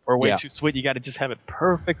tart or way too sweet. You got to just have it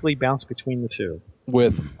perfectly balanced between the two.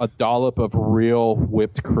 With a dollop of real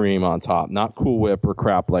whipped cream on top, not Cool Whip or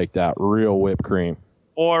crap like that. Real whipped cream.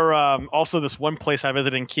 Or also this one place I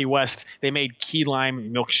visited in Key West, they made key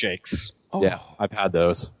lime milkshakes. Oh. Yeah, I've had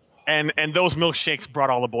those. And those milkshakes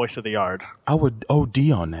brought all the boys to the yard. I would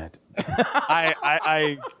OD on that.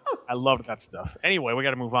 I loved that stuff. Anyway, we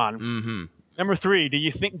got to move on. Mm-hmm. Number 3, do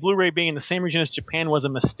you think Blu-ray being in the same region as Japan was a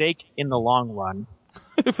mistake in the long run?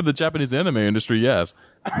 For the Japanese anime industry, yes.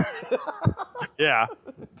 Yeah.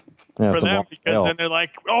 For them, because then they're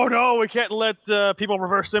like, oh no, we can't let people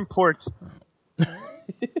reverse imports.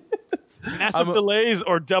 Massive delays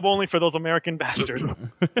or dub only for those American bastards.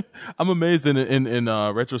 I'm amazed in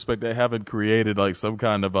retrospect they haven't created like some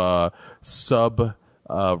kind of sub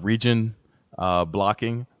region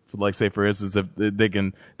blocking. Like, say for instance, if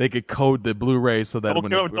they could code the Blu-ray so that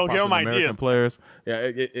when American players,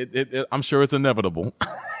 I'm sure it's inevitable.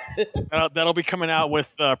 That'll be coming out with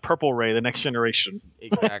Purple Ray, the next generation.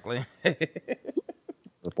 Exactly.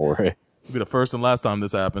 Purple Ray. It'll be the first and last time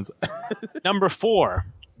this happens. Number 4.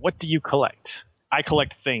 What do you collect? I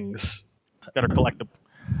collect things that are collectible.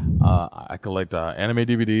 I collect anime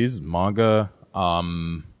DVDs, manga,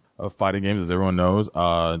 fighting games, as everyone knows.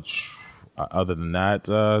 Other than that,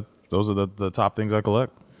 those are the top things I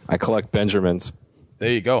collect. I collect Benjamins. There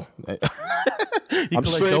you go. I'm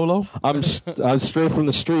straight from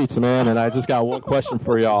the streets, man, and I just got one question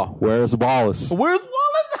for y'all. Where's Wallace? Where's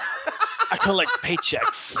Wallace? I collect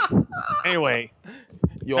paychecks. Anyway,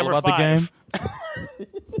 you all about 5. The game?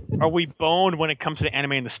 Are we boned when it comes to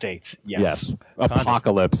anime in the States? Yes.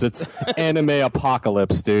 Apocalypse. It's anime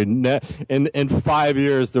apocalypse, dude. In 5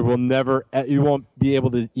 years, you won't be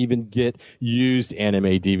able to even get used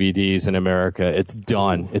anime DVDs in America. It's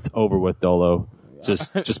done. It's over with, Dolo.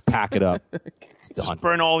 Just pack it up. It's done. Just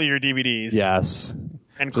burn all your DVDs. Yes.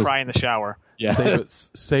 And cry in the shower. Yeah.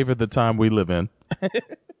 Savor the time we live in.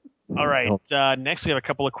 All right. Next, we have a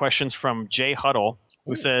couple of questions from Jay Huddle,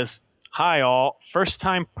 who says, "Hi, all.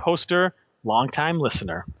 First-time poster, long-time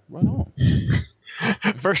listener. Right on.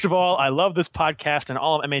 First of all, I love this podcast and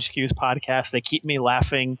all of MHQ's podcasts. They keep me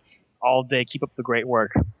laughing all day. Keep up the great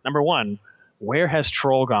work. Number one, where has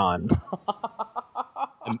Troll gone?"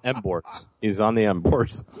 M-boards. He's on the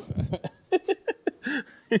M-boards.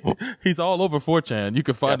 He's all over 4chan. You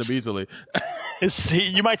can find him easily.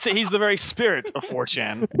 You might say he's the very spirit of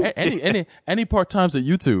 4chan. Any part-times at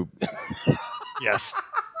YouTube. Yes.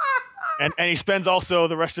 And he spends also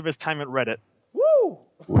the rest of his time at Reddit. Woo!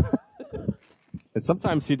 And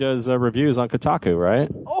sometimes he does reviews on Kotaku, right?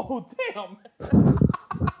 Oh, damn.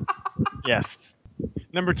 Yes.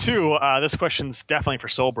 Number two, this question's definitely for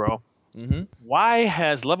Soulbro. Mm-hmm. Why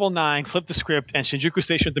has Level 9, Flip the Script, and Shinjuku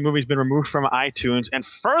Station the Movies been removed from iTunes? And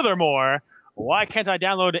furthermore, why can't I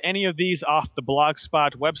download any of these off the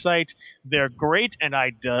Blogspot website? They're great, and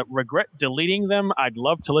I regret deleting them. I'd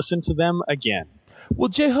love to listen to them again. Well,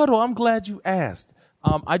 Jay Huddle, I'm glad you asked.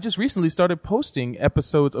 I just recently started posting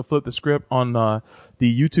episodes of Flip the Script on the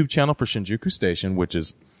YouTube channel for Shinjuku Station, which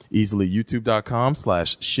is easily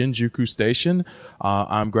youtube.com/Shinjuku Station.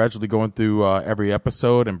 I'm gradually going through every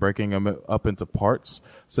episode and breaking them up into parts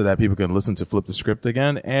so that people can listen to Flip the Script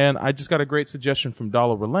again. And I just got a great suggestion from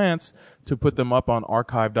Dollar Relance to put them up on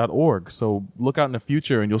archive.org. So look out in the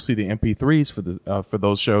future and you'll see the MP3s for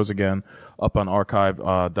those shows again up on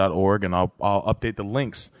archive.org, and I'll update the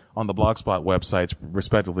links on the Blogspot websites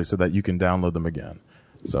respectively so that you can download them again.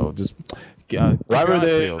 So just why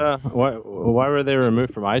were they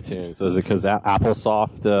removed from iTunes? Is it because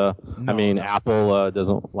AppleSoft? Apple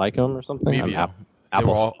doesn't like them or something? Mevio.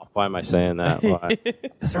 AppleSoft. Why am I saying that?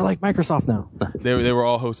 Because they're like Microsoft now. They were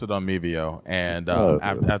all hosted on Mevio, and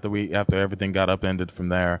after everything got upended from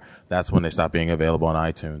there, that's when they stopped being available on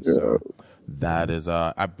iTunes. So that is,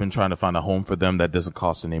 I've been trying to find a home for them that doesn't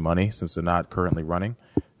cost any money since they're not currently running.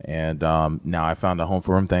 And now I found a home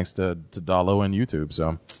for them thanks to Dalo and YouTube.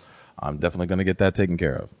 So I'm definitely going to get that taken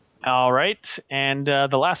care of. All right. And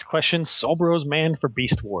the last question, Soulbro's man for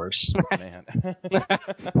Beast Wars. Man.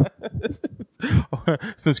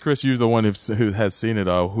 Since Chris, you're the one who has seen it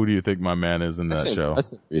all, who do you think my man is in that show? I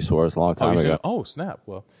seen Beast Wars a long time ago. Oh, snap.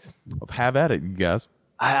 Well, have at it, you guys.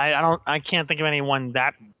 I can't think of anyone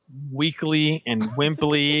that weakly and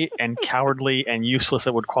wimply and cowardly and useless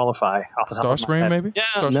that would qualify. Starscream, maybe? Yeah,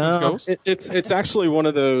 Starscream's Ghost? It's actually one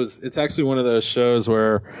of those. It's actually one of those shows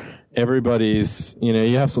where everybody's,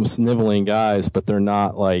 you have some sniveling guys, but they're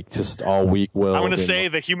not like just all weak-willed. I'm going to say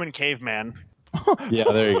the human caveman.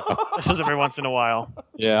 Yeah, there you go. This is every once in a while.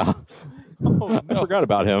 Yeah. Oh, no. I forgot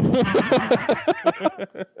about him.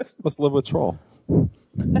 Let's live with Troll.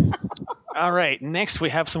 All right. Next, we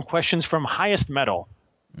have some questions from Highest Metal.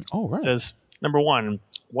 Oh, right. It says, number one,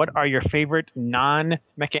 what are your favorite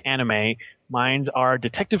non-mecha anime? Mine are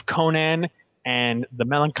Detective Conan and The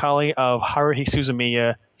Melancholy of Haruhi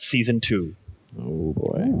Suzumiya Season 2. Oh,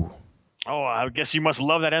 boy. Oh, I guess you must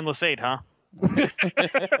love that Endless 8, huh?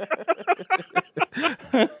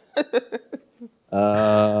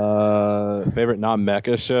 Favorite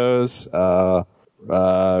non-mecha shows?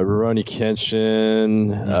 Rurouni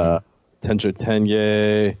Kenshin, Tenjo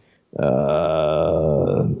Tenge,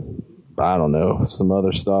 I don't know, some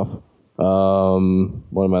other stuff.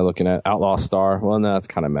 What am I looking at? Outlaw Star. Well, no, that's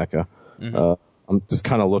kind of mecha. Mm-hmm. I'm just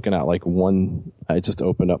kind of looking at like one. I just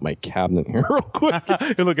opened up my cabinet here real quick.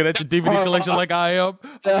 You're looking at your DVD collection like I am.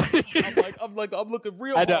 I'm looking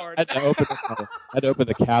real hard. I had to open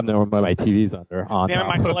the cabinet where my TV's under. Damn,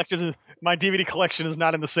 my DVD collection is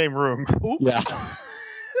not in the same room. Oops. Yeah.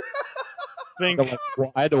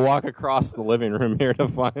 I had to walk across the living room here to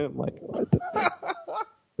find it. I'm like, what?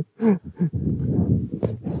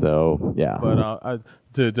 So yeah, but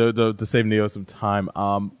to save Neo some time,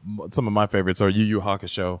 some of my favorites are Yu Yu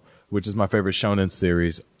Hakusho, which is my favorite shonen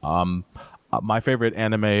series. My favorite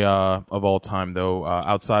anime of all time, though,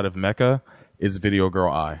 outside of mecha, is Video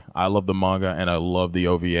Girl Ai. I love the manga and I love the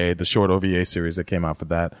OVA, the short OVA series that came out for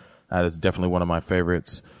that. That is definitely one of my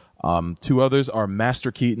favorites. Two others are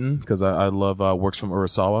Master Keaton, because I love works from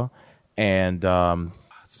Urasawa, and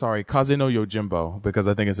Kaze no Yojimbo, because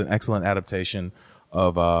I think it's an excellent adaptation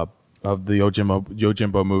of the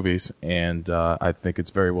Yojimbo movies, and I think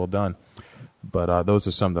it's very well done. But those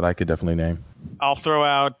are some that I could definitely name. I'll throw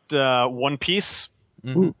out One Piece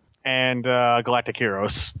and Galactic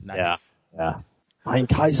Heroes. Nice. Yeah. Mein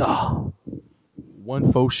Kaiser.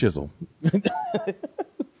 One faux shizzle.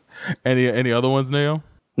 Any other ones, Neo?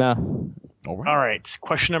 No. All right.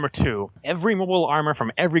 Question number 2. Every mobile armor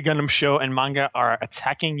from every Gundam show and manga are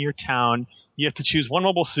attacking your town. You have to choose one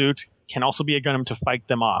mobile suit. can also be a Gundam to fight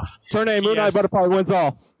them off. Turn A, Moon Knight Butterfly wins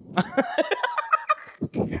all.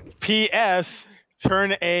 P.S.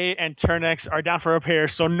 Turn A and Turn X are down for repair,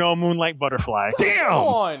 so no Moonlight Butterfly. Damn! Come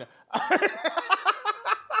on.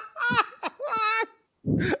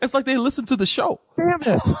 It's like they listen to the show. Damn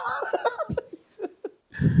it!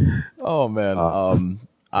 Oh man.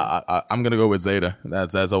 I'm gonna go with Zeta.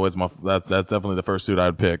 That's always that's definitely the first suit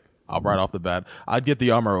I'd pick. Right off the bat, I'd get the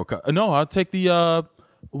Amuro. No, I'd take the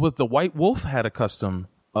with the White Wolf had a custom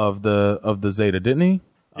of the Zeta, didn't he?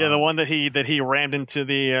 Yeah, the one that he rammed into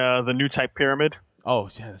the new type pyramid. Oh,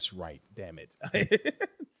 yeah, that's right. Damn it.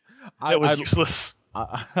 It was useless.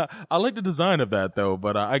 I like the design of that though,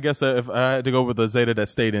 but I guess if I had to go with the Zeta that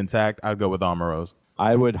stayed intact, I'd go with Amuro's.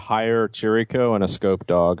 I would hire Chirico and a scope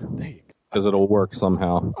dog because it'll work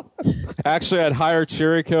somehow. Actually, I'd hire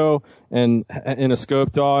Chirico and a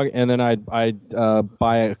scope dog, and then I'd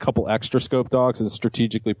buy a couple extra scope dogs and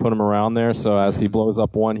strategically put them around there, so as he blows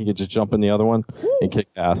up one, he could just jump in the other one and kick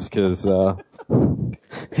ass because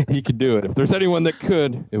he could do it. If there's anyone that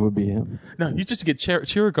could, it would be him. No, you just get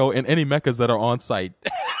Chirico and any mechas that are on site.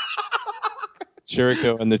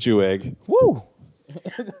 Chirico and the Jew egg. Woo!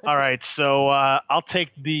 All right, so I'll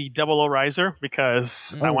take the Double O Riser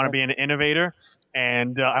because I want to be an innovator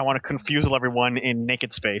and I want to confuse everyone in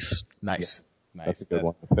naked space. Nice. Nice. That's a good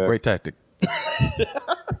one to pick. Great tactic.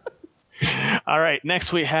 All right,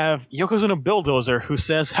 next we have Yokozuna Bulldozer who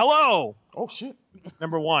says, "Hello!" Oh, shit.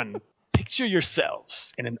 Number 1, picture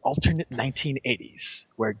yourselves in an alternate 1980s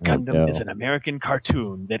where Gundam is an American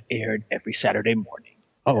cartoon that aired every Saturday morning.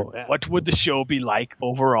 Oh, what would the show be like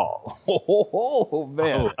overall? Oh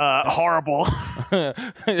man, horrible.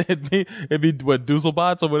 it'd be what,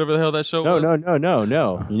 Doozlebots or whatever the hell that show was.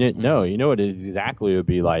 No. You know what it exactly would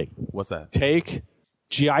be like? What's that? Take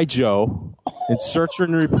G.I. Joe and search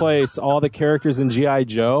and replace all the characters in G.I.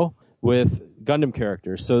 Joe with Gundam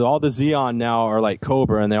characters. So all the Zeon now are like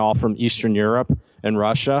Cobra, and they're all from Eastern Europe and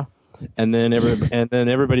Russia. And then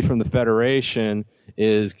everybody from the Federation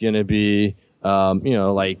is going to be.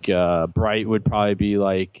 Bright would probably be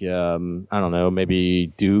like, I don't know,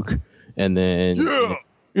 maybe Duke, and then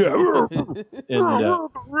Armoro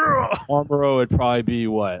would probably be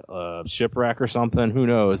what, Shipwreck or something. Who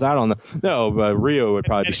knows? I don't know. No, but Rio would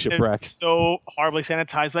probably be Shipwreck. So horribly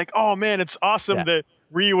sanitized, like, oh man, it's awesome that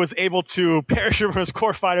Rio was able to parachute from his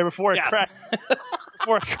core fighter before it crashed.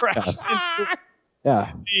 Before it crashed into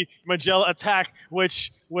the Magella attack,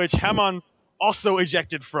 which Hamon also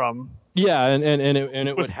ejected from. Yeah, and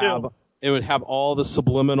it would have all the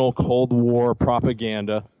subliminal Cold War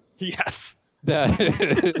propaganda. Yes. That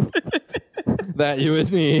you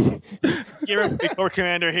would need. You're a big Corps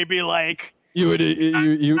commander. He'd be like,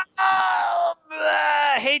 you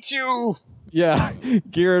I hate you. Yeah,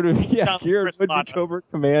 Garrett would be Covert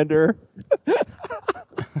Commander.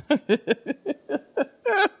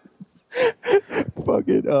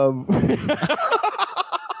 Fucking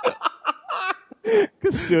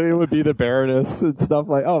Castilian would be the Baroness and stuff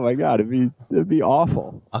like. Oh my god, it'd be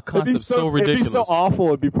awful. A concept so ridiculous. It'd be so awful.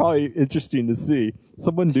 It'd be probably interesting to see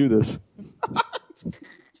someone do this.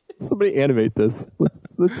 Somebody animate this. Let's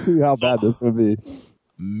see how bad this would be.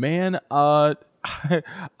 Man, I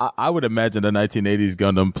would imagine the 1980s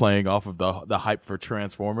Gundam playing off of the hype for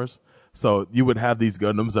Transformers. So you would have these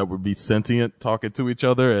Gundams that would be sentient, talking to each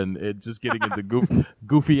other, and it just getting into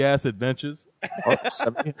goofy ass adventures.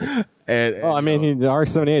 The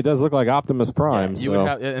R78 does look like Optimus Prime. Yeah, you would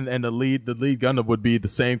have, and the lead Gundam would be the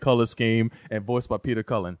same color scheme and voiced by Peter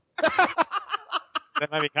Cullen. That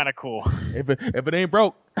might be kind of cool. If it ain't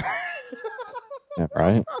broke. Yeah,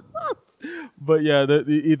 right. But yeah,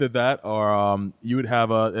 either that or you would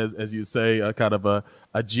have as you say, a kind of a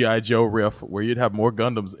G.I. Joe riff where you'd have more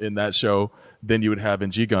Gundams in that show than you would have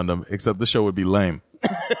in G Gundam, except the show would be lame.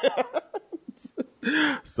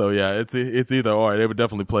 So yeah, it's either or. They would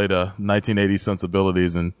definitely play the 1980s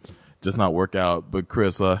sensibilities and just not work out. But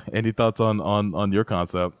Chris, any thoughts on your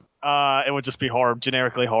concept? It would just be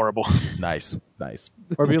generically horrible. Nice.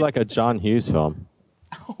 Or be like a John Hughes film.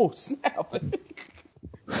 Oh snap!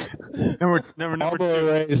 Number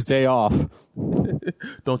two. Ray's Day Off.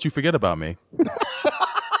 Don't you forget about me.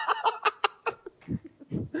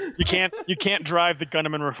 You can't drive the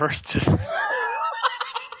Gundam in reverse to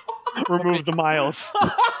remove the miles.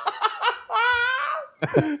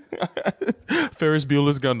 Ferris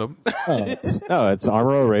Bueller's Gundam. It's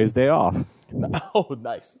Armoro Ray's Day Off. Oh,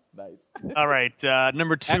 nice. All right,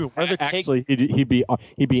 number 2. Actually, he'd be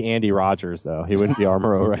Andy Rogers though. He wouldn't be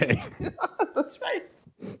Armoro Ray. That's right.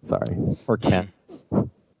 Sorry, or Ken.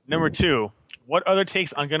 Number 2. What other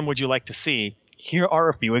takes on Gundam would you like to see? Here are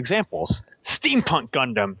a few examples. Steampunk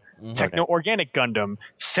Gundam, Techno-Organic Gundam,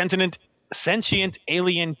 Sentient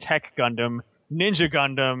Alien Tech Gundam, Ninja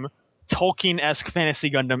Gundam, Tolkien-esque Fantasy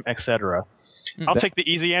Gundam, etc. I'll take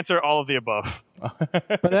the easy answer, all of the above.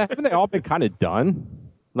 But haven't they all been kind of done?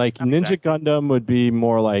 Like Ninja Gundam would be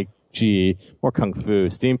more like more Kung Fu.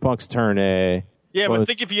 Steampunk's Turn A. Yeah, but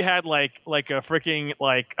think if you had like a freaking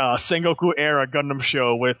Sengoku era Gundam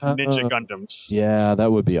show with Ninja Gundams. Yeah,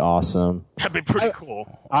 that would be awesome. That'd be pretty cool.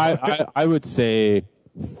 I would say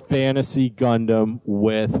Fantasy Gundam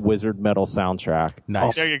with Wizard Metal soundtrack.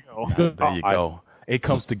 Nice. There you go. There you go. It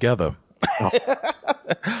comes together.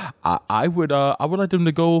 I would like them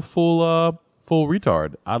to go full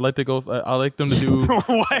retard. I'd like to go. I like them to do.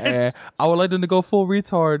 What? I would like them to go full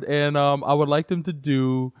retard, and I would like them to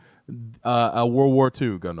do a World War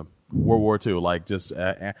II Gundam. World War II, like just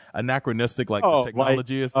anachronistic, like the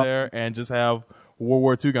technology is there, and just have World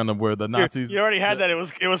War II Gundam where the Nazis. You already had that. It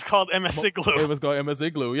was called MS Igloo. It was called MS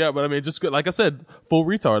Igloo. Yeah, but I mean, just like I said, full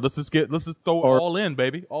retard. Let's just throw all in,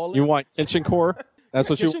 baby. All in. You want Kenshin Core? That's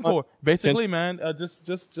what Kenshin you Core. want? Basically, man,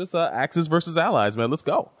 just Axis versus Allies, man. Let's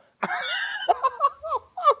go.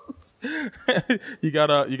 you got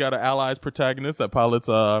a Allies protagonist that pilots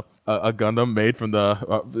a Gundam made from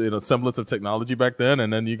the semblance of technology back then,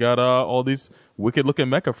 and then you got all these wicked looking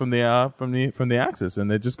mecha from the Axis, and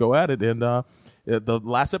they just go at it. And the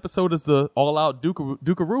last episode is the all out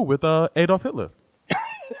Dukaroo with Adolf Hitler.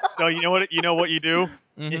 So you know what you do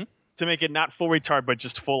to make it not full retard but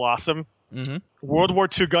just full awesome. World War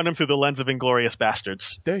II Gundam through the lens of Inglourious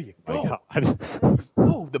Bastards. There you go.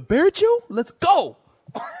 Oh, the Bear Jew? Let's go.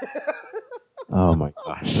 Oh my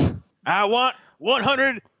gosh. I want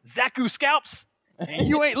 100 Zaku scalps, and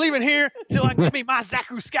you ain't leaving here till I give me my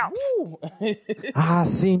Zaku scalps.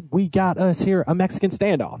 See, we got us here a Mexican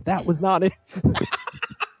standoff. That was not it.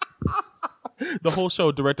 The whole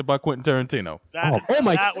show directed by Quentin Tarantino. Oh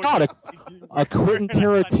my God! A Quentin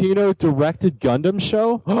Tarantino directed Gundam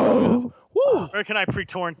show? Where can I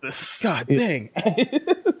pre-torrent this? God dang!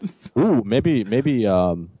 Ooh, maybe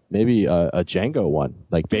a Django one,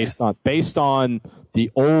 like based on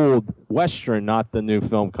the old Western, not the new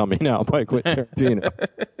film coming out by Quentin Tarantino.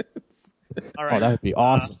 All right. Oh, that would be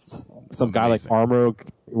awesome. Some guy like Armor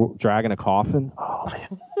dragging a coffin. Oh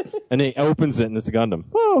man! And he opens it and it's a Gundam.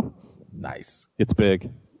 Woo! Nice. It's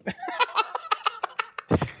big.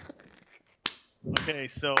 Okay,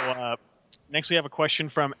 so next we have a question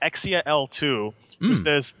from Exia L2 who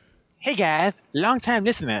says, "Hey guys, long time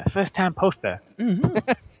listener, first time poster.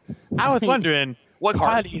 I was wondering what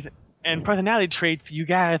qualities and personality traits you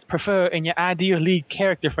guys prefer in your ideal lead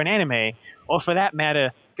character for an anime, or for that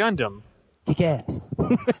matter, Gundam." Yes.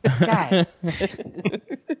 Guys.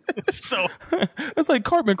 So it's like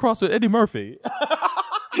Cartman crossed with Eddie Murphy.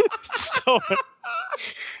 So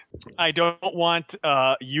I don't want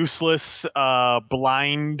useless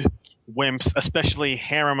blind wimps, especially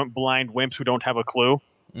harem blind wimps who don't have a clue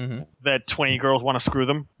that 20 girls want to screw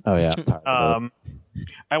them. Oh yeah.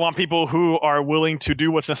 I want people who are willing to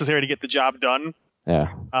do what's necessary to get the job done.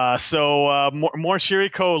 Yeah. So more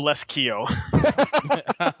Shiriko, less Kyo.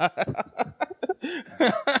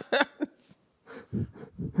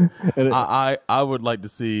 I would like to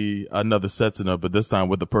see another Setsuna, but this time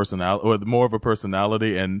with the personality, or more of a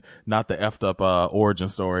personality, and not the effed up origin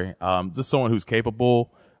story. Just someone who's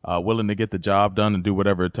capable, willing to get the job done and do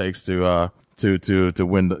whatever it takes to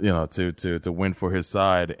win, to win for his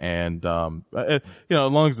side, and as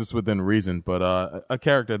long as it's within reason. But a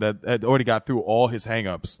character that had already got through all his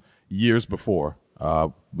hangups years before.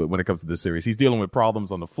 But when it comes to this series, he's dealing with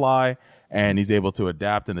problems on the fly, and he's able to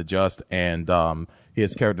adapt and adjust, and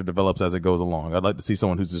his character develops as it goes along. I'd like to see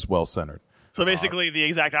someone who's just well centered. So basically, the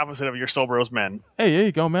exact opposite of your Soul Bros men. Hey, there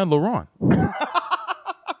you go, man, Laurent.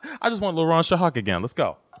 I just want Laurent Shahak again. Let's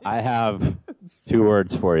go. I have 2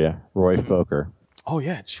 words for you, Roy Fokker. Oh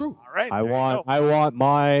yeah, true. All right. I want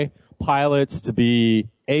my pilots to be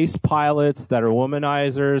ace pilots that are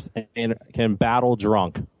womanizers and can battle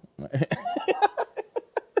drunk.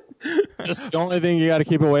 Just the only thing you got to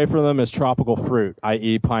keep away from them is tropical fruit,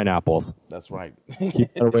 i.e. pineapples. That's right.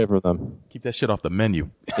 Keep that away from them. Keep that shit off the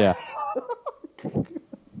menu. Yeah.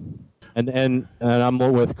 And I'm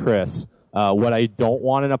with Chris. What I don't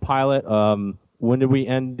want in a pilot, when did we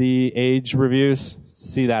end the age reviews?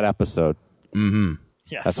 See that episode.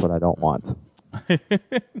 Yes. That's what I don't want.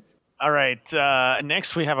 All right.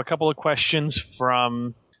 Next, we have a couple of questions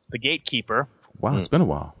from the Gatekeeper. Wow, it's been a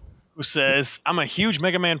while. Who says, "I'm a huge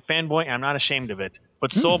Mega Man fanboy and I'm not ashamed of it.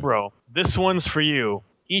 But Soul Bro, this one's for you.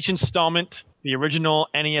 Each installment, the original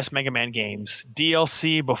NES Mega Man games,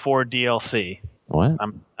 DLC before DLC." What?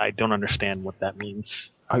 I don't understand what that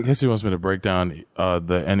means. I guess he wants me to break down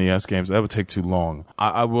the NES games. That would take too long.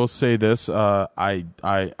 I will say this: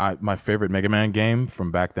 my favorite Mega Man game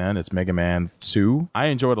from back then is Mega Man 2. I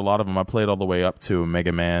enjoyed a lot of them. I played all the way up to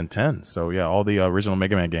Mega Man 10. So yeah, all the original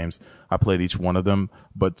Mega Man games, I played each one of them.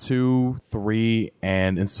 But 2, 3,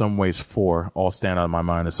 and in some ways 4 all stand out in my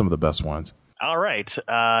mind as some of the best ones. All right.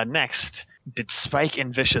 Next, did Spike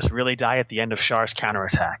and Vicious really die at the end of Char's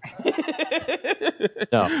counterattack?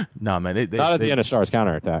 No, man. Not at the end of Char's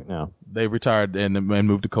counterattack. No, they retired and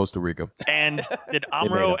moved to Costa Rica. And did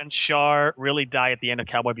Amuro and Char really die at the end of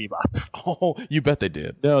Cowboy Bebop? Oh, you bet they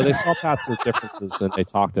did. No, they saw past their differences and they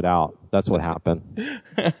talked it out. That's what happened.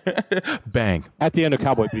 Bang. At the end of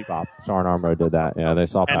Cowboy Bebop, Char and Amuro did that. Yeah, they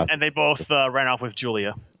saw past. And they both ran off with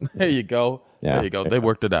Julia. There you go. Yeah, there you go. They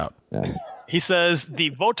worked it out. Yes. He says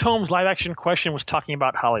the Votomes live action question was talking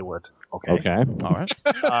about Hollywood. Okay. All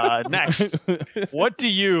right. Next, what do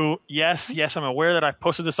you, yes, I'm aware that I've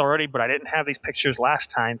posted this already, but I didn't have these pictures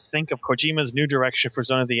last time, think of Kojima's new direction for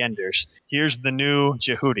Zone of the Enders. Here's the new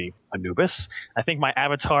Jehudi. Anubis? I think my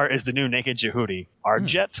avatar is the new naked Jehudi.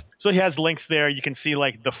 Arjet? So he has links there. You can see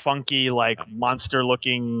like the funky, like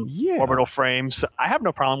monster-looking orbital frames. I have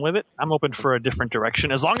no problem with it. I'm open for a different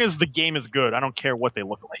direction. As long as the game is good, I don't care what they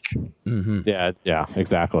look like. Mm-hmm. Yeah,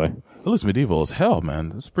 exactly. It looks medieval as hell,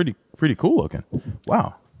 man. It's pretty cool looking.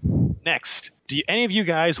 Wow. Next, do any of you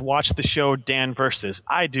guys watch the show Dan Versus?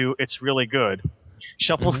 I do. It's really good.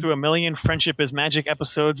 Shuffle through a million Friendship is Magic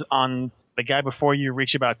episodes on the guy before you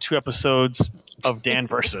reach about 2 episodes of Dan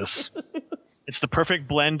Versus. It's the perfect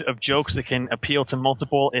blend of jokes that can appeal to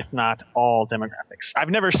multiple, if not all, demographics. I've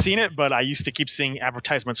never seen it, but I used to keep seeing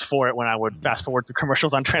advertisements for it when I would fast forward through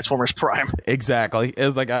commercials on Transformers Prime. Exactly.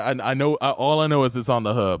 It's like I know all I know is it's on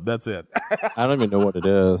the hub. That's it. I don't even know what it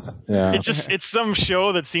is. Yeah. It's some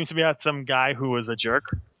show that seems to be about some guy who was a jerk.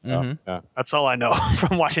 Mm-hmm. Yeah. That's all I know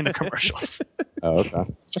from watching the commercials. Oh, okay.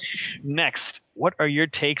 Next, what are your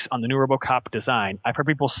takes on the new RoboCop design? I've heard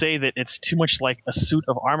people say that it's too much like a suit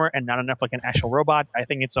of armor and not enough like an actual robot. I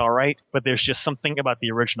think it's all right, but there's just something about the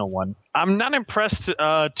original one. I'm not impressed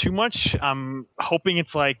too much. I'm hoping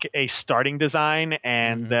it's like a starting design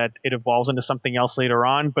and that it evolves into something else later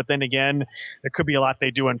on. But then again, there could be a lot they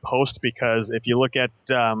do in post, because if you look at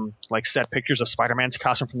like set pictures of Spider-Man's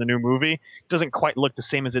costume from the new movie, it doesn't quite look the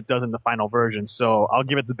same as it does in the final version. So I'll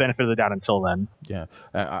give it the benefit of the doubt until then. Yeah,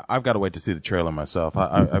 I've got to wait to see the trailer myself.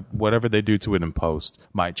 I whatever they do to it in post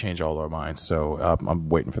might change all our minds. So I'm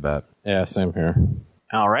waiting for that. Yeah, same here.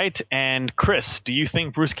 All right. And Chris, do you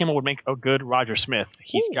think Bruce Campbell would make a good Roger Smith?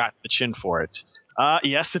 He's got the chin for it.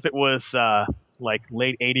 Yes, if it was like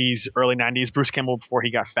late 80s, early 90s Bruce Campbell before he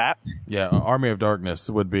got fat. Yeah, Army of Darkness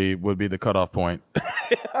would be the cutoff point.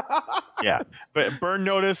 Yeah, but Burn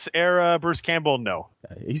Notice era Bruce Campbell, no.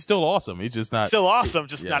 He's still awesome. He's just not still awesome,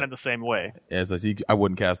 just not in the same way. I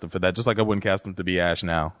wouldn't cast him for that. Just like I wouldn't cast him to be Ash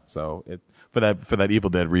now. So for that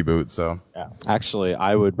Evil Dead reboot. So yeah. Actually,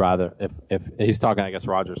 I would rather if he's talking, I guess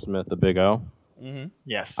Roger Smith, the Big O. Mm-hmm.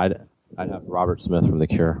 Yes, I'd have Robert Smith from The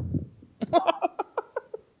Cure.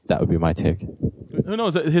 That would be my take. Who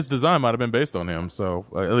knows? His design might have been based on him. So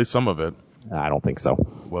at least some of it. I don't think so.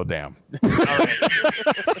 Well, damn.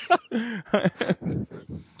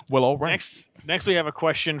 Well, all right. Next we have a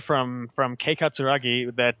question from Kei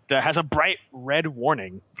Katsuragi that has a bright red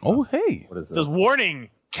warning. Oh, hey. What is It this? says, warning,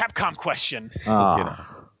 Capcom question.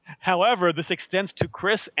 However, this extends to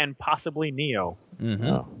Chris and possibly Neo. Mm-hmm.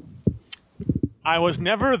 Oh. I was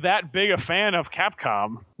never that big a fan of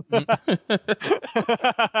Capcom.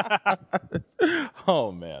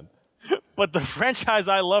 Oh, man. But the franchise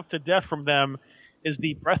I love to death from them is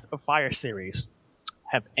the Breath of Fire series.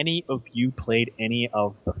 Have any of you played any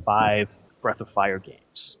of the 5 Breath of Fire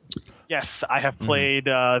games? Yes, I have played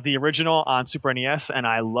the original on Super NES, and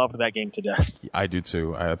I loved that game to death. I do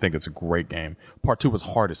too. I think it's a great game. Part 2 was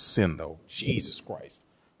hard as sin, though. Jesus Christ.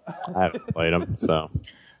 I haven't played them, so...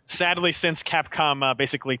 Sadly, since Capcom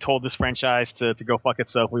basically told this franchise to go fuck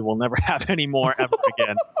itself, we will never have any more ever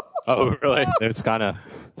again. Oh, really? It's kind of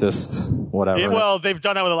just whatever. Yeah, well, they've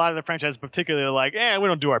done that with a lot of the franchises, particularly like, we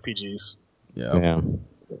don't do RPGs.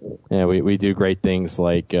 Yeah, we do great things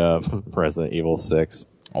like Resident Evil 6.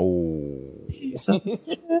 Oh.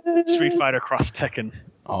 Street Fighter Cross Tekken.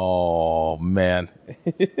 Oh, man.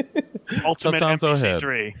 Ultimate MPC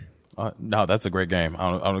 3. No, that's a great game.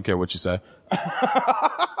 I don't care what you say.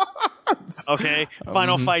 Okay,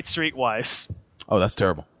 Final Fight Streetwise. Oh, that's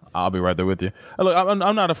terrible. I'll be right there with you. Look,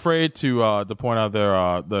 I'm not afraid to point out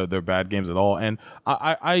their bad games at all, and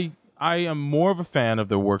I am more of a fan of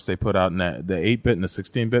the works they put out in the 8-bit and the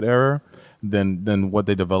 16-bit era. than what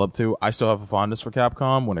they developed to. I still have a fondness for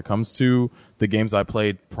Capcom when it comes to the games I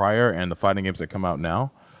played prior and the fighting games that come out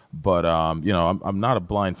now. But I'm not a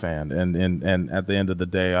blind fan, and at the end of the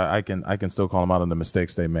day, I can still call them out on the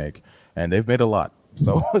mistakes they make, and they've made a lot.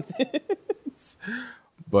 So,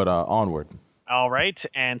 but onward. All right,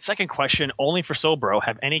 and second question, only for Sobro,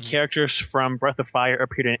 have any characters from Breath of Fire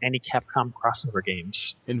appeared in any Capcom crossover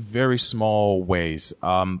games? In very small ways.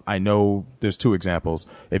 I know there's two examples.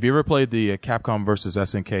 If you ever played the Capcom versus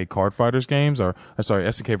SNK Card Fighters games,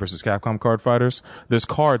 SNK versus Capcom Card Fighters, there's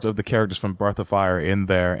cards of the characters from Breath of Fire in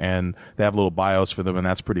there, and they have little bios for them, and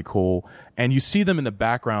that's pretty cool. And you see them in the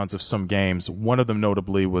backgrounds of some games. One of them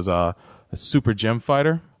notably was a Super Gem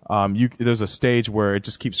Fighter. There's a stage where it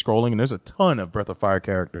just keeps scrolling, and there's a ton of Breath of Fire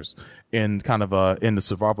characters in kind of in the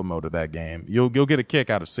survival mode of that game. You'll get a kick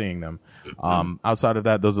out of seeing them. Outside of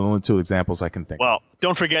that, those are the only two examples I can think of. Well,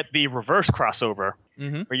 don't forget the reverse crossover,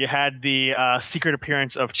 where you had the secret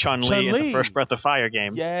appearance of Chun-Li in the first Breath of Fire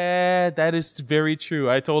game. Yeah, that is very true.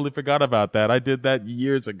 I totally forgot about that. I did that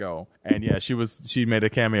years ago, and yeah, she made a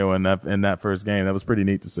cameo in that first game. That was pretty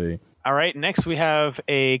neat to see. All right, next we have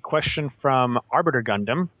a question from Arbiter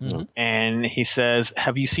Gundam, and he says,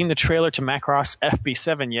 have you seen the trailer to Macross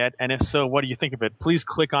FB7 yet? And if so, what do you think of it? Please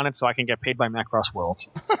click on it so I can get paid by Macross World.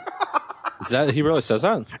 Is that he really says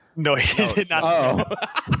that? No, he did not. Oh.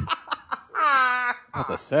 What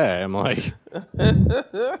to say? I'm like...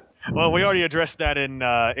 Well, we already addressed that in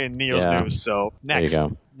Neo's news, so next. There you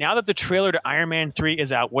go. Now that the trailer to Iron Man 3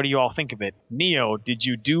 is out, what do you all think of it? Neo, did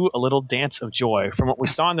you do a little dance of joy? From what we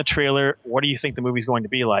saw in the trailer, what do you think the movie's going to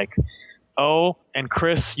be like? Oh, and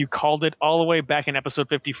Chris, you called it all the way back in episode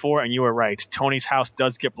 54, and you were right. Tony's house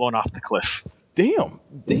does get blown off the cliff. Damn.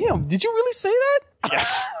 Did you really say that?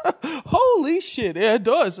 Yes. Holy shit. Yeah, it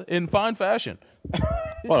does, in fine fashion.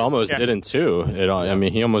 Well, it almost didn't too. I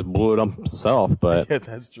mean, he almost blew it up himself, but... Yeah,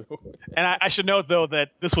 that's true. And I should note, though, that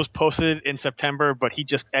this was posted in September, but he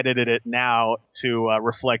just edited it now to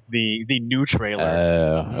reflect the new trailer.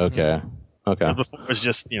 Okay. Before it was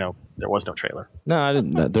just, there was no trailer. No, I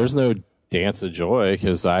didn't. There's no dance of joy,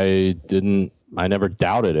 because I never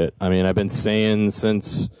doubted it. I mean, I've been saying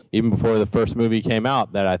since even before the first movie came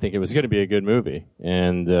out that I think it was going to be a good movie.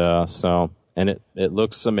 And and it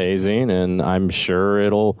looks amazing, and I'm sure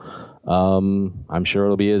it'll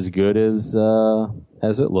be as good as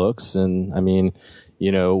it looks. And I mean,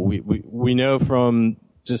 we know from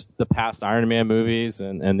just the past Iron Man movies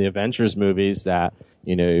and the Avengers movies that,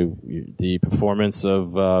 the performance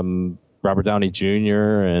of Robert Downey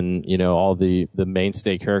Jr. and, all the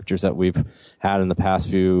mainstay characters that we've had in the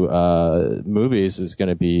past few movies is going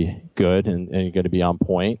to be good and going to be on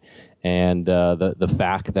point. And the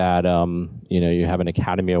fact that you have an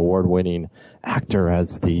Academy Award winning actor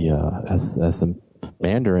as the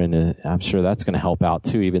Mandarin, I'm sure that's going to help out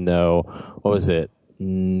too. Even though, what was it,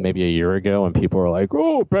 maybe a year ago, and people were like,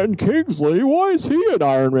 "Oh, Ben Kingsley, why is he in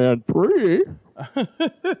Iron Man 3?"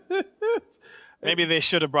 Maybe they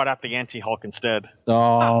should have brought out the Anti-Hulk instead.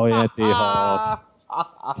 Oh, Anti-Hulk.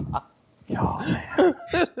 God,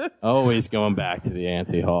 man. Always going back to the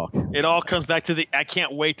Anti-Hulk. It all comes back to I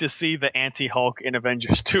can't wait to see the Anti-Hulk in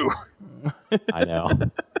Avengers 2. I know.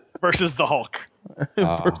 Versus the Hulk.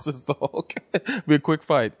 Versus the Hulk. Be a quick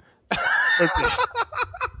fight.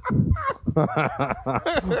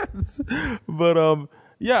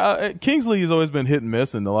 But Kingsley has always been hit and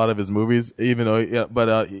miss in a lot of his movies, even though,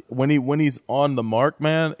 but when he's on the mark,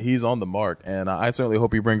 man, he's on the mark, and I certainly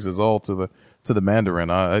hope he brings his all to the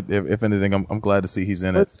Mandarin. If anything, I'm glad to see he's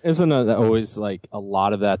in it. Isn't that always like a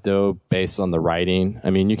lot of that though based on the writing?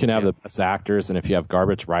 I mean, you can have the best actors, and if you have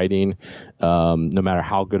garbage writing, no matter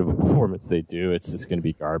how good of a performance they do, it's just going to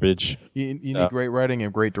be garbage. You need great writing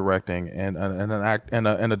and great directing, and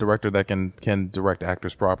a director that can direct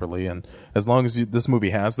actors properly. And as long as this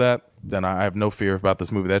movie has that, then I have no fear about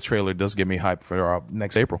this movie. That trailer does get me hyped for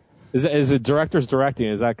next April. Is it directors directing?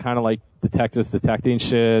 Is that kind of like detectives detecting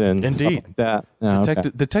shit and Indeed. Stuff like that? Oh,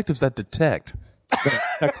 Detectives that detect.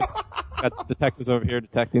 Detectives over here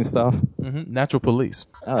detecting stuff. Mm-hmm. Natural Police.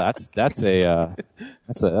 Oh, that's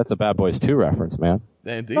a Bad Boys 2 reference, man.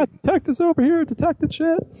 Indeed. Got detectives over here detecting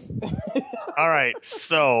shit. All right,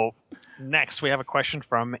 so next we have a question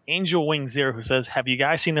from Angel Wing Zero, who says, "Have you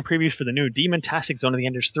guys seen the previews for the new Demon-tastic Zone of the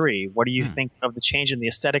Enders 3? What do you think of the change in the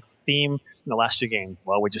aesthetic theme in the last two games?"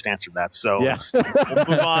 Well, we just answered that, so we'll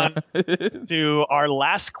move on to our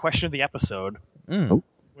last question of the episode,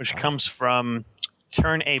 which comes from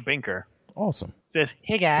Turn A Binker. Awesome. It says,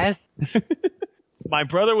 "Hey guys." My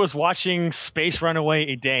brother was watching Space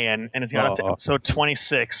Runaway Idaean, and it's got up to episode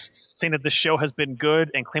 26, saying that the show has been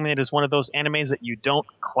good and claiming it is one of those animes that you don't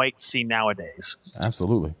quite see nowadays.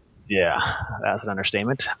 Absolutely. Yeah, that's an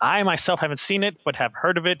understatement. I myself haven't seen it, but have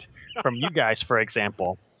heard of it from you guys, for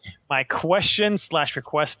example. My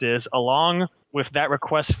question/request is, along with that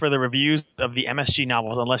request for the reviews of the MSG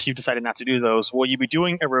novels, unless you've decided not to do those, will you be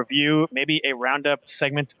doing a review, maybe a roundup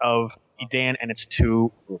segment of Idaean and its 2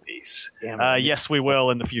 movies? Yes, we will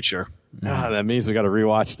in the future. That means we got to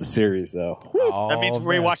rewatch the series, though. That means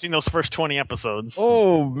rewatching those first 20 episodes.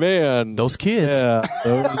 Oh man, those kids. Yeah,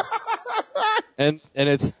 and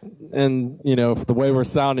you know, the way we're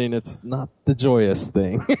sounding, it's not the joyous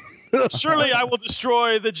thing. Surely I will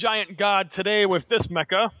destroy the giant god today with this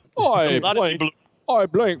mecha. I,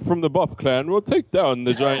 Blank from the Buff Clan, will take down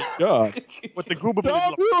the giant god. With the Gooba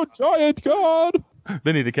Damn you, giant god!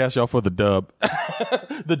 They need to cast y'all for the dub.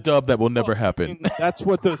 The dub that will never happen. That's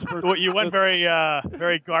what those first... Well, you went very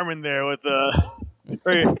Garmin there with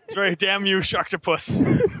very damn you, Sharktopus.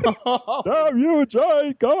 Damn you,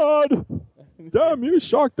 giant god! Damn you,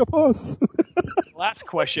 Sharktopus! Last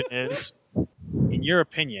question is, in your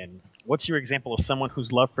opinion, what's your example of someone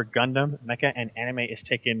whose love for Gundam, mecha, and anime is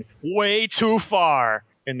taken way too far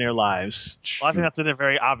in their lives? Well, I think that's a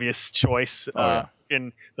very obvious choice.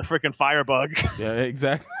 In the freaking Firebug. Yeah,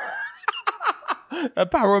 exactly. That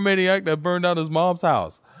pyromaniac that burned down his mom's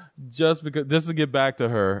house just to get back to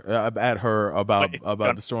her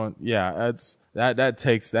about destroying. Yeah, that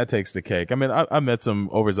takes the cake. I mean, I met some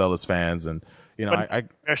overzealous fans, and you know, I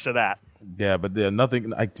there's to that. Yeah, but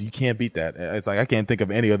nothing. You can't beat that. It's like I can't think of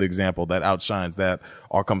any other example that outshines that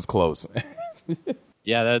or comes close.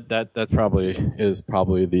 Yeah, that probably is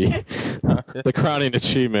the crowning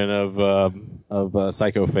achievement of a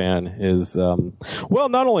Psycho fan is well,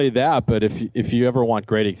 not only that, but if you ever want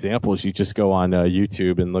great examples, you just go on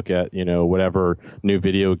YouTube and look at, you know, whatever new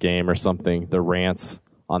video game or something, the rants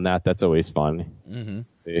on that. That's always fun. Mm-hmm.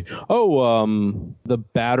 Let's see. The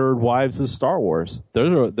battered wives of Star Wars.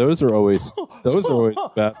 Those are always the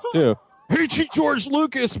best too. Hate you, George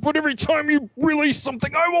Lucas, but every time you release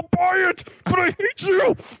something, I will buy it, but I hate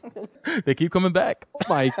you. They keep coming back. Oh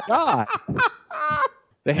my god.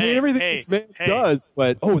 They hate everything this man does,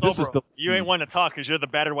 but this is the... You ain't one to talk because you're the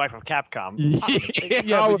battered wife of Capcom.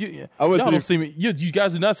 Yeah, but y'all don't see me. You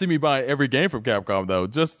guys do not see me buying every game from Capcom though.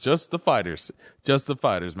 Just the fighters,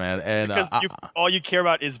 man. And because all you care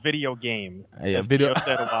about is video game. Yeah, as video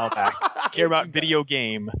said a while back. You care about video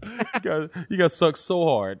game. You guys suck so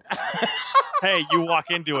hard. Hey, you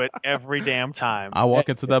walk into it every damn time. I walk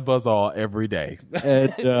into that buzzsaw every day.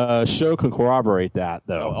 And Sho can corroborate that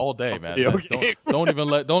though. All day, man. Don't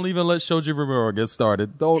even let Shoji Romero get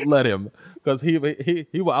started. Don't let him, because he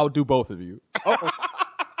will outdo both of you.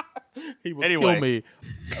 He will kill me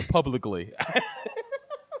publicly.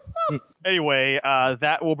 Anyway,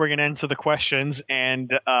 that will bring an end to the questions,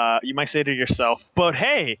 and you might say to yourself, but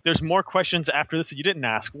hey, there's more questions after this that you didn't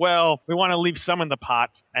ask. Well, we want to leave some in the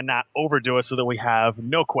pot and not overdo it so that we have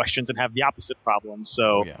no questions and have the opposite problem.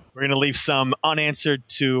 So we're going to leave some unanswered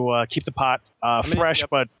to keep the pot fresh.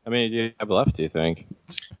 But how many do you have left, do you think?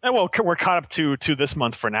 Well, we're caught up to this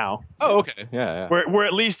month for now. Oh, okay. Yeah. We're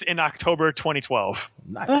at least in October 2012.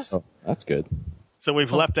 Nice. Oh, that's good. So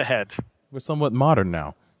we've leapt ahead. We're somewhat modern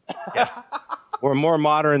now. Yes. We're more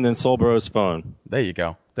modern than Solbro's phone. There you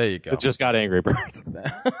go. It just got Angry Birds.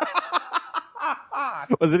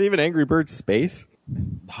 Was it even Angry Birds Space?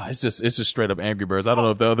 It's just straight up Angry Birds. I don't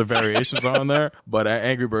know if the other variations are on there, but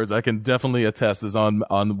Angry Birds, I can definitely attest, is on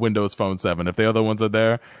Windows Phone 7. If the other ones are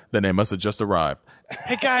there, then they must have just arrived.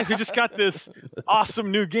 Hey guys, we just got this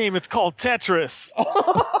awesome new game. It's called Tetris.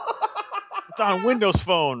 It's on Windows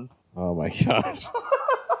Phone. Oh my gosh.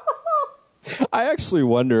 I actually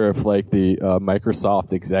wonder if, like, the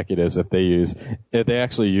Microsoft executives, if they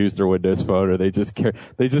actually use their Windows Phone, or they just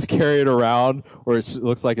carry it around, or it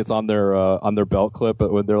looks like it's on their belt clip,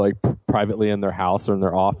 but when they're like privately in their house or in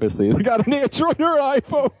their office, they either got an Android or an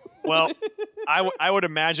iPhone. Well, I would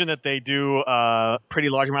imagine that they do pretty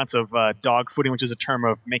large amounts of dog fooding, which is a term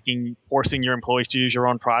of forcing your employees to use your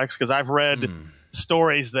own products. Because I've read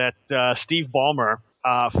stories that Steve Ballmer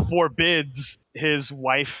forbids his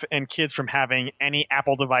wife and kids from having any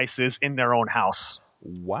Apple devices in their own house.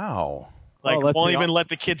 Wow. Like, won't even let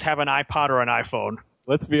the kids have an iPod or an iPhone.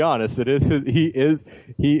 Let's be honest. He is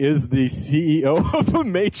the CEO of a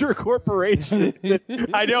major corporation.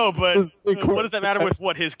 I know, but what does that matter with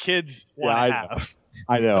what his kids want to have?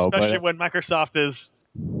 I know. Especially when Microsoft is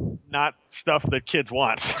not stuff that kids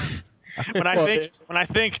want. When I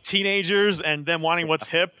think teenagers and them wanting what's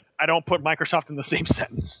hip, I don't put Microsoft in the same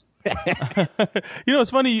sentence. You know,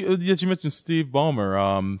 it's funny that you mentioned Steve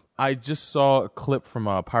Ballmer. I just saw a clip from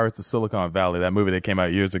Pirates of Silicon Valley, that movie that came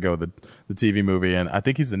out years ago, the TV movie, and I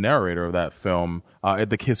think he's the narrator of that film,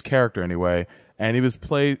 his character anyway. And he was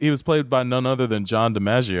played by none other than John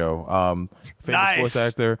DiMaggio, famous voice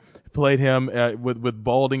actor. Played him with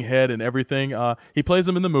balding head and everything. He plays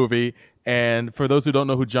him in the movie. And for those who don't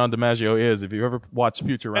know who John DiMaggio is, if you ever watched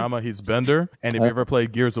Futurama, he's Bender. And if you ever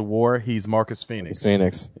played Gears of War, he's Marcus Phoenix.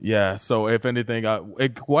 Yeah, so if anything,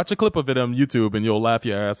 watch a clip of it on YouTube and you'll laugh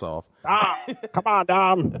your ass off. Come on,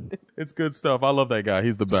 Dom. It's good stuff. I love that guy.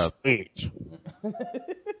 He's the best. Sweet.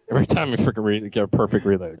 Every time you freaking get a perfect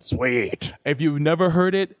reload. Sweet. If you've never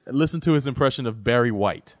heard it, listen to his impression of Barry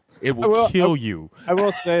White. It will kill you. I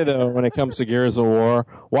will say though, when it comes to Gears of War,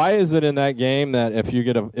 why is it in that game that if you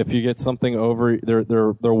get something over,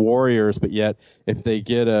 they're warriors, but yet if they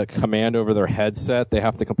get a command over their headset, they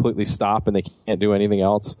have to completely stop and they can't do anything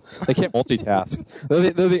else. They can't multitask.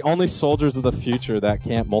 They're the only soldiers of the future that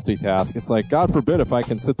can't multitask. It's like, God forbid if I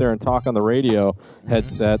can sit there and talk on the radio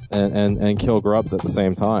headset and kill grubs at the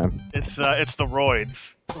same time. It's the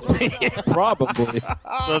roids. Probably.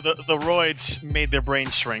 The roids made their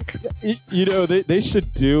brains shrink. You know, they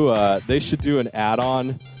should do an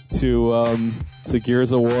add-on to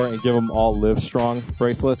Gears of War and give them all Live Strong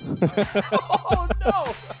bracelets. Oh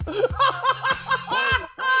no!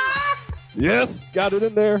 Yes, got it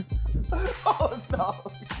in there. Oh no!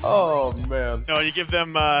 Oh man! No, you give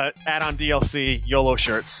them add-on DLC YOLO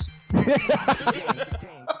shirts.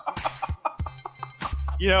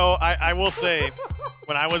 You know, I will say,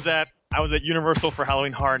 when I was at Universal for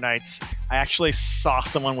Halloween Horror Nights, I actually saw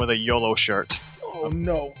someone with a YOLO shirt. Oh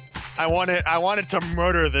no! I wanted to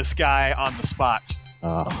murder this guy on the spot.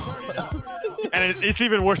 And it's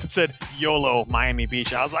even worse. It said YOLO Miami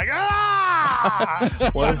Beach. I was like,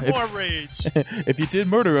 ah! Well, more rage. If you did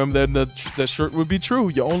murder him, then the shirt would be true.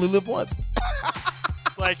 You only live once.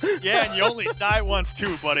 Like, yeah, and you only die once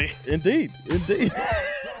too, buddy. Indeed.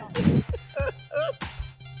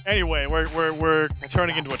 Anyway, we're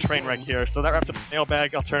turning into a train wreck here, so that wraps up the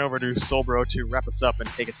mailbag. I'll turn over to Solbro to wrap us up and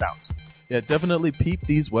take us out. Yeah, definitely peep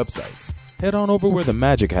these websites. Head on over where the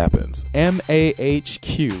magic happens. MAHQ.net.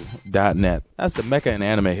 That's the Mecha and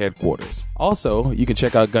Anime headquarters. Also, you can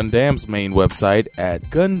check out Gundam's main website at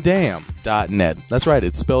Gundam.net. That's right,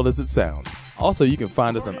 it's spelled as it sounds. Also, you can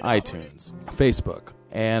find us on iTunes, Facebook,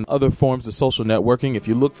 and other forms of social networking. If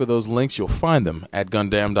you look for those links, you'll find them at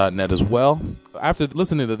Gundam.net as well. After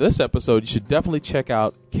listening to this episode, you should definitely check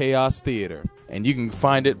out Chaos Theater. And you can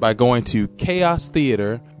find it by going to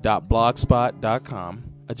chaostheater.blogspot.com.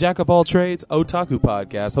 A jack of all trades, otaku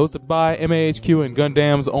podcast hosted by MAHQ and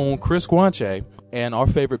Gundam's own Chris Guanche and our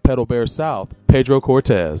favorite pedal bear south, Pedro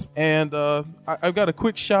Cortez. And I've got a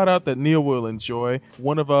quick shout out that Neil will enjoy.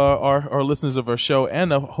 One of our listeners of our show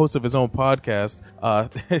and a host of his own podcast,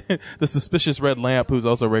 the Suspicious Red Lamp, who's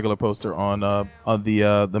also a regular poster on the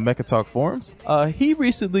Mecha Talk forums. He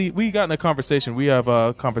recently, we got in a conversation. We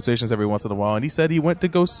have conversations every once in a while, and he said he went to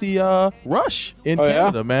go see Rush in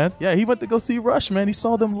Canada, man. Yeah, he went to go see Rush, man. He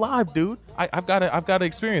saw them live, dude. I've got to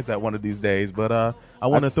experience that one of these days, but I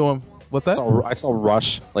want to throw him. What's that? I saw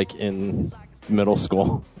Rush like in middle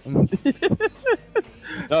school. No,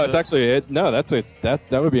 it's actually that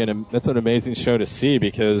would be that's an amazing show to see,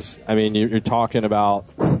 because I mean you're talking about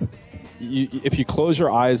if you close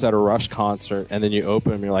your eyes at a Rush concert and then you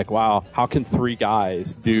open them, you're like, wow, how can three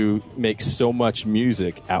guys make so much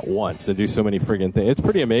music at once and do so many friggin' things? It's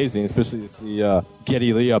pretty amazing, especially to see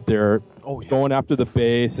Geddy Lee up there going after the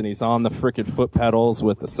bass, and he's on the frickin' foot pedals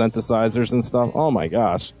with the synthesizers and stuff. Oh my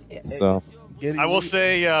gosh. So I will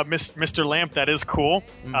say, Mr. Lamp, that is cool.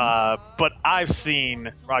 But I've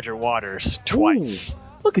seen Roger Waters twice. Ooh.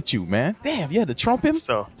 Look at you, man! Damn, you had to trump him.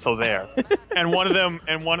 So there, and one of them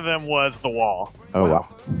was The Wall. Oh wow,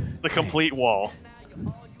 the complete Wall.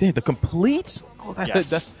 Damn, the complete? Oh,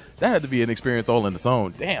 yes. That had to be an experience all in its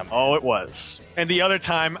own. Damn. Oh, it was. And the other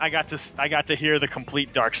time, I got to hear the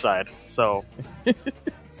complete Dark Side. So well,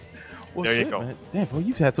 there shit, you go. Man. Damn, well,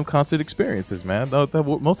 you've had some concert experiences, man.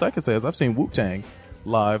 Most I can say is I've seen Wu-Tang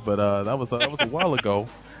live, but that was a while ago.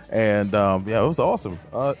 And yeah, it was awesome.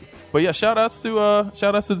 But yeah, shout outs to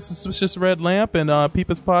the Suspicious Red Lamp and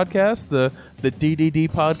Peepa's podcast, the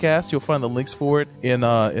DDD podcast. You'll find the links for it in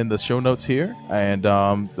the show notes here. And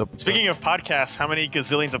speaking of podcasts, how many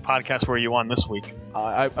gazillions of podcasts were you on this week?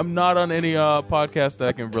 I'm not on any podcast that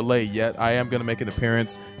I can relay yet. I am going to make an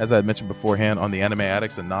appearance, as I had mentioned beforehand, on the Anime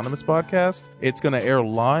Addicts Anonymous podcast. It's going to air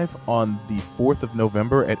live on the 4th of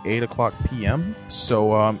November at 8 o'clock p.m.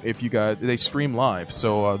 So if you guys, they stream live.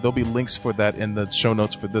 So there'll be links for that in the show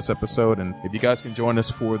notes for this episode. And if you guys can join us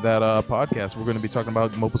for that podcast, we're going to be talking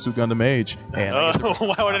about Mobile Suit Gundam Age. And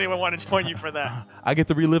why would anyone want to join you for that? I get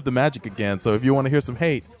to relive the magic again. So if you want to hear some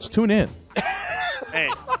hate, tune in. Hey,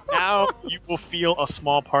 now you will feel a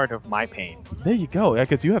small part of my pain. There you go. I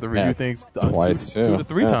guess you have to review things twice, 2 to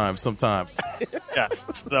 3 times sometimes. Yes.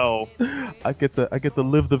 So I get to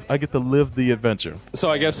live the adventure. So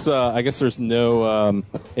I guess there's no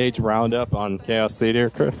age roundup on Chaos Theater,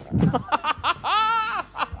 Chris.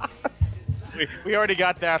 we already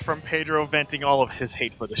got that from Pedro venting all of his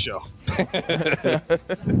hate for the show. The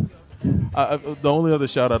only other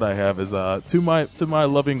shout out I have is to my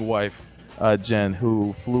loving wife, Jen,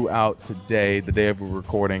 who flew out today, the day of the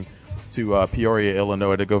recording, to Peoria,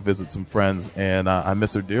 Illinois, to go visit some friends, and I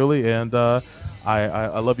miss her dearly, and I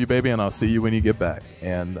love you, baby, and I'll see you when you get back.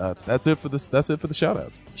 And that's it for this. That's it for the shout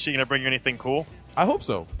outs. Is she gonna bring you anything cool? I hope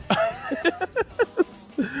so.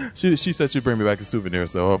 She said she'd bring me back a souvenir,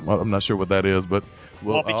 so I'm not sure what that is, but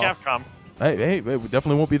won't be Capcom. Hey, it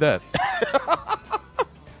definitely won't be that.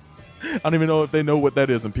 I don't even know if they know what that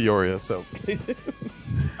is in Peoria, so. I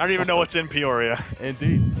don't even know what's in Peoria.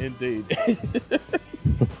 Indeed.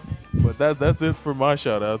 But that's it for my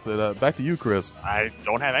shout-outs. And, back to you, Chris. I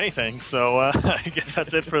don't have anything, so I guess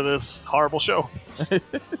that's it for this horrible show.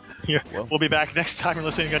 Yeah, we'll be back next time you're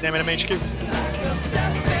listening to Goddamn Anime HQ.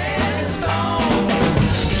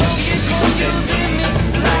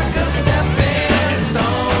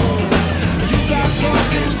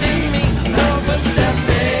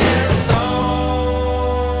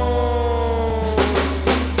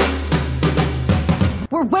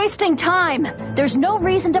 We're wasting time. There's no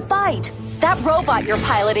reason to fight. That robot you're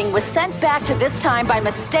piloting was sent back to this time by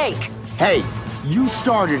mistake. Hey, you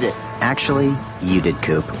started it. Actually, you did,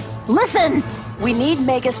 Coop. Listen! We need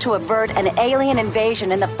Magus to avert an alien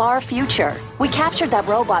invasion in the far future. We captured that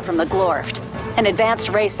robot from the Glorft, an advanced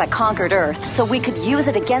race that conquered Earth, so we could use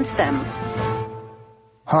it against them.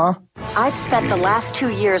 Huh? I've spent the last 2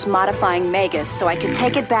 years modifying Magus so I could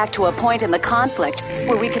take it back to a point in the conflict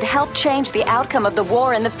where we could help change the outcome of the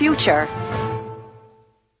war in the future.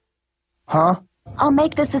 Huh? I'll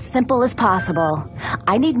make this as simple as possible.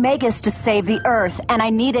 I need Magus to save the Earth, and I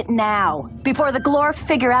need it now, before the Glorf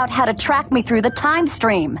figure out how to track me through the time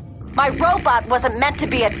stream. My robot wasn't meant to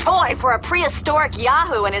be a toy for a prehistoric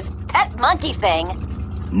Yahoo and his pet monkey thing.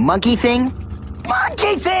 Monkey thing?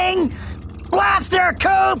 Monkey thing! Blaster,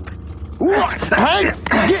 Coop! What? Hey!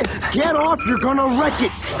 Get off, you're gonna wreck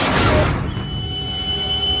it!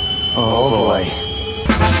 Oh boy.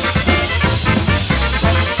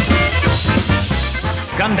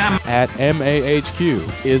 Gundam at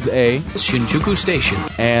MAHQ is a Shinjuku station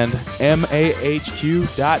and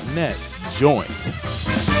MAHQ.net joint.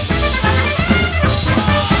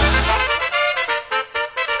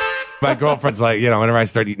 My girlfriend's like, whenever I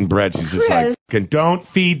start eating bread, she's just like, don't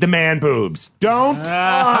feed the man boobs. Don't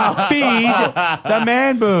feed the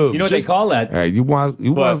man boobs. You know what they call that? Hey, you want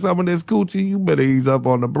some of this coochie? You better ease up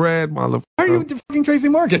on the bread, motherfucker. Are you fucking Tracy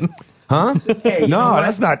Morgan? Huh? Hey, no,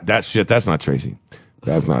 that's not that shit. That's not Tracy.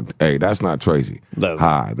 That's not Tracy. No.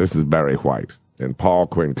 Hi, this is Barry White in Paul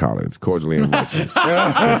Quinn College. Cordially invite you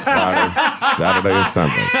this Friday, Saturday, and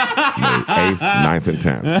Sunday, May 8th, 9th, and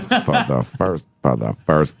 10th for the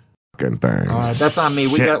first fucking thing. That's on me.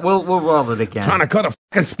 We'll roll it again. Trying to cut a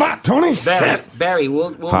fucking spot, Tony. Barry,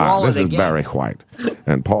 we'll Hi, roll it again. this is Barry White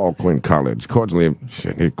and Paul Quinn College. Cordially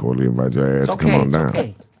invite your ass to come on down.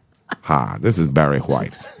 Okay. Hi, this is Barry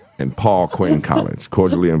White and Paul Quinn College.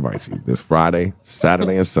 Cordially invite you this Friday,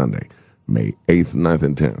 Saturday, and Sunday, May 8th, 9th,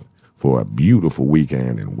 and 10th for a beautiful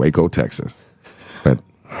weekend in Waco, Texas. But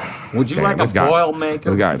would you like a boil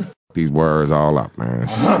maker? This guy these words all up, man.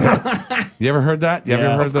 You ever heard that? You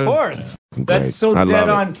ever heard of course. Great. That's so I dead love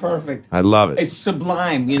on it. perfect. I love it. It's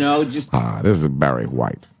sublime, just. This is Barry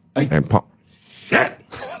White and Paul. Shit.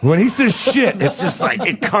 When he says shit, it's just like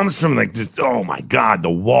it comes from oh my God, the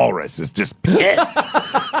walrus is just pissed.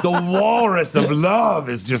 The walrus of love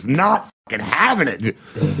is just not fucking having it.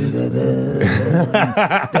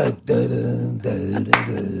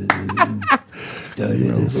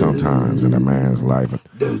 Sometimes in a man's life,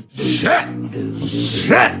 shit.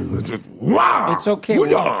 Wow. It's okay.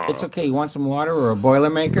 It's okay. You want some water or a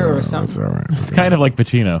Boilermaker or something? That's all right. It's kind of like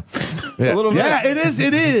Pacino. Yeah. A little bit. Yeah, it is.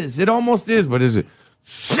 It is. It almost is. But is it?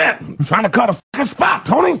 Shit. I'm trying to cut a fucking spot,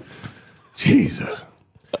 Tony. Jesus.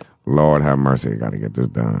 Lord have mercy. I got to get this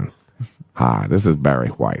done. Hi, this is Barry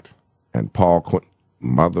White and Paul Quinn.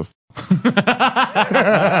 Mother.